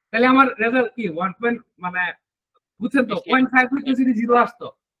 তাহলে আমার রেজাল্ট কি 1 মানে বুঝছেন তো? 0.5 থেকে যদি 0 আসতো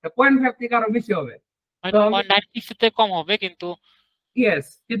 0.5 থেকে আরো বেশি হবে, তো 0.96 থেকে কম হবে, কিন্তু ইয়েস,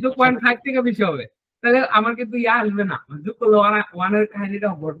 কিন্তু 0.5 থেকে বেশি হবে। তাহলে আমার কিন্তু ইয়া আসবে না, যোগ করলে ওয়ানের কাহিনীটা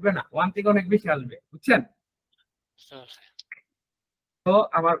ঘটবে না, ওয়ান থেকে অনেক বেশি আসবে, বুঝছেন? তো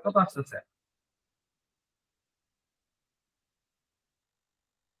আমার কত আসতেছে,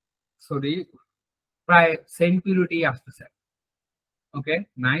 সরি, প্রায় সেম পিরিয়ডই আসতেছে। ওকে,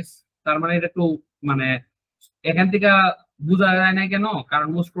 নাইস। তার মানে এটা একটু মানে এখান থেকে বোঝা যায় না কেন, কারণ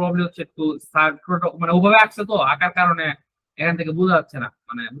মোস্ট প্রবাবলি হচ্ছে একটু মানে ওভাবে আসছে তো আঁকার কারণে এখান থেকে বোঝা যাচ্ছে না,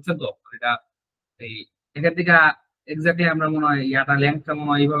 মানে বুঝছেন তো এটা এই এখান থেকে এক্স্যাক্টলি আমরা মনে হয় ইয়াটা লেন্থটা মনে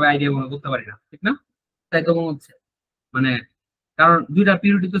হয় এইভাবে আইডিয়া মনে করতে পারি না, ঠিক না? তাই তো মনে হচ্ছে, মানে কারণ দুইটা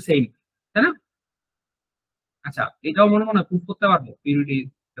পিরিয়ডই তো সেম, তাই না? আচ্ছা, এটাও মনে মনে প্রুফ করতে পারবো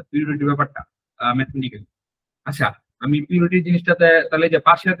পিরিয়ডিটি ব্যাপারটা ম্যাথমেটিক্যালি। আচ্ছা, আমি পিরিয়ডি জিনিসটাতে তাহলে যে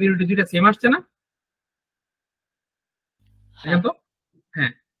পার্শিয়াল পিরিয়ডি দুইটা সেম আসছে না, দেখেন তো।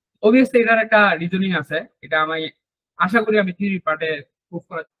 হ্যাঁ, অবভিয়াসলি এটার একটা রিজনিং আছে, এটা আমি আশা করি আমি থিওরি পার্টে প্রুফ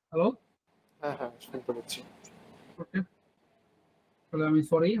করা। হ্যালো, হ্যাঁ হ্যাঁ শুনতে পাচ্ছি। ওকে, তাহলে আমি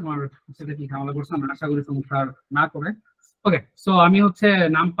সরি আমার সাথে কি ঝামেলা করছে, আমি আশা করি সমস্যা আর না করে। ওকে, সো আমি হচ্ছে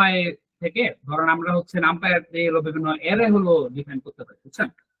নামপাই থেকে ধরেন আমরা হচ্ছে নামপাইয়ের যে হলো বিভিন্ন এরে হলো ডিফাইন করতে পারি, বুঝছেন?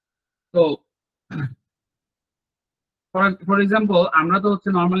 তো ফর এক্সাম্পল আমরা তো হচ্ছে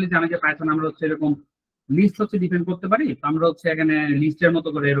নর্মালি জানি যে পাইথন আমরা হচ্ছে এরকম লিস্ট হচ্ছে ডিফেন্ড করতে পারি, তো আমরা হচ্ছে এখানে লিস্টের মতো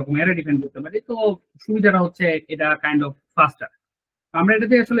করে এরকম এরে ডিফেন্ড করতে পারি। তো সুবিধাটা হচ্ছে এটা কাইন্ড অফ ফাস্টার। আমরা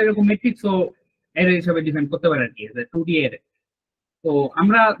এটাতে আসলে এরকম ম্যাট্রিক্স ও এরে হিসেবে ডিফেন্ড করতে পারি আর কি, 2D এরে। তো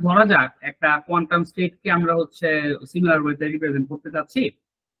আমরা ধরা যাক একটা কোয়ান্টাম স্টেটকে আমরা হচ্ছে সিমিলার ওয়েতে রিপ্রেজেন্ট করতে চাচ্ছি।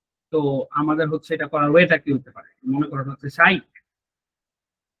 তো আমাদের হচ্ছে এটা করার ওয়েটা কি হতে পারে, মনে করেন হচ্ছে সাই।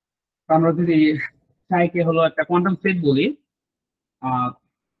 আমরা যদি সাইকে হলো একটা কোয়ান্টাম স্টেট বলি,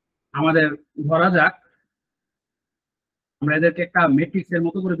 আমাদের ধরা যাক আমরা এদেরকে একটা ম্যাট্রিক্স এর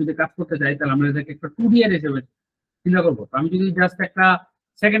মতো করে যদি কাজ করতে চাই, তাহলে আমরা এদেরকে একটা 2D এর হিসেবে চিন্তা করবো। তো আমি যদি জাস্ট একটা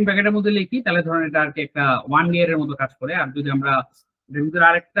সেকেন্ড ব্র্যাকেটের মধ্যে লিখি, তাহলে ধরেন এটা আর কি একটা 1D এর মতো কাজ করে। আর যদি আমরা এর ভিতরে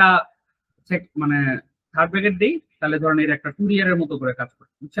আরেকটা মানে থার্ড ব্র্যাকেট দিই, তাহলে ধরেন এটা একটা 2D এর মতো করে কাজ করে,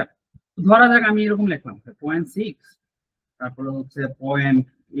 বুঝছেন? ধরা যাক আমি এরকম লিখলাম 0.6, তারপরে হচ্ছে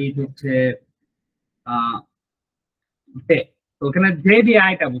 0.8 হচ্ছে জে। তো ওখানে জে দিয়ে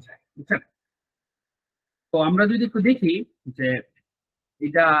আইটা বোঝায়, বুঝছেন? তো আমরা যদি একটু দেখি যে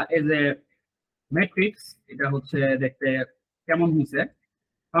এটা এজ এ ম্যাট্রিক্স, এটা হচ্ছে দেখতে কেমন হয়েছে,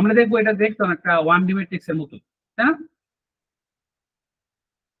 আমরা দেখবো এটা দেখতে অনেকটা 1D ম্যাট্রিক্স এর মতো, তাই না?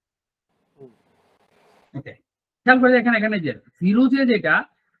 ওকে, খেয়াল করে এখানে এখানে যে জিরো যেটা,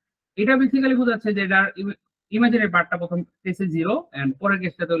 এটা বেসিক্যালি বোঝাচ্ছে যে এটার ইমাজিনারি পার্টটা প্রথম কেসে জিরো এন্ড পরের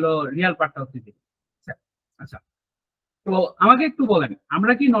কেসটা হলো রিয়েল পার্টটা হচ্ছে জিরো। আচ্ছা, তো আমাকে একটু বলেন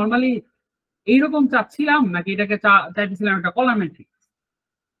আমরা কি নর্মালি এইরকম চাচ্ছিলাম নাকি এটাকে চাইতেছিলাম একটা column matrix?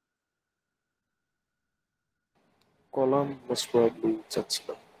 Column most probably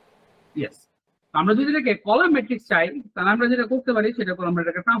চাচ্ছিলাম। ইয়েস, আমরা যদি এটাকে কলাম ম্যাট্রিক্স চাই, তাহলে আমরা যেটা করতে পারি সেটা করে আমরা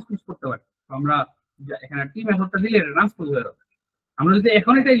এটাকে ট্রান্সপোজ করতে পারি। তো আমরা এখানে টি মেথডটা দিলে এটা ট্রান্সপোজ হয়ে যাবে। আমরা যদি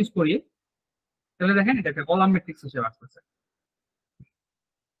এখন এটা ইউজ করি, তাহলে দেখেন এটা একটা কলাম ম্যাট্রিক্স হিসেবে আসতেছে।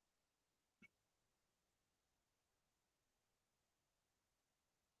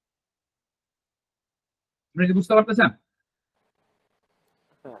 আপনি কি বুঝতে পারতেছেন?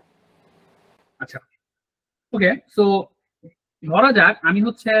 হ্যাঁ আচ্ছা, ওকে, সো ধরা যাক আমি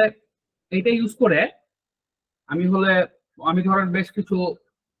হচ্ছে এটা ইউজ করে আমি ধরেন বেশ কিছু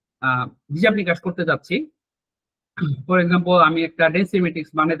হিসাব নিকাশ করতে যাচ্ছি। ফর এক্সাম্পল আমি একটা ডেন্সিটি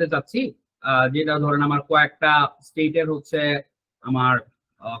ম্যাট্রিক্স বানাতে চাচ্ছি, যেটা ধরেন আমার কয়েকটা স্টেটের হচ্ছে আমার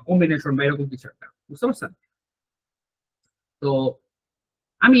কম্বিনেশন বা এরকম কিছু একটা, বুঝতে পারছেন? তো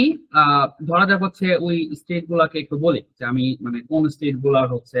আমি ধরা যাক হচ্ছে ওই স্টেট গুলাকে একটু বলি যে আমি মানে কোন স্টেট গুলার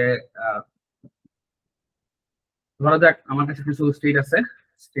হচ্ছে ধরা যাক আমার কাছে কিছু স্টেট আছে,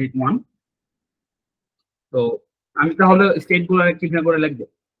 স্টেট 1। তো আমি তাহলে স্টেট গুলার চিহ্ন করে লিখবো।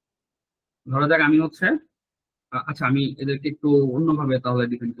 ধরা যাক আমি হচ্ছে আচ্ছা আমি এদেরকে একটু অন্যভাবে তাহলে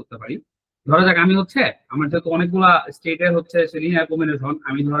ডিফাইন করতে পারি। ধরা যাক আমি হচ্ছে আমার যেহেতু অনেকগুলা স্টেটের হচ্ছে লিনিয়ার কম্বিনেশন,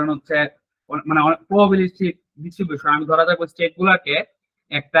 আমি ধরেন হচ্ছে মানে প্রবাবিলিটি ডিস্ট্রিবিউশন, আমি ধরা যাক ওই স্টেট গুলাকে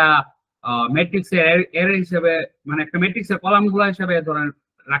একটা ম্যাট্রিক্সের এর হিসেবে মানে একটা ম্যাট্রিক্সের কলাম গুলা হিসেবে ধরেন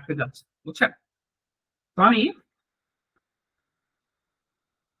রাখতে যাচ্ছি, বুঝছেন? তো আমি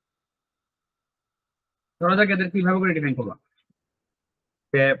ধরা যাক এদের কিভাবে করে ডিফাইন করলাম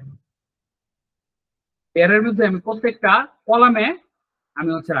যে এর মধ্যে আমি প্রত্যেকটা কলামে আমি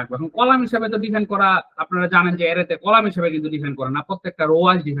হচ্ছে রাখবো। এখন কলাম হিসেবে তো ডিফাইন করা আপনারা জানেন যে এরেতে কলাম হিসেবে কিন্তু ডিফাইন করে না, প্রত্যেকটা রো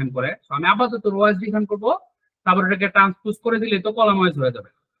ওয়াইজ ডিফাইন করে। তো আমি আপাতত রো ওয়াইজ ডিফাইন করবো, তারপর এটাকে ট্রান্সপোজ করে দিলে তো কলাম ওয়াইজ হয়ে যাবে,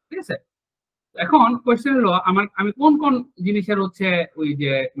 ঠিক আছে? এখন কোয়েশ্চেন হলো আমি কোন কোন জিনিসের হচ্ছে ওই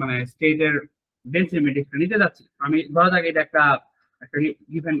যে মানে স্টেটের ডেন্সিটি ম্যাট্রিক্সটা নিতে যাচ্ছি। আমি ধরা যাক এটা একটা একটা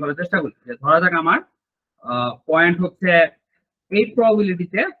ডিফাইন করার চেষ্টা করি। যে ধরা যাক আমার পয়েন্ট হচ্ছে 8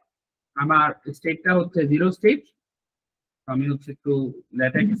 প্রবাবিলিটিতে আমার স্টেটটা হচ্ছে 0 স্টেট। আমি হচ্ছে একটু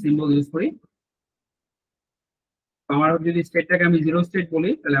ল্যাটেক্স সিম্বল ইউজ করি। আমার যদি স্টেটটাকে আমি 0 স্টেট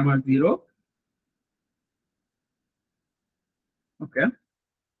বলি তাহলে আমার 0, ওকে,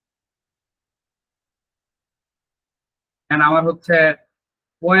 এন্ড আমার হচ্ছে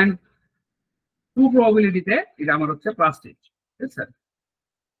 0.2 প্রবাবিলিটিতে এটা আমার হচ্ছে প্লাস স্টেট। ঠিক আছে,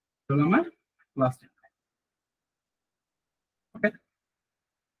 তাহলে আমার প্লাস স্টেট। ওকে,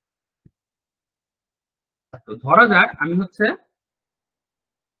 তো ধরা যাক আমি হচ্ছে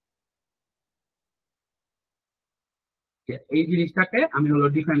এই জিনিসটাকে আমি হলো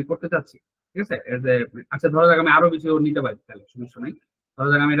ডিফাইন করতে চাচ্ছি। ঠিক আছে, আচ্ছা ধরা যাক আমি আরো বেশি নিতে পারি, তাহলে সমস্যা নেই। ধরা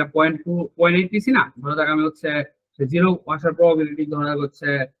যাক আমি এটা 0.8 দিছি না, ধরা যাক আমি হচ্ছে 0 আসার প্রবাবিলিটি ধরা যাক হচ্ছে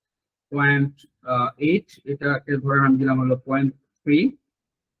 0.8, এটাকে ধরে আমি দিলাম হলো 0.3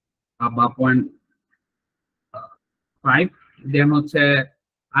 বা 0.5। দেন হচ্ছে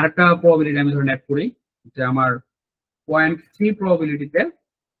আরেকটা প্রবাবিলিটি আমি ধরে অ্যাড করি যে আমার 0.3 প্রবাবিলিটিতে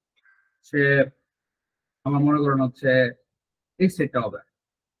সে আমার মনে করেন হচ্ছে এই সেটটা হবে।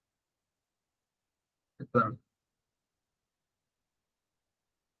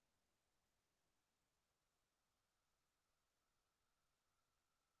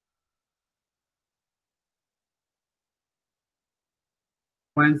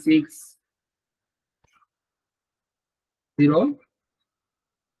 0.60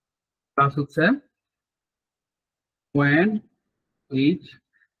 প্লাস হচ্ছে 0.8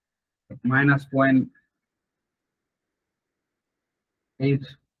 মাইনাস 0.8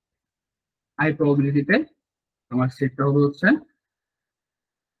 আই প্রবাবিলিটিতে আমার সেটটা হবে হচ্ছে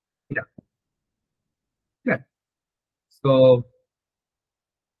এটা। ঠিক আছে, তো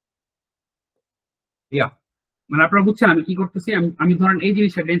ইয়া মানে আপনারা বুঝছেন আমি কি করতেছি। আমি ধরেন এই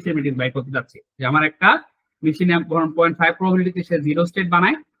জিনিসটা ডেন্সিটি ম্যাট্রিক্স বাই করতে যাচ্ছি যে আমার একটা মেশিনে ধরুন 0.5 প্রবাবিলিটিতে সে 0 স্টেট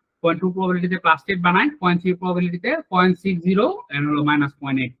বানায়, 0.2 প্রবাবিলিটিতে প্লাস স্টেট বানায়, 0.3 প্রবাবিলিটিতে 0.60 এন্ড হলো মাইনাস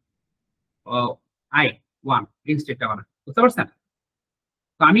 0.8 আই 1 এই স্টেটটা বানায়। বুঝতে পারছেন?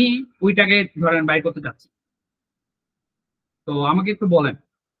 তো আমি ওইটাকে ধরেন বাই করতে চাচ্ছি। তো আমাকে একটু বলেন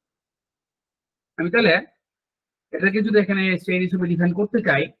আমি তাহলে এটাকে যদি এখানে স্টেট হিসেবে ডিফাইন করতে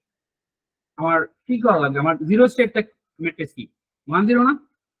চাই আমার কি করা লাগবে? আমার 0 স্টেটটা ম্যাট্রিক্স কি 1 0 না?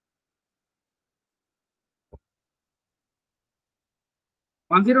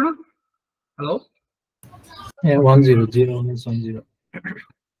 1 0 না? হ্যালো, হ্যাঁ 10 0 10।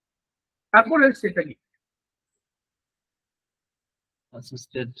 তারপরে সেটা কি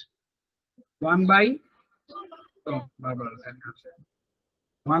অ্যাসিস্টেড 1 বাই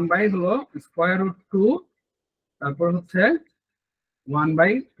 1 বাই হলো স্কয়ার রুট 2, তারপর হচ্ছে 1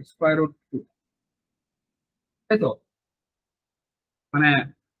 বাই স্কয়ার রুট 2, তাই তো? মানে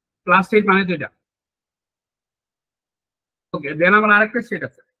প্লাস 8 মানে তো এটা। ওকে, দেন আমার আরেকটা সেট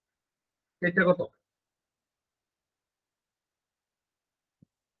আছে, সেটটা কত?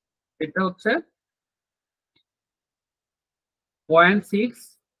 এটা হচ্ছে 0.6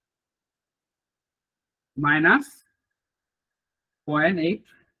 মাইনাস 0.8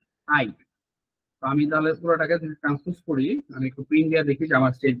 আই। তো আমি তাহলে পুরোটাকে যদি ট্রান্সপোজ করি, আমি একটু প্রিন্ট দিয়ে দেখি যে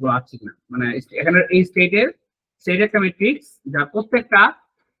আমার স্টেট গুলো আছে কিনা। মানে এখানে এই স্টেট একটা ম্যাট্রিক্স যার প্রত্যেকটা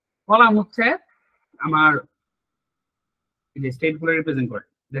কলাম হচ্ছে আমার যে স্টেট গুলো রিপ্রেজেন্ট করে।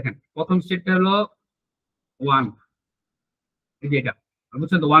 দেখেন প্রথম স্টেটটা হলো 1, এই যে এটা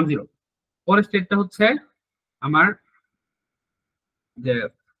বুঝছেন তো 1 0। পরের স্টেটটা হচ্ছে আমার যে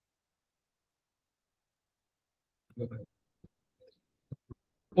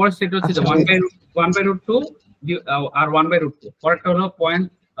পরের স্টেট হচ্ছে যে 1/√2 আর 1/√2। পরেরটা হলো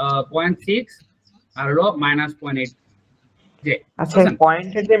 0.6 আর হলো মাইনাস 0.8 যে। আচ্ছা,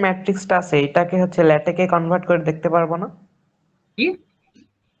 পয়েন্টের যে ম্যাট্রিক্সটা আছে এটাকে হচ্ছে ল্যাটেকে কনভার্ট করে দেখতে পারবো না? কি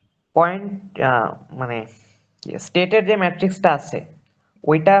পয়েন্ট মানে স্টেটের যে ম্যাট্রিক্সটা আছে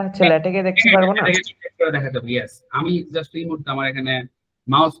ওইটা হচ্ছে ল্যাটেকে দেখতে পারবো না? দেখা যাবে। ইয়েস, আমি জাস্ট এই মুহূর্তে আমার এখানে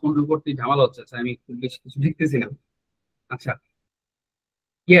মাউস কন্ট্রোল করতে ঝামেলা হচ্ছে, আমি খুব বেশি কিছু দেখতেছি না। আচ্ছা,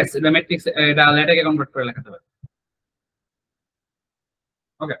 ইয়েস, এটা ম্যাট্রিক্স, এটা ল্যাটেকে কনভার্ট করে লেখা যাবে।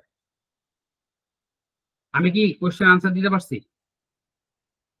 ওকে, আমি কি কোশ্চেন আনসার দিতে পারছি?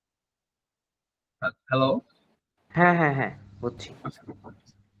 হ্যালো, হ্যাঁ হ্যাঁ হ্যাঁ, বুঝছি।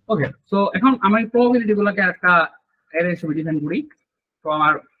 ওকে, সো এখন আমার প্রবাবিলিটি গুলোকে একটা অ্যারে হিসেবে ডিফাইন করি। তো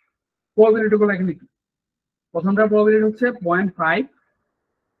আমার প্রবাবিলিটি গুলো এখানে কি? প্রথমটা প্রবাবিলিটি হচ্ছে 0.5,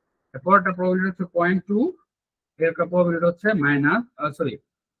 পরেরটা প্রবাবিলিটি হচ্ছে 0.2, এরটা প্রবাবিলিটি হচ্ছে মাইনাস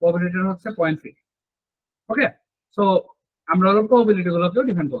প্রবাবিলিটি হচ্ছে 0.3। ওকে, সো আমরা হলো প্রবাবিলিটি গুলোকেও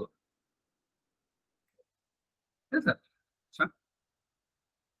ডিফাইন করবো। ঠিক আছে, আচ্ছা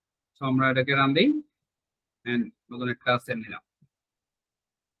তো আমরা এটাকে রান দিই এন্ড নতুন একটা সেল নিলাম।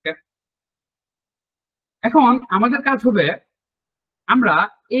 এখন আমাদের কাজ হবে আমরা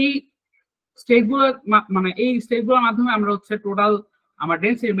এই স্টেটগুলো মানে এই স্টেটগুলোর মাধ্যমে আমরা হচ্ছে টোটাল আমার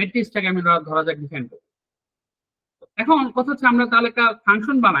ডেন্সিটি ম্যাট্রিক্সটাকে আমি ধরা যাক ডিফাইন করব। এখন কথা হচ্ছে আমরা তাহলে একটা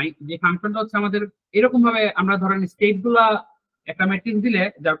ফাংশন বানাই, যে ফাংশনটা হচ্ছে আমাদের এরকম ভাবে আমরা ধরেন স্টেটগুলা একটা ম্যাট্রিক্স দিলে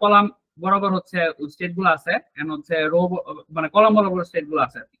যার কলাম বরাবর হচ্ছে স্টেটগুলো আছে এন্ড হচ্ছে রো মানে কলাম বরাবর স্টেটগুলো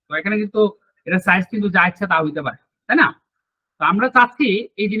আছে। তো এখানে কিন্তু এটা সাইজ কিন্তু যা ইচ্ছা তা হইতে পারে, তাই না? তো আমরা চাচ্ছি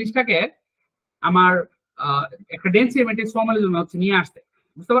এই জিনিসটাকে আমার একটা ডেন্সিটি ম্যাট্রিক্স ফর্মালিজমে হচ্ছে নিয়ে আসতে,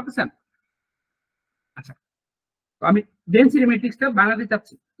 বুঝতে পারতেছেন? আচ্ছা, তো আমি ডেন্সিটি ম্যাট্রিক্সটা বানাতে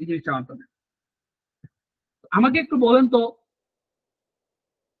চাচ্ছি এই জিনিসটার মাধ্যমে। আমাকে একটু বলেন তো,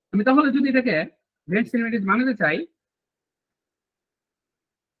 আমি তাহলে যদি এটাকে ডেন্সিটি ম্যাট্রিক্স বানাতে চাই,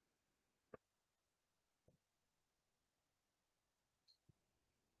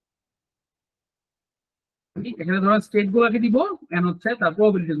 এখানে ধরুন স্টেট গুলাকে দিব এন্ড হচ্ছে তার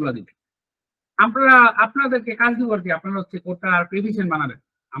প্রবাবিলিটি গুলা দিব। আপনারা আপনাদেরকে কাজ দিব আর কি, আপনারা হচ্ছে কোডটা আর প্রিভিশন বানাবেন।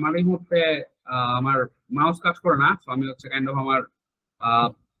 আমার এই মুহূর্তে আমার মাউস কাজ করে না, তো আমি হচ্ছে কাইন্ড অফ আমার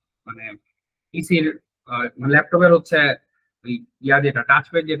মানে পিসির ল্যাপটপের হচ্ছে ইয়া যেটা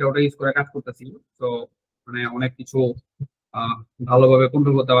টাচপ্যাড যেটা ওটা ইউজ করে কাজ করতেছি। তো মানে অনেক কিছু ভালোভাবে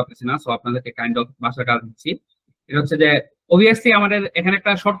কন্ট্রোল করতে পারতেছি না, সো আপনাদেরকে কাইন্ড অফ বাসার কাজ দিচ্ছি। এটা হচ্ছে যে অবভিয়াসলি আমাদের এখানে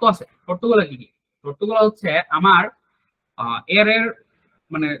একটা শর্ত আছে। শর্তগুলো কি কি? শর্তগুলো হচ্ছে আমার এর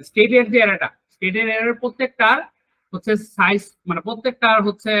মানে স্টেটের যে এরাটা, স্টেটের এর প্রত্যেকটার হচ্ছে সাইজ মানে প্রত্যেকটার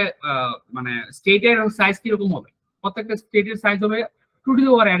হচ্ছে মানে স্টেটের সাইজ কিরকম হবে, প্রত্যেকটা স্টেটের সাইজ হবে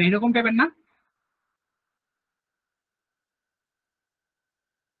 2n এরকম টাইপের না?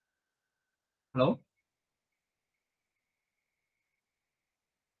 হ্যালো,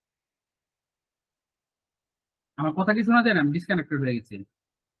 আমার কথা কি শোনা যায় না? আমি ডিসকানেক্টেড হয়ে গেছি।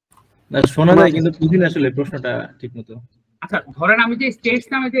 না শোনা যায় কিন্তু বুঝি না আসলে প্রশ্নটা ঠিক মতো। আচ্ছা, ধরেন আমি যে স্টেটস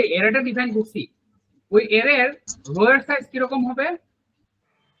নামে যে এরাটা ডিফাইন করছি, ওই এর রো এর সাইজ কিরকম হবে?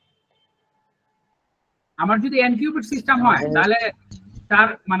 আমার যদি n কিউবিক সিস্টেম হয় তাহলে তার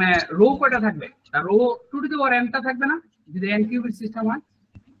মানে রো কয়টা থাকবে? তার রো 2n টা থাকবে না যদি n কিউবিক সিস্টেম হয়?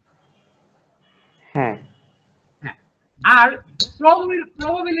 হ্যাঁ হ্যাঁ। আর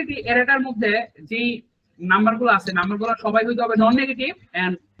প্রবাবিলিটি এরাটার মধ্যে যেই নাম্বারগুলো আছে, নাম্বারগুলো সবাই হইতে হবে নন নেগেটিভ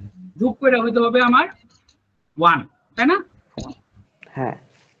এন্ড যোগ করে হইতে হবে আমার 1, তাই না? হ্যাঁ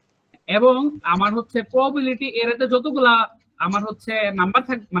এবং আমার হচ্ছে প্রবাবিলিটি এরাতে যতগুলা আমার হচ্ছে নাম্বার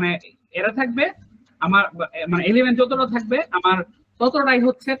থাকবে মানে এরা থাকবে, আমার মানে এলিমেন্ট যতটা থাকবে আমার ততটাই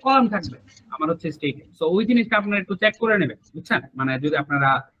হচ্ছে কলাম থাকবে আমার হচ্ছে স্টেটে। সো ওই জিনিসটা আপনারা একটু চেক করে নেবেন, বুঝছেন? মানে যদি আপনারা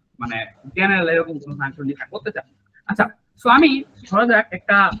মানে জেনারেল এরকম কোনো ফাংশন লেখা করতে চান। আচ্ছা, সো আমি ধরা যাক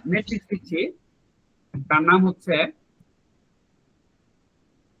একটা ম্যাট্রিক্স দিচ্ছি, তার নাম হচ্ছে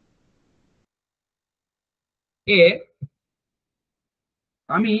এ।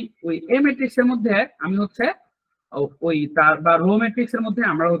 আমি ওই এ ম্যাট্রিক্স এর মধ্যে আমি হচ্ছে ওই তার বা রো ম্যাট্রিক্স এর মধ্যে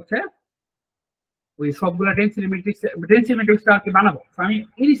আমরা হচ্ছে ওই সবগুলা ডেন্সিটি ম্যাট্রিক্সটা আর কি বানাবো। আমি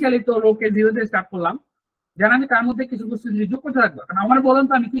ইনিশিয়ালি তো রোকে 0 দিয়ে স্টার্ট করলাম, যেন আমি তার মধ্যে কিছু কিছু জিনিস যোগ করতে থাকবো। কারণ আমার বলেন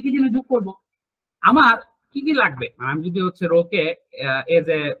তো আমি কি কি জিনিস যোগ করবো, আমার কি কি লাগবে? আমি যদি হচ্ছে রোকে এজ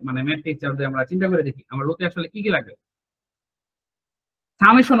এ মানে ম্যাট্রিক্স যদি আমরা চিন্তা করে দেখি, আমার রোতে আসলে কি কি লাগবে?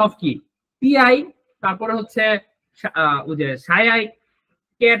 সামেশন অফ কি পিআই, তারপরে হচ্ছে ওই যে সাই I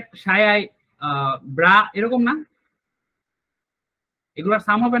Kate Sai I bra, এরকম না? এগুলোর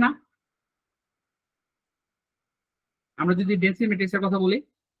সাম হবে না? আমরা যদি ডেন্সিটি ম্যাট্রিক্সের কথা বলি,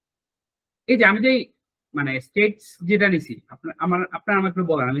 এই যে আমি যে মানে স্টেটস যেটা নিছি, আপনার আমাকে একটু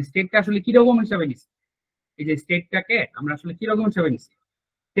বলেন আমি স্টেটটা আসলে কিরকম হিসাবে নিছি? এই যে স্টেটটাকে আমরা আসলে কিরকম হিসাবে নিছি?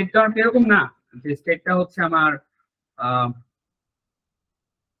 স্টেটটা এরকম না যে স্টেটটা হচ্ছে আমার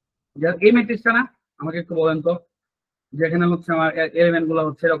এই ম্যাট্রিক্সটা না? আমাকে একটু বলেন তো, যেখানে হচ্ছে আমার এলিমেন্ট গুলো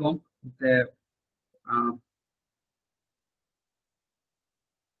হচ্ছে এরকম যে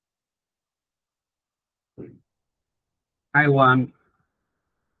I1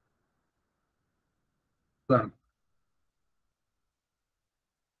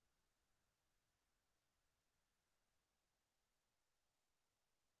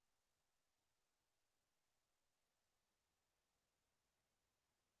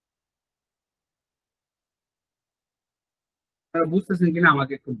 আপনারা বুঝতেছেন কিনা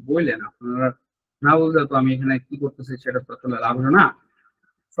আমাকে একটু বললেন। আপনারা না বুঝলে তো আমি এখানে কি করতেছি সেটা তো আসলে লাভ হলো না।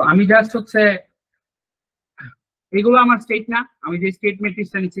 তো আমি জাস্ট হচ্ছে এগুলো আমার স্টেট না, আমি যে স্টেট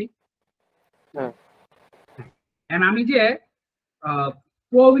ম্যাট্রিক্সটা নিচ্ছি হ্যাঁ এন্ড আমি যে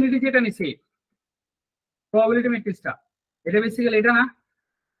প্রবাবিলিটি যেটা নিচ্ছি, প্রবাবিলিটি ম্যাট্রিক্সটা, এটা বেসিক্যালি এটা না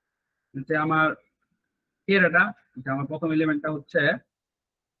যে আমার এরাটা, যে আমার প্রথম এলিমেন্টটা হচ্ছে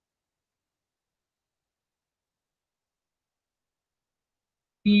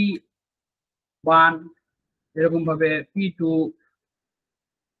P1 এরকম ভাবে P2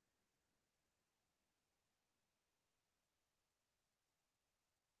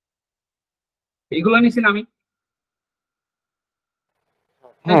 এইগুলো নিছি না আমি।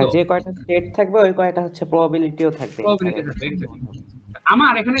 হ্যাঁ, যে কয়টা স্টেট থাকবে ওই কয়টা হচ্ছে প্রবাবিলিটিও থাকবে। Probability থাকবে, exactly।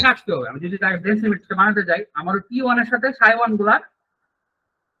 আমার এখানে কাজ কি হবে, আমি যদি তার ডেন্সিটি ম্যাট্রিক্স বানাতে যাই, আমার P1 এর সাথে psi1 গুলার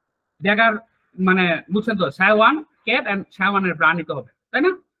জায়গার মানে বুঝছেন তো, psi1 ক্যাট এন্ড psi1 এর প্রাণ নিতে হবে, তাই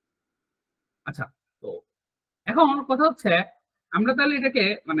না? আচ্ছা, তো এখন কথা হচ্ছে আমরা তাহলে এটাকে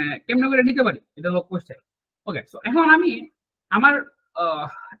মানে কেমনে করে নিতে পারি, এটা হলো কোশ্চেন। ওকে, সো এখন আমি আমার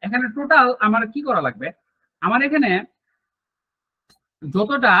এখানে টোটাল আমার কি করা লাগবে, আমার এখানে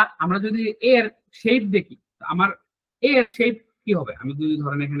যতটা আমরা যদি এর শেপ দেখি, আমার এর শেপ কি হবে, আমি যদি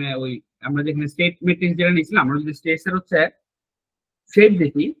ধরেন এখানে ওই আমরা যেখানে স্টেট ম্যাট্রিক্স যেটা নিয়েছিলাম, আমরা যদি স্টেটস এর হচ্ছে শেপ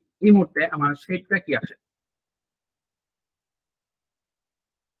দেখি, এই মুহূর্তে আমার শেপটা কি আসে,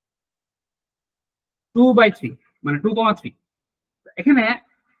 2/3 মানে 2,3। এখানে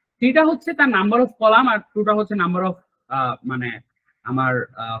 3টা হচ্ছে তার নাম্বার অফ কলাম আর 2টা হচ্ছে নাম্বার অফ মানে আমার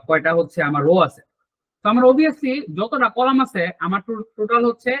কয়টা হচ্ছে আমার রো আছে। তো আমার অবভিয়াসলি যতটা কলাম আছে আমার টোটাল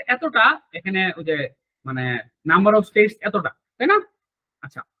হচ্ছে এতটা, এখানে ওই যে মানে নাম্বার অফ স্টেটস এতটা, তাই না?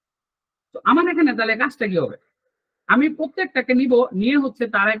 আচ্ছা, তো আমার এখানে তাহলে কাজটা কি হবে, আমি প্রত্যেকটাকে নিব, নিয়ে হচ্ছে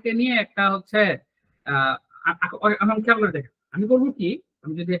তারাকে নিয়ে একটা হচ্ছে এখন খেয়াল করে দেখেন আমি করবো কি,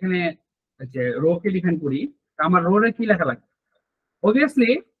 আমি যদি এখানে যে রো কে ডিফাইন করি, তা আমার রো রে কি লেখা লাগবে,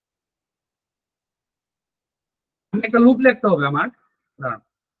 অবভিয়াসলি একটা লুপ লিখতে হবে আমার,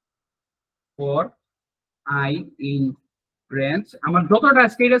 ফর আই ইন রেঞ্জ, আমার যতটা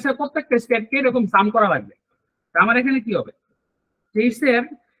স্টেট আছে প্রত্যেকটা স্টেটকে এরকম সাম করা লাগবে। আমার এখানে কি হবে, স্টেটসের,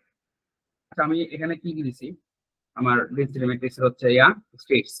 আচ্ছা আমি এখানে কি কি দিছি, আমার ডেন্সিটি ম্যাট্রিক্স হচ্ছে ইয়া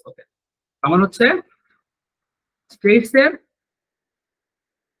স্টেটস। ওকে, আমার হচ্ছে স্টেটসের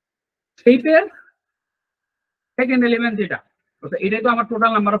শেপের সেকেন্ড এলিমেন্ট যেটা, এটাই তো আমার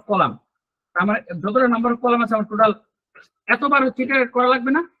টোটাল নাম্বার অফ কলাম। আমার যতটা নাম্বার অফ কলাম আছে আমার টোটাল এতবার হচ্ছে এটা করা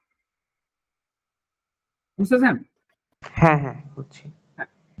লাগবে না, বুঝতেছেন? হ্যাঁ হ্যাঁ বুঝছি।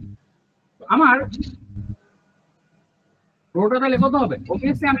 আমার রোটা তাহলে কত হবে,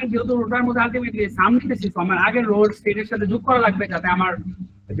 অবভিয়াসলি আমি যেহেতু রোটার মধ্যে আলটিমেটলি সাম নিতেছি, আমার আগের রোড স্টেটের সাথে যোগ করা লাগবে, যাতে আমার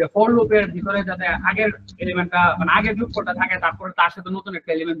যে ফর লুপের ভিতরে যাতে আগের এলিমেন্টটা মানে আগের যোগফলটা থাকে, তারপরে তার সাথে নতুন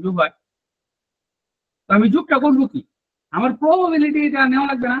একটা এলিমেন্ট যোগ হয়। তো আমি যোগটা করবো কি, আমার প্রবাবিলিটিটা নেওয়া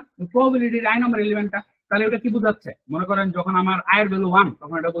লাগবে না, প্রবাবিলিটির আই নম্বর এলিমেন্টটা, তাহলে ওটা কি বোঝাচ্ছে, মনে করেন যখন আমার আয়ের ভ্যালু 1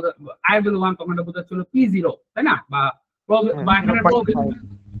 তখন এটা আয়ের ভ্যালু 1 তখন এটা বোঝাচ্ছিল P0, তাই না? বা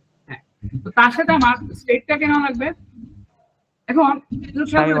হ্যাঁ, তো তার সাথে আমার স্টেটটাকে নেওয়া লাগবে। এখন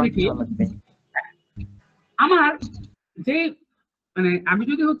দেখি আমার যে মানে আমি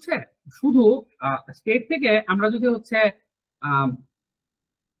যদি হচ্ছে শুধু স্টেট থেকে আমরা যদি হচ্ছে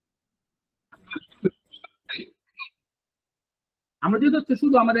আমরা যদি হচ্ছে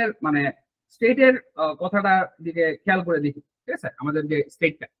শুধু আমাদের মানে স্টেটের কথাটা দিকে খেয়াল করে দেখি, ঠিক আছে, আমাদের যে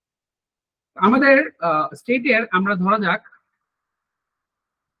স্টেটটা, আমাদের স্টেটের আমরা ধরা যাক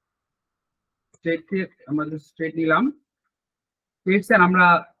আমাদের স্টেট নিলাম, স্টেটসের আমরা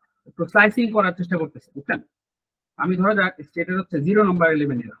একটু স্লাইসিং করার চেষ্টা করতেছি, বুঝছেন? আমি ধরা যাক স্টেটের হচ্ছে 0 নম্বর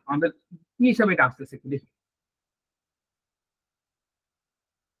এলিমেন্ট নিলাম, আমাদের কি হিসাবে এটা আসতেছে একটু দেখি।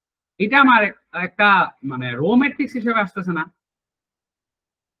 এটা আমার একটা মানে রো ম্যাট্রিক্স হিসেবে আসতেছে না?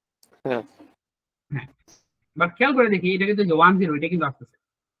 হ্যাঁ হ্যাঁ, বাট খেয়াল করে দেখি এটা কিন্তু 1 0 এটা কিন্তু আসতেছে,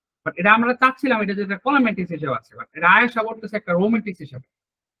 বাট এটা আমরা চাচ্ছিলাম এটা যেটা কলাম ম্যাট্রিক্স হিসেবে আছে, বাট এটা আয়েশা করতেছে একটা রো ম্যাট্রিক্স হিসেবে।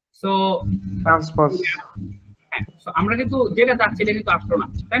 সো ট্রান্সপোজ, হ্যাঁ, সো আমরা কিন্তু যেটা চাচ্ছি এটা কিন্তু আসলো না,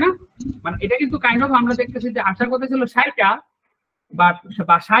 তাই না? মানে এটা কিন্তু কাইন্ড অফ আমরা দেখতেছি যে আসার কথা ছিল সাইটা বাট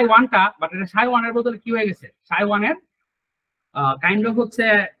বা সাই 1টা, বাট এটা সাই 1 এর বদলে কি হয়ে গেছে, সাই 1 এর কাইন্ড অফ হচ্ছে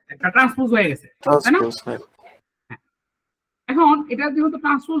একটা ট্রান্সপোজ হয়ে গেছে, তাই না? এখন এটা যেহেতু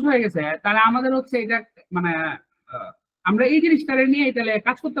ট্রান্সপোজ হয়ে গেছে, তাহলে আমাদের হচ্ছে এটা মানে আমরা এই জিনিসটারে নিয়ে তাহলে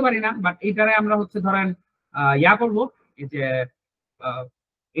কাজ করতে পারি না, বাট এইটারে আমরা হচ্ছে ধরেন ইয়া করবো, এই যে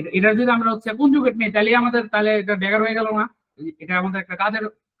এটা যদি আমরা হচ্ছে কনজুগেট নিই, তাহলে আমাদের তাহলে এটা ড্যাগার হয়ে গেল না, এটা আমাদের একটা কাজের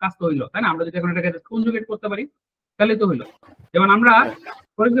কাজ তো হইলো, তাই না? আমরা যদি এখন এটাকে কনজুগেট করতে পারি তাহলে তো হইলো। যেমন আমরা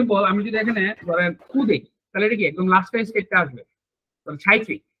ফর এক্সাম্পল আমি যদি এখানে ধরেন 2 দিই, তাহলে এটা কি একদম লাস্ট স্টেটটা আসবে,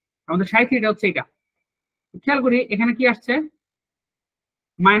 63, আমাদের 63টা হচ্ছে এটা। খেয়াল করি এখানে কি আসছে,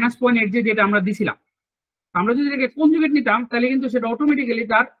 -0.8 যেটা আমরা দিছিলাম, আমরা যদি এটাকে কনজুগেট নিতাম তাহলে কিন্তু সেটা অটোমেটিক্যালি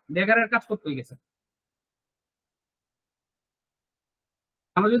তার ড্যাগারের কাজ করতে হয়ে গেছে।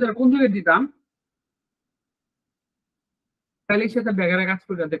 আমরা যদি এটা কনজুগেট দিতাম তাহলে সেটা ড্যাগারের কাজ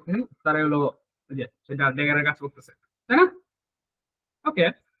করে দেখেন, তারা হলো যে সেটা ড্যাগারের কাজ করতেছে, তাই না? ওকে,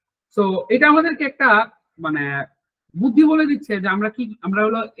 সো এটা আমাদেরকে একটা মানে বুদ্ধি বলে দিচ্ছে যে আমরা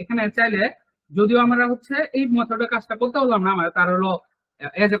হলো এখানে চাইলে, যদিও আমরা হচ্ছে এই মেথডের কাজটা করতে পারলাম না, আমরা তার হলো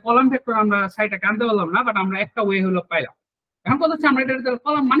এজ এ কলাম ভেক্টর আমরা সাইডটাকে আনতে পারলাম না, বাট আমরা একটা ওয়ে হলো পাইলাম। এখন কথা হচ্ছে আমরা এটা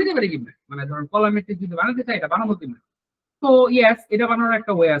কলাম বানাতে পারি কিনা, মানে ধরুন কলাম ম্যাট্রিক্স যদি বানাতে চাই এটা বানাবো কিনা। তো ইয়েস, এটা বানানোর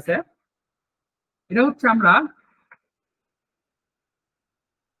একটা ওয়ে আছে। এটা হচ্ছে আমরা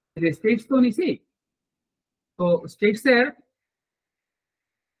স্টেটস তো নিছি, তো স্টেটস এর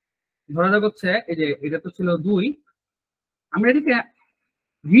ধরা যাক হচ্ছে এই যে এটা তো ছিল 2, আমরা এটাকে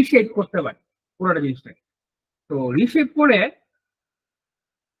রিশেপ করতে পারি পুরোটা জিনিসটাকে। তো রিশেপ করে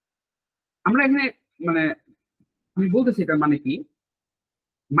আমরা এখানে মানে আমি বলতেছি এটার মানে কি,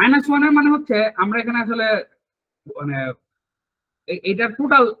 -1 এর মানে হচ্ছে আমরা এখানে আসলে মানে এটার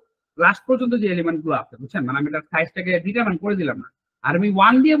টোটাল লাস্ট পর্যন্ত যে এলিমেন্ট গুলো আছে বুঝছেন, মানে আমি এটার সাইজটাকে ডিটারমাইন করে দিলাম না, আর আমি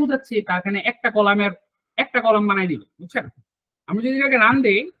 1 দিয়ে বোঝাচ্ছি তার এখানে একটা কলাম বানাই দিব বুঝছেন। আমি যদি এটাকে রান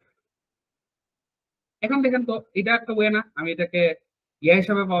দিই, এখন দেখেন তো এটা একটা ওয়ে না আমি এটাকে ইয়ে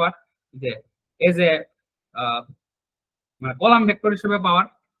হিসাবে পাওয়ার, যে এজ এ মানে কলাম ভেক্টর হিসেবে পাওয়ার।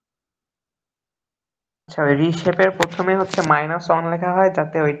 আচ্ছা, ওই রিশেপের প্রথমে হচ্ছে -1 লেখা হয়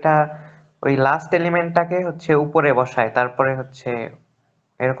যাতে ওইটা ওই লাস্ট এলিমেন্টটাকে হচ্ছে উপরে বসায়, তারপরে হচ্ছে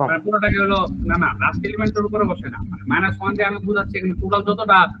এরকম। মানে পুরোটাকে হলো না লাস্ট এলিমেন্টের উপরে বসে না, মানে -1 দিয়ে আমি বুঝাচ্ছি এখানে টোটাল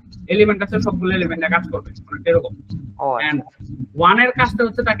যতটা এলিমেন্ট আছে সবগুলো এলিমেন্ট কাজ করবে মানে এরকম। ও আচ্ছা, এন্ড 1 এর কাজটা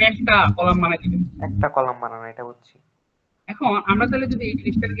হচ্ছে তাকে একটা কলাম বানাই দিবে। একটা কলাম বানানো, এটা বুঝছি। এখন আমরা তাহলে যদি এই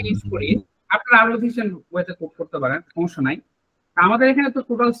জিনিসটাকে ইউজ করি, আপনারা আরো এফিশিয়েন্ট ওয়েতে কোড করতে পারেন, সমস্যা নাই। আমাদের এখানে তো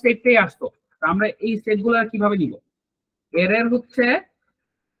টোটাল স্টেটটাই আসতো, তো আমরা এই স্টেট গুলো কিভাবে নিব, এর হচ্ছে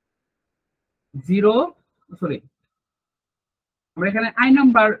 0, সরি আমরা এখানে আই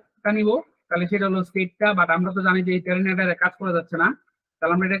নাম্বারটা নিব, তাহলে সেটা হলো স্টেটটা, বাট আমরা তো জানি যে এই টেরিনেটারে কাজ করা যাচ্ছে না,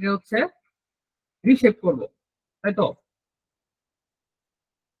 তাহলে আমরা এটাকে হচ্ছে রিশেপ করব, তাই তো।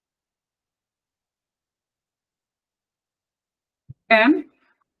 And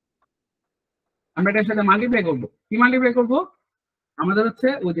আমরা এটার সাথে মাল্টিপ্লাই করবো, কি মাল্টিপ্লাই করবো, আমাদের হচ্ছে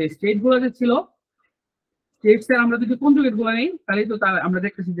ওই যে স্টেট গুলো যে ছিল স্টেটস এর আমরা যদি কনজুগেট গুলো নেই, তাহলে তো আমরা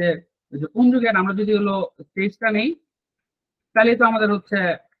দেখতেছি যে ওই যে কনজুগেট আমরা যদি হলো স্টেটসটা নেই, তাহলে তো আমাদের হচ্ছে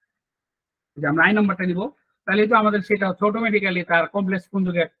যে আমরা আই নাম্বারটা নিব, তাহলে তো আমাদের সেটা হচ্ছে অটোমেটিক্যালি তার কমপ্লেক্স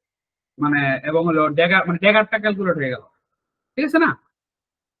কনজুগেট মানে এবং হলো ড্যাগার মানে ড্যাগারটা ক্যালকুলেট হয়ে গেল, ঠিক আছে না।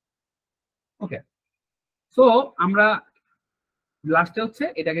 ওকে, সো আমরা লাস্টে হচ্ছে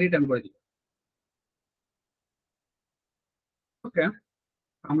এটাকে রিটার্ন করে দিব। ওকে,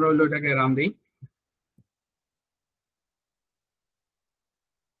 আমরা হলো এটাকে রান দিই।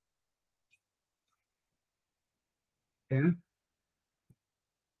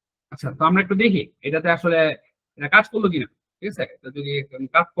 আচ্ছা, তো আমরা একটু দেখি এটাতে আসলে এটা কাজ করলো কিনা, ঠিক আছে। এটা যদি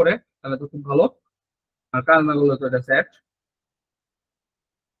কাজ করে তাহলে তো খুব ভালো, আর কাজ না করলে তো এটা সেট।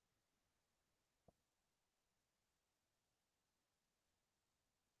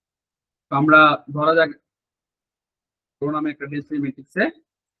 তো আমরা ধরা যাক রো নামে একটা ডেন্সিটি ম্যাট্রিক্সে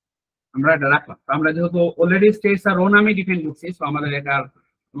আমরা এটা রাখলাম, তো আমরা যেহেতু অলরেডি স্টেটস আর রো নামে ডিফাইন করছি, তো আমাদের এটা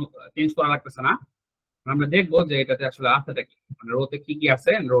চেঞ্জ করা লাগতেছে না। আমরা দেখবো যে এটাতে আসলে আছেটা কি, মানে রোতে কি কি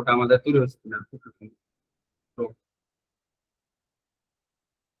আছে, রোটা আমাদের তৈরি হচ্ছে কিনা। তো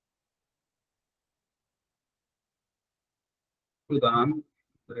উদাহরণ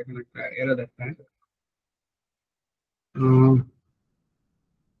এখানে একটা এরর দেখায়,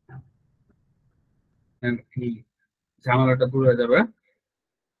 এই ঝামেলাটা দূর হয়ে যাবে।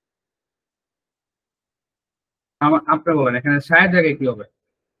 আপনি বলেন এখানে সায়ের জায়গায় কি হবে,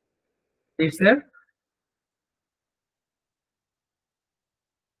 স্টেটসের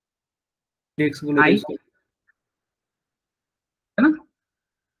টেক্স গুলো আই, ইউজ করি। তাই না,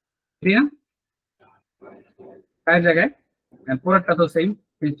 ঠিক না, সায়ের জায়গায় পরেরটা তো সেম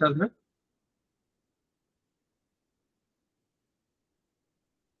প্রিন্ট আসবে।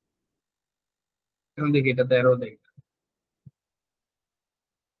 এখন দেখি এটাতে এরও দেখি।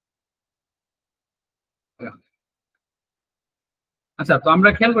 আচ্ছা, তো আমরা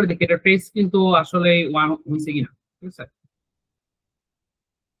খেয়াল করে দেখি এটা ট্রেস কিন্তু আসলে ওয়ান হয়েছে কিনা, ঠিক আছে।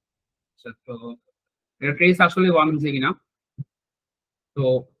 আচ্ছা, তো এটা ট্রেস আসলে ওয়ান হয়েছে কিনা, তো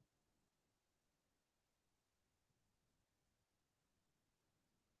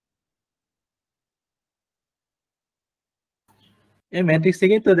এই ম্যাট্রিক্স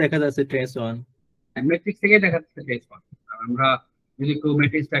থেকেই তো দেখা যাচ্ছে ট্রেস ওয়ান। ম্যাট্রিক্স থেকে দেখা যাচ্ছে ট্রেস ওয়ান। আমরা যদি একটু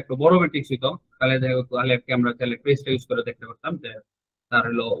ম্যাট্রিক্সটা একটু বড় ম্যাট্রিক্স হইতো তাহলে তাহলে আর কি আমরা তাহলে ট্রেসটা ইউজ করে দেখতে পারতাম যে তার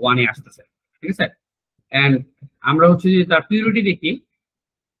হলো ওয়ানই আসতেছে, ঠিক আছে। এন্ড আমরা হচ্ছে যদি তার পিউরিটি দেখি,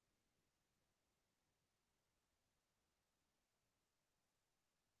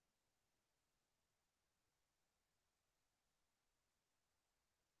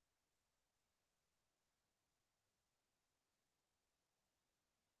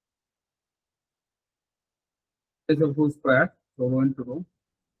 is a full square, so we're going to do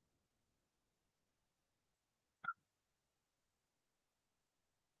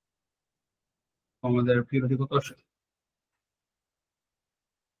আমাদের পিরিয়ড কত আসে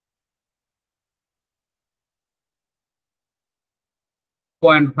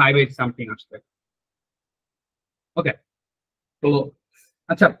 0.58 সামথিং আসছে। ওকে, তো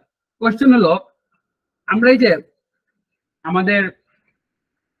আচ্ছা, কোশ্চেন হলো আমরা এই যে আমাদের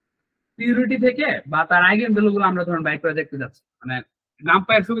পিউরিটি থেকে বা তার আইগেন ভ্যালু গুলো আমরা ধরুন বাইর করে দেখতে যাচ্ছি, মানে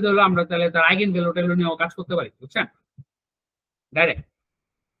নামপায়ের সুবিধা হলো আমরা তাহলে তার আইগেন ভ্যালু টেলু নিয়েও কাজ করতে পারি, বুঝছেন, ডাইরেক্ট।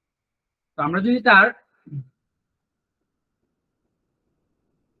 তো আমরা যদি তার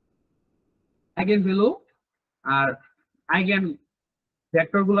আইগেন ভ্যালু আর আইগেন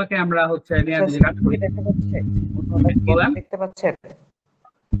ভেক্টর গুলোকে আমরা হচ্ছে নিয়ে যদি কাজ করি, বলেন দেখতে পাচ্ছেন?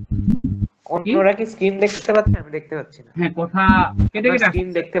 অন্যরা কি স্ক্রিন দেখতে পাচ্ছেন? আমি দেখতে পাচ্ছি না। হ্যাঁ, কথা কেটে কেটে স্ক্রিন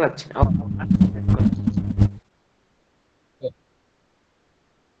দেখতে পাচ্ছি না।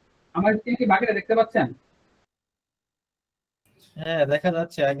 আমার স্ক্রিন কি বাকিটা দেখতে পাচ্ছেন? হ্যাঁ দেখা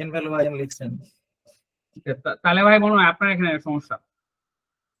যাচ্ছে, আইগেন ভ্যালু আইগেন লিখছেন। তাহলে ভাই মনে হয় আপনার এখানে সমস্যা।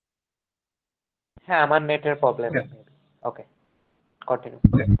 হ্যাঁ, আমার নেটের প্রবলেম। ওকে, কন্টিনিউ।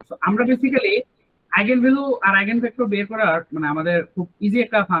 আমরা বেসিক্যালি আইগেন ভ্যালু আর আইগেন ভেক্টর বের করার মানে আমাদের খুব ইজি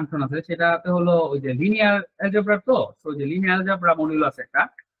একটা ফাংশন আছে, সেটাতে হলো ওই যে লিনিয়ার অ্যালজেব্রা। তো যে লিনিয়ার অ্যালজেব্রা মডিউল আছে একটা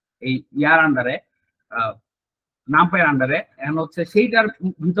এই ইয়ার আন্ডারে, নামপায়ের আন্ডারে, এখন হচ্ছে সেইটার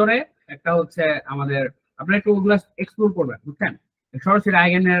ভিতরে একটা হচ্ছে আমাদের আপনারা একটু ওগুলো এক্সপ্লোর করবেন, বুঝছেন। সরাসরি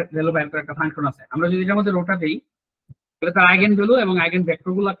আইগেনের ভ্যালু বের করার একটা ফাংশন আছে, আমরা যদি এটার মধ্যে রোটা দিই তাহলে তার আইগেন ভ্যালু এবং আইগেন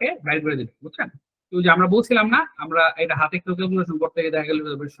ভেক্টর গুলোকে বের করে দিবে, বুঝছেন। তো যে আমরা বলছিলাম না, আমরা এটা হাতে ক্যালকুলেশন করতে গিয়ে দেখা গেল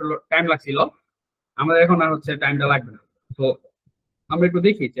টাইম লাগছিল, আমাদের এখন আর হচ্ছে টাইমটা লাগবে না। তো আমরা একটু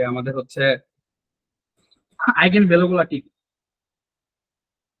দেখি যে আমাদের হচ্ছে আইগেন ভ্যালু গুলা কি,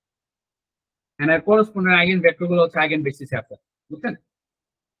 এখানে করসপন্ডিং আইগেন ভেক্টর গুলো হচ্ছে আইগেন বেসিসে আছে, বুঝছেন।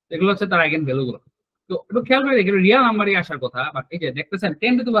 এগুলো হচ্ছে তার আইগেন ভ্যালু গুলো। তো একটু খেয়াল করে দেখি রিয়াল নাম্বারই আসার কথা, বাট এই যে দেখতেছেন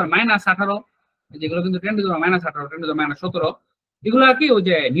 10⁻−18, যেগুলো কিন্তু 10⁻−18, 10⁻17, এগুলো আর কি ওই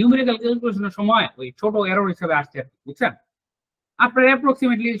যে নিউমেরিক্যাল ক্যালকুলেশনের সময় ওই ছোট এরর হিসেবে আসছে, বুঝছেন। আপনার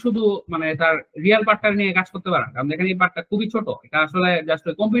অ্যাপ্রক্সিমেটলি শুধু মানে তার রিয়াল পার্টটা নিয়ে কাজ করতে পারেন, কারণ দেখেন এই পার্টটা খুবই ছোট, এটা আসলে জাস্ট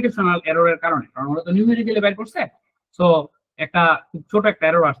ওই কম্পিউটেশনাল এররের কারণে, কারণ ওরা তো নিউমেরিক্যালি বের করছে, সো একটা খুব ছোট একটা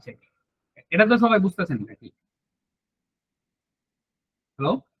এরর আসছে। এটা তো সবাই বুঝতেছেন নাকি?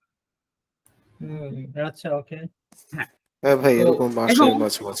 হ্যালো? আচ্ছা, ওকে। হ্যাঁ হ্যাঁ ভাই, তো এরকম আসে এখন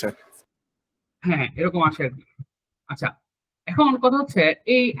মাঝে মাঝে। হ্যাঁ এরকম আসে আর কি। আচ্ছা, এখন কথা হচ্ছে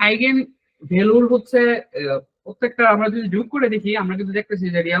এই আইগেন ভ্যালুর হচ্ছে প্রত্যেকটা আমরা যদি যোগ করে দেখি, আমরা কিন্তু দেখতেছি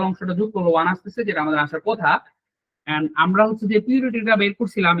যে রিয়াল অংশটা যোগ করলো 1 আসতেছে, যেটা আমাদের আসার কথা। এন্ড আমরা হচ্ছে যে পিউরিটিটা বের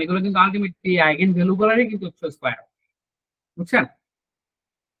করছিলাম, এগুলো কিন্তু আলটিমেটলি আইগেন ভ্যালু গুলারই কিন্তু স্কয়ার, বুঝছেন।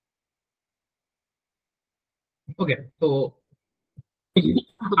 ওকে, তো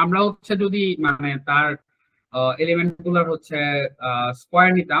আমরা হচ্ছে যদি মানে তার এলিমেন্ট গুলার হচ্ছে স্কয়ার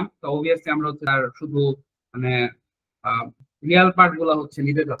নিতাম, তো অবভিয়াসলি আমরা হচ্ছে তার শুধু মানে রিয়াল পার্ট গুলা হচ্ছে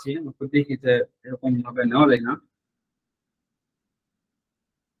নিতে যাচ্ছি, তো দেখি যে এরকম ভাবে নেওয়া যায় না।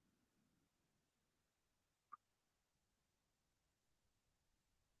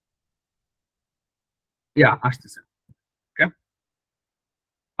 ইয়া আসতেছে। ওকে,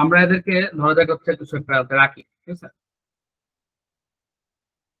 আমরা এদেরকে ধরা যাক হচ্ছে কিছু একটা রাখি, ঠিক আছে।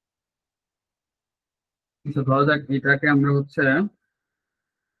 কিছু ধরা যাক এটাকে আমরা হচ্ছে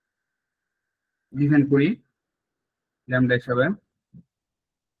ডিফাইন করি ল্যামডা হিসাবে,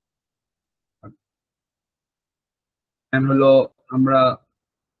 হলো আমরা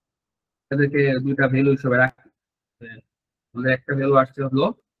এদেরকে দুইটা ভ্যালু হিসেবে রাখি। আমাদের একটা ভ্যালু আসছে হলো,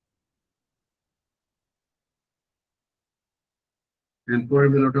 পরের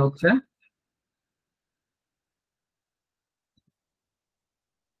ভ্যালুটা হচ্ছে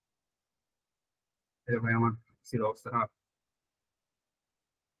ভাই আমার ছিল অবস্থা খারাপ।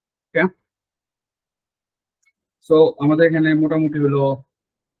 সো আমাদের এখানে মোটামুটি হলো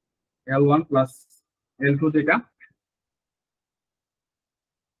L1 প্লাস L2, যেটা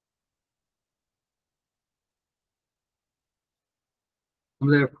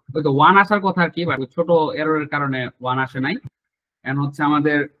আমাদের হয়তো 1 আসার কথা আর কি, বাট ছোট এররের কারণে 1 আসে নাই। এন্ড হচ্ছে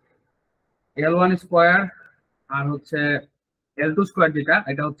আমাদের L1 স্কয়ার আর হচ্ছে L2 স্কয়ার, যেটা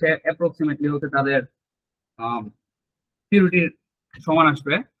এটা হচ্ছে অ্যাপ্রক্সিমেটলি হচ্ছে তাদের পিউরিটির সমান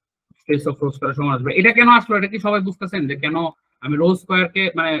আসবে, স্পেস অফ রো স্কয়ার সমান আসবে। এটা কেন আসলো, এটা কি সবাই বুঝতেছেন যে কেন আমি রো স্কয়ারকে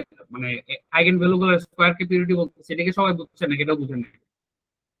মানে মানে আইগেন ভ্যালু গুলো স্কয়ারকে পিউরিটি বলতেছি, সেটাকে সবাই বুঝছেন না, এটাও বুঝেন না।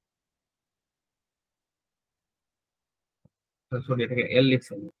 সরি, এটাকে এল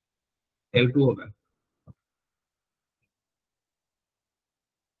লিখছেন, L2 হবে।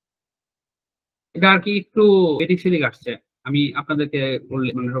 এটা আর কি একটু এদিক সেদিক আসছে। আমি আপনাদেরকে বললে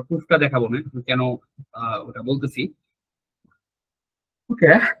মানে প্রুফটা দেখাবো না কেন ওটা বলতেছি।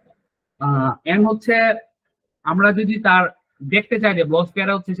 ওকে, এন হচ্ছে আমরা যদি তার দেখতে চাই যে ব্লক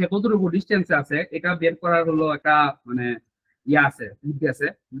স্কয়ার হচ্ছে সে কতটুকু ডিস্টেন্সে আছে, এটা বের করার হলো একটা মানে ইয়ে আছে, বুদ্ধি আছে।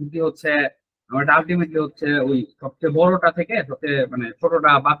 বুদ্ধি হচ্ছে আমরা আলটিমেটলি হচ্ছে ওই সবচেয়ে বড়টা থেকে সবচেয়ে মানে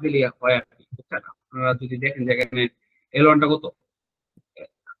ছোটটা বাদ দিলে হয় আর কি, বুঝছেন? আপনারা যদি দেখেন যে এখানে এল1টা কত,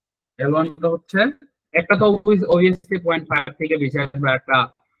 এল1টা হচ্ছে একটা তো অবভিয়াসলি 0.5 থেকে বেশি আসবে, একটা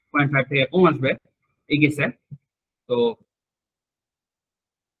 0.5 থেকে কম আসবে, এই গেছে। তো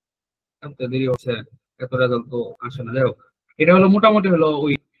এত দেরি হচ্ছে, এত রেজাল্ট তো আসে না। যাই হোক, এটা হলো মোটামুটি হলো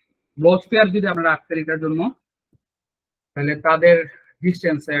ওই ব্লক স্কয়ার যদি আমরা রাখতে এটার জন্য, তাহলে তাদের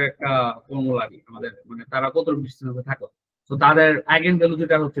ডিস্টেন্সের একটা ফর্মুলা কি আমাদের, মানে তারা কত ডিস্টেন্সে থাকে। তো তাদের আইগেন ভ্যালু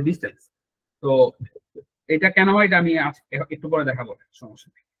যেটা হচ্ছে ডিস্টেন্স। তো এটা কেন হয় এটা আমি একটু পরে দেখাবো, সমস্যা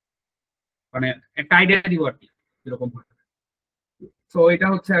নেই, মানে একটা আইডিয়া দিব আর কি এরকম হয়। তো এটা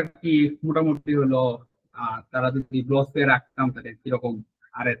হচ্ছে আর কি মোটামুটি হলো তারা যদি ব্লক স্কয়ার রাখতাম তাহলে কিরকম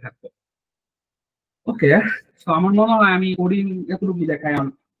আরে থাকতো। ওকে, তো আমার মনে হয় আমি কোডিং এতটুকু দেখাই,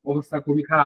 অবস্থা খুবই খারাপ।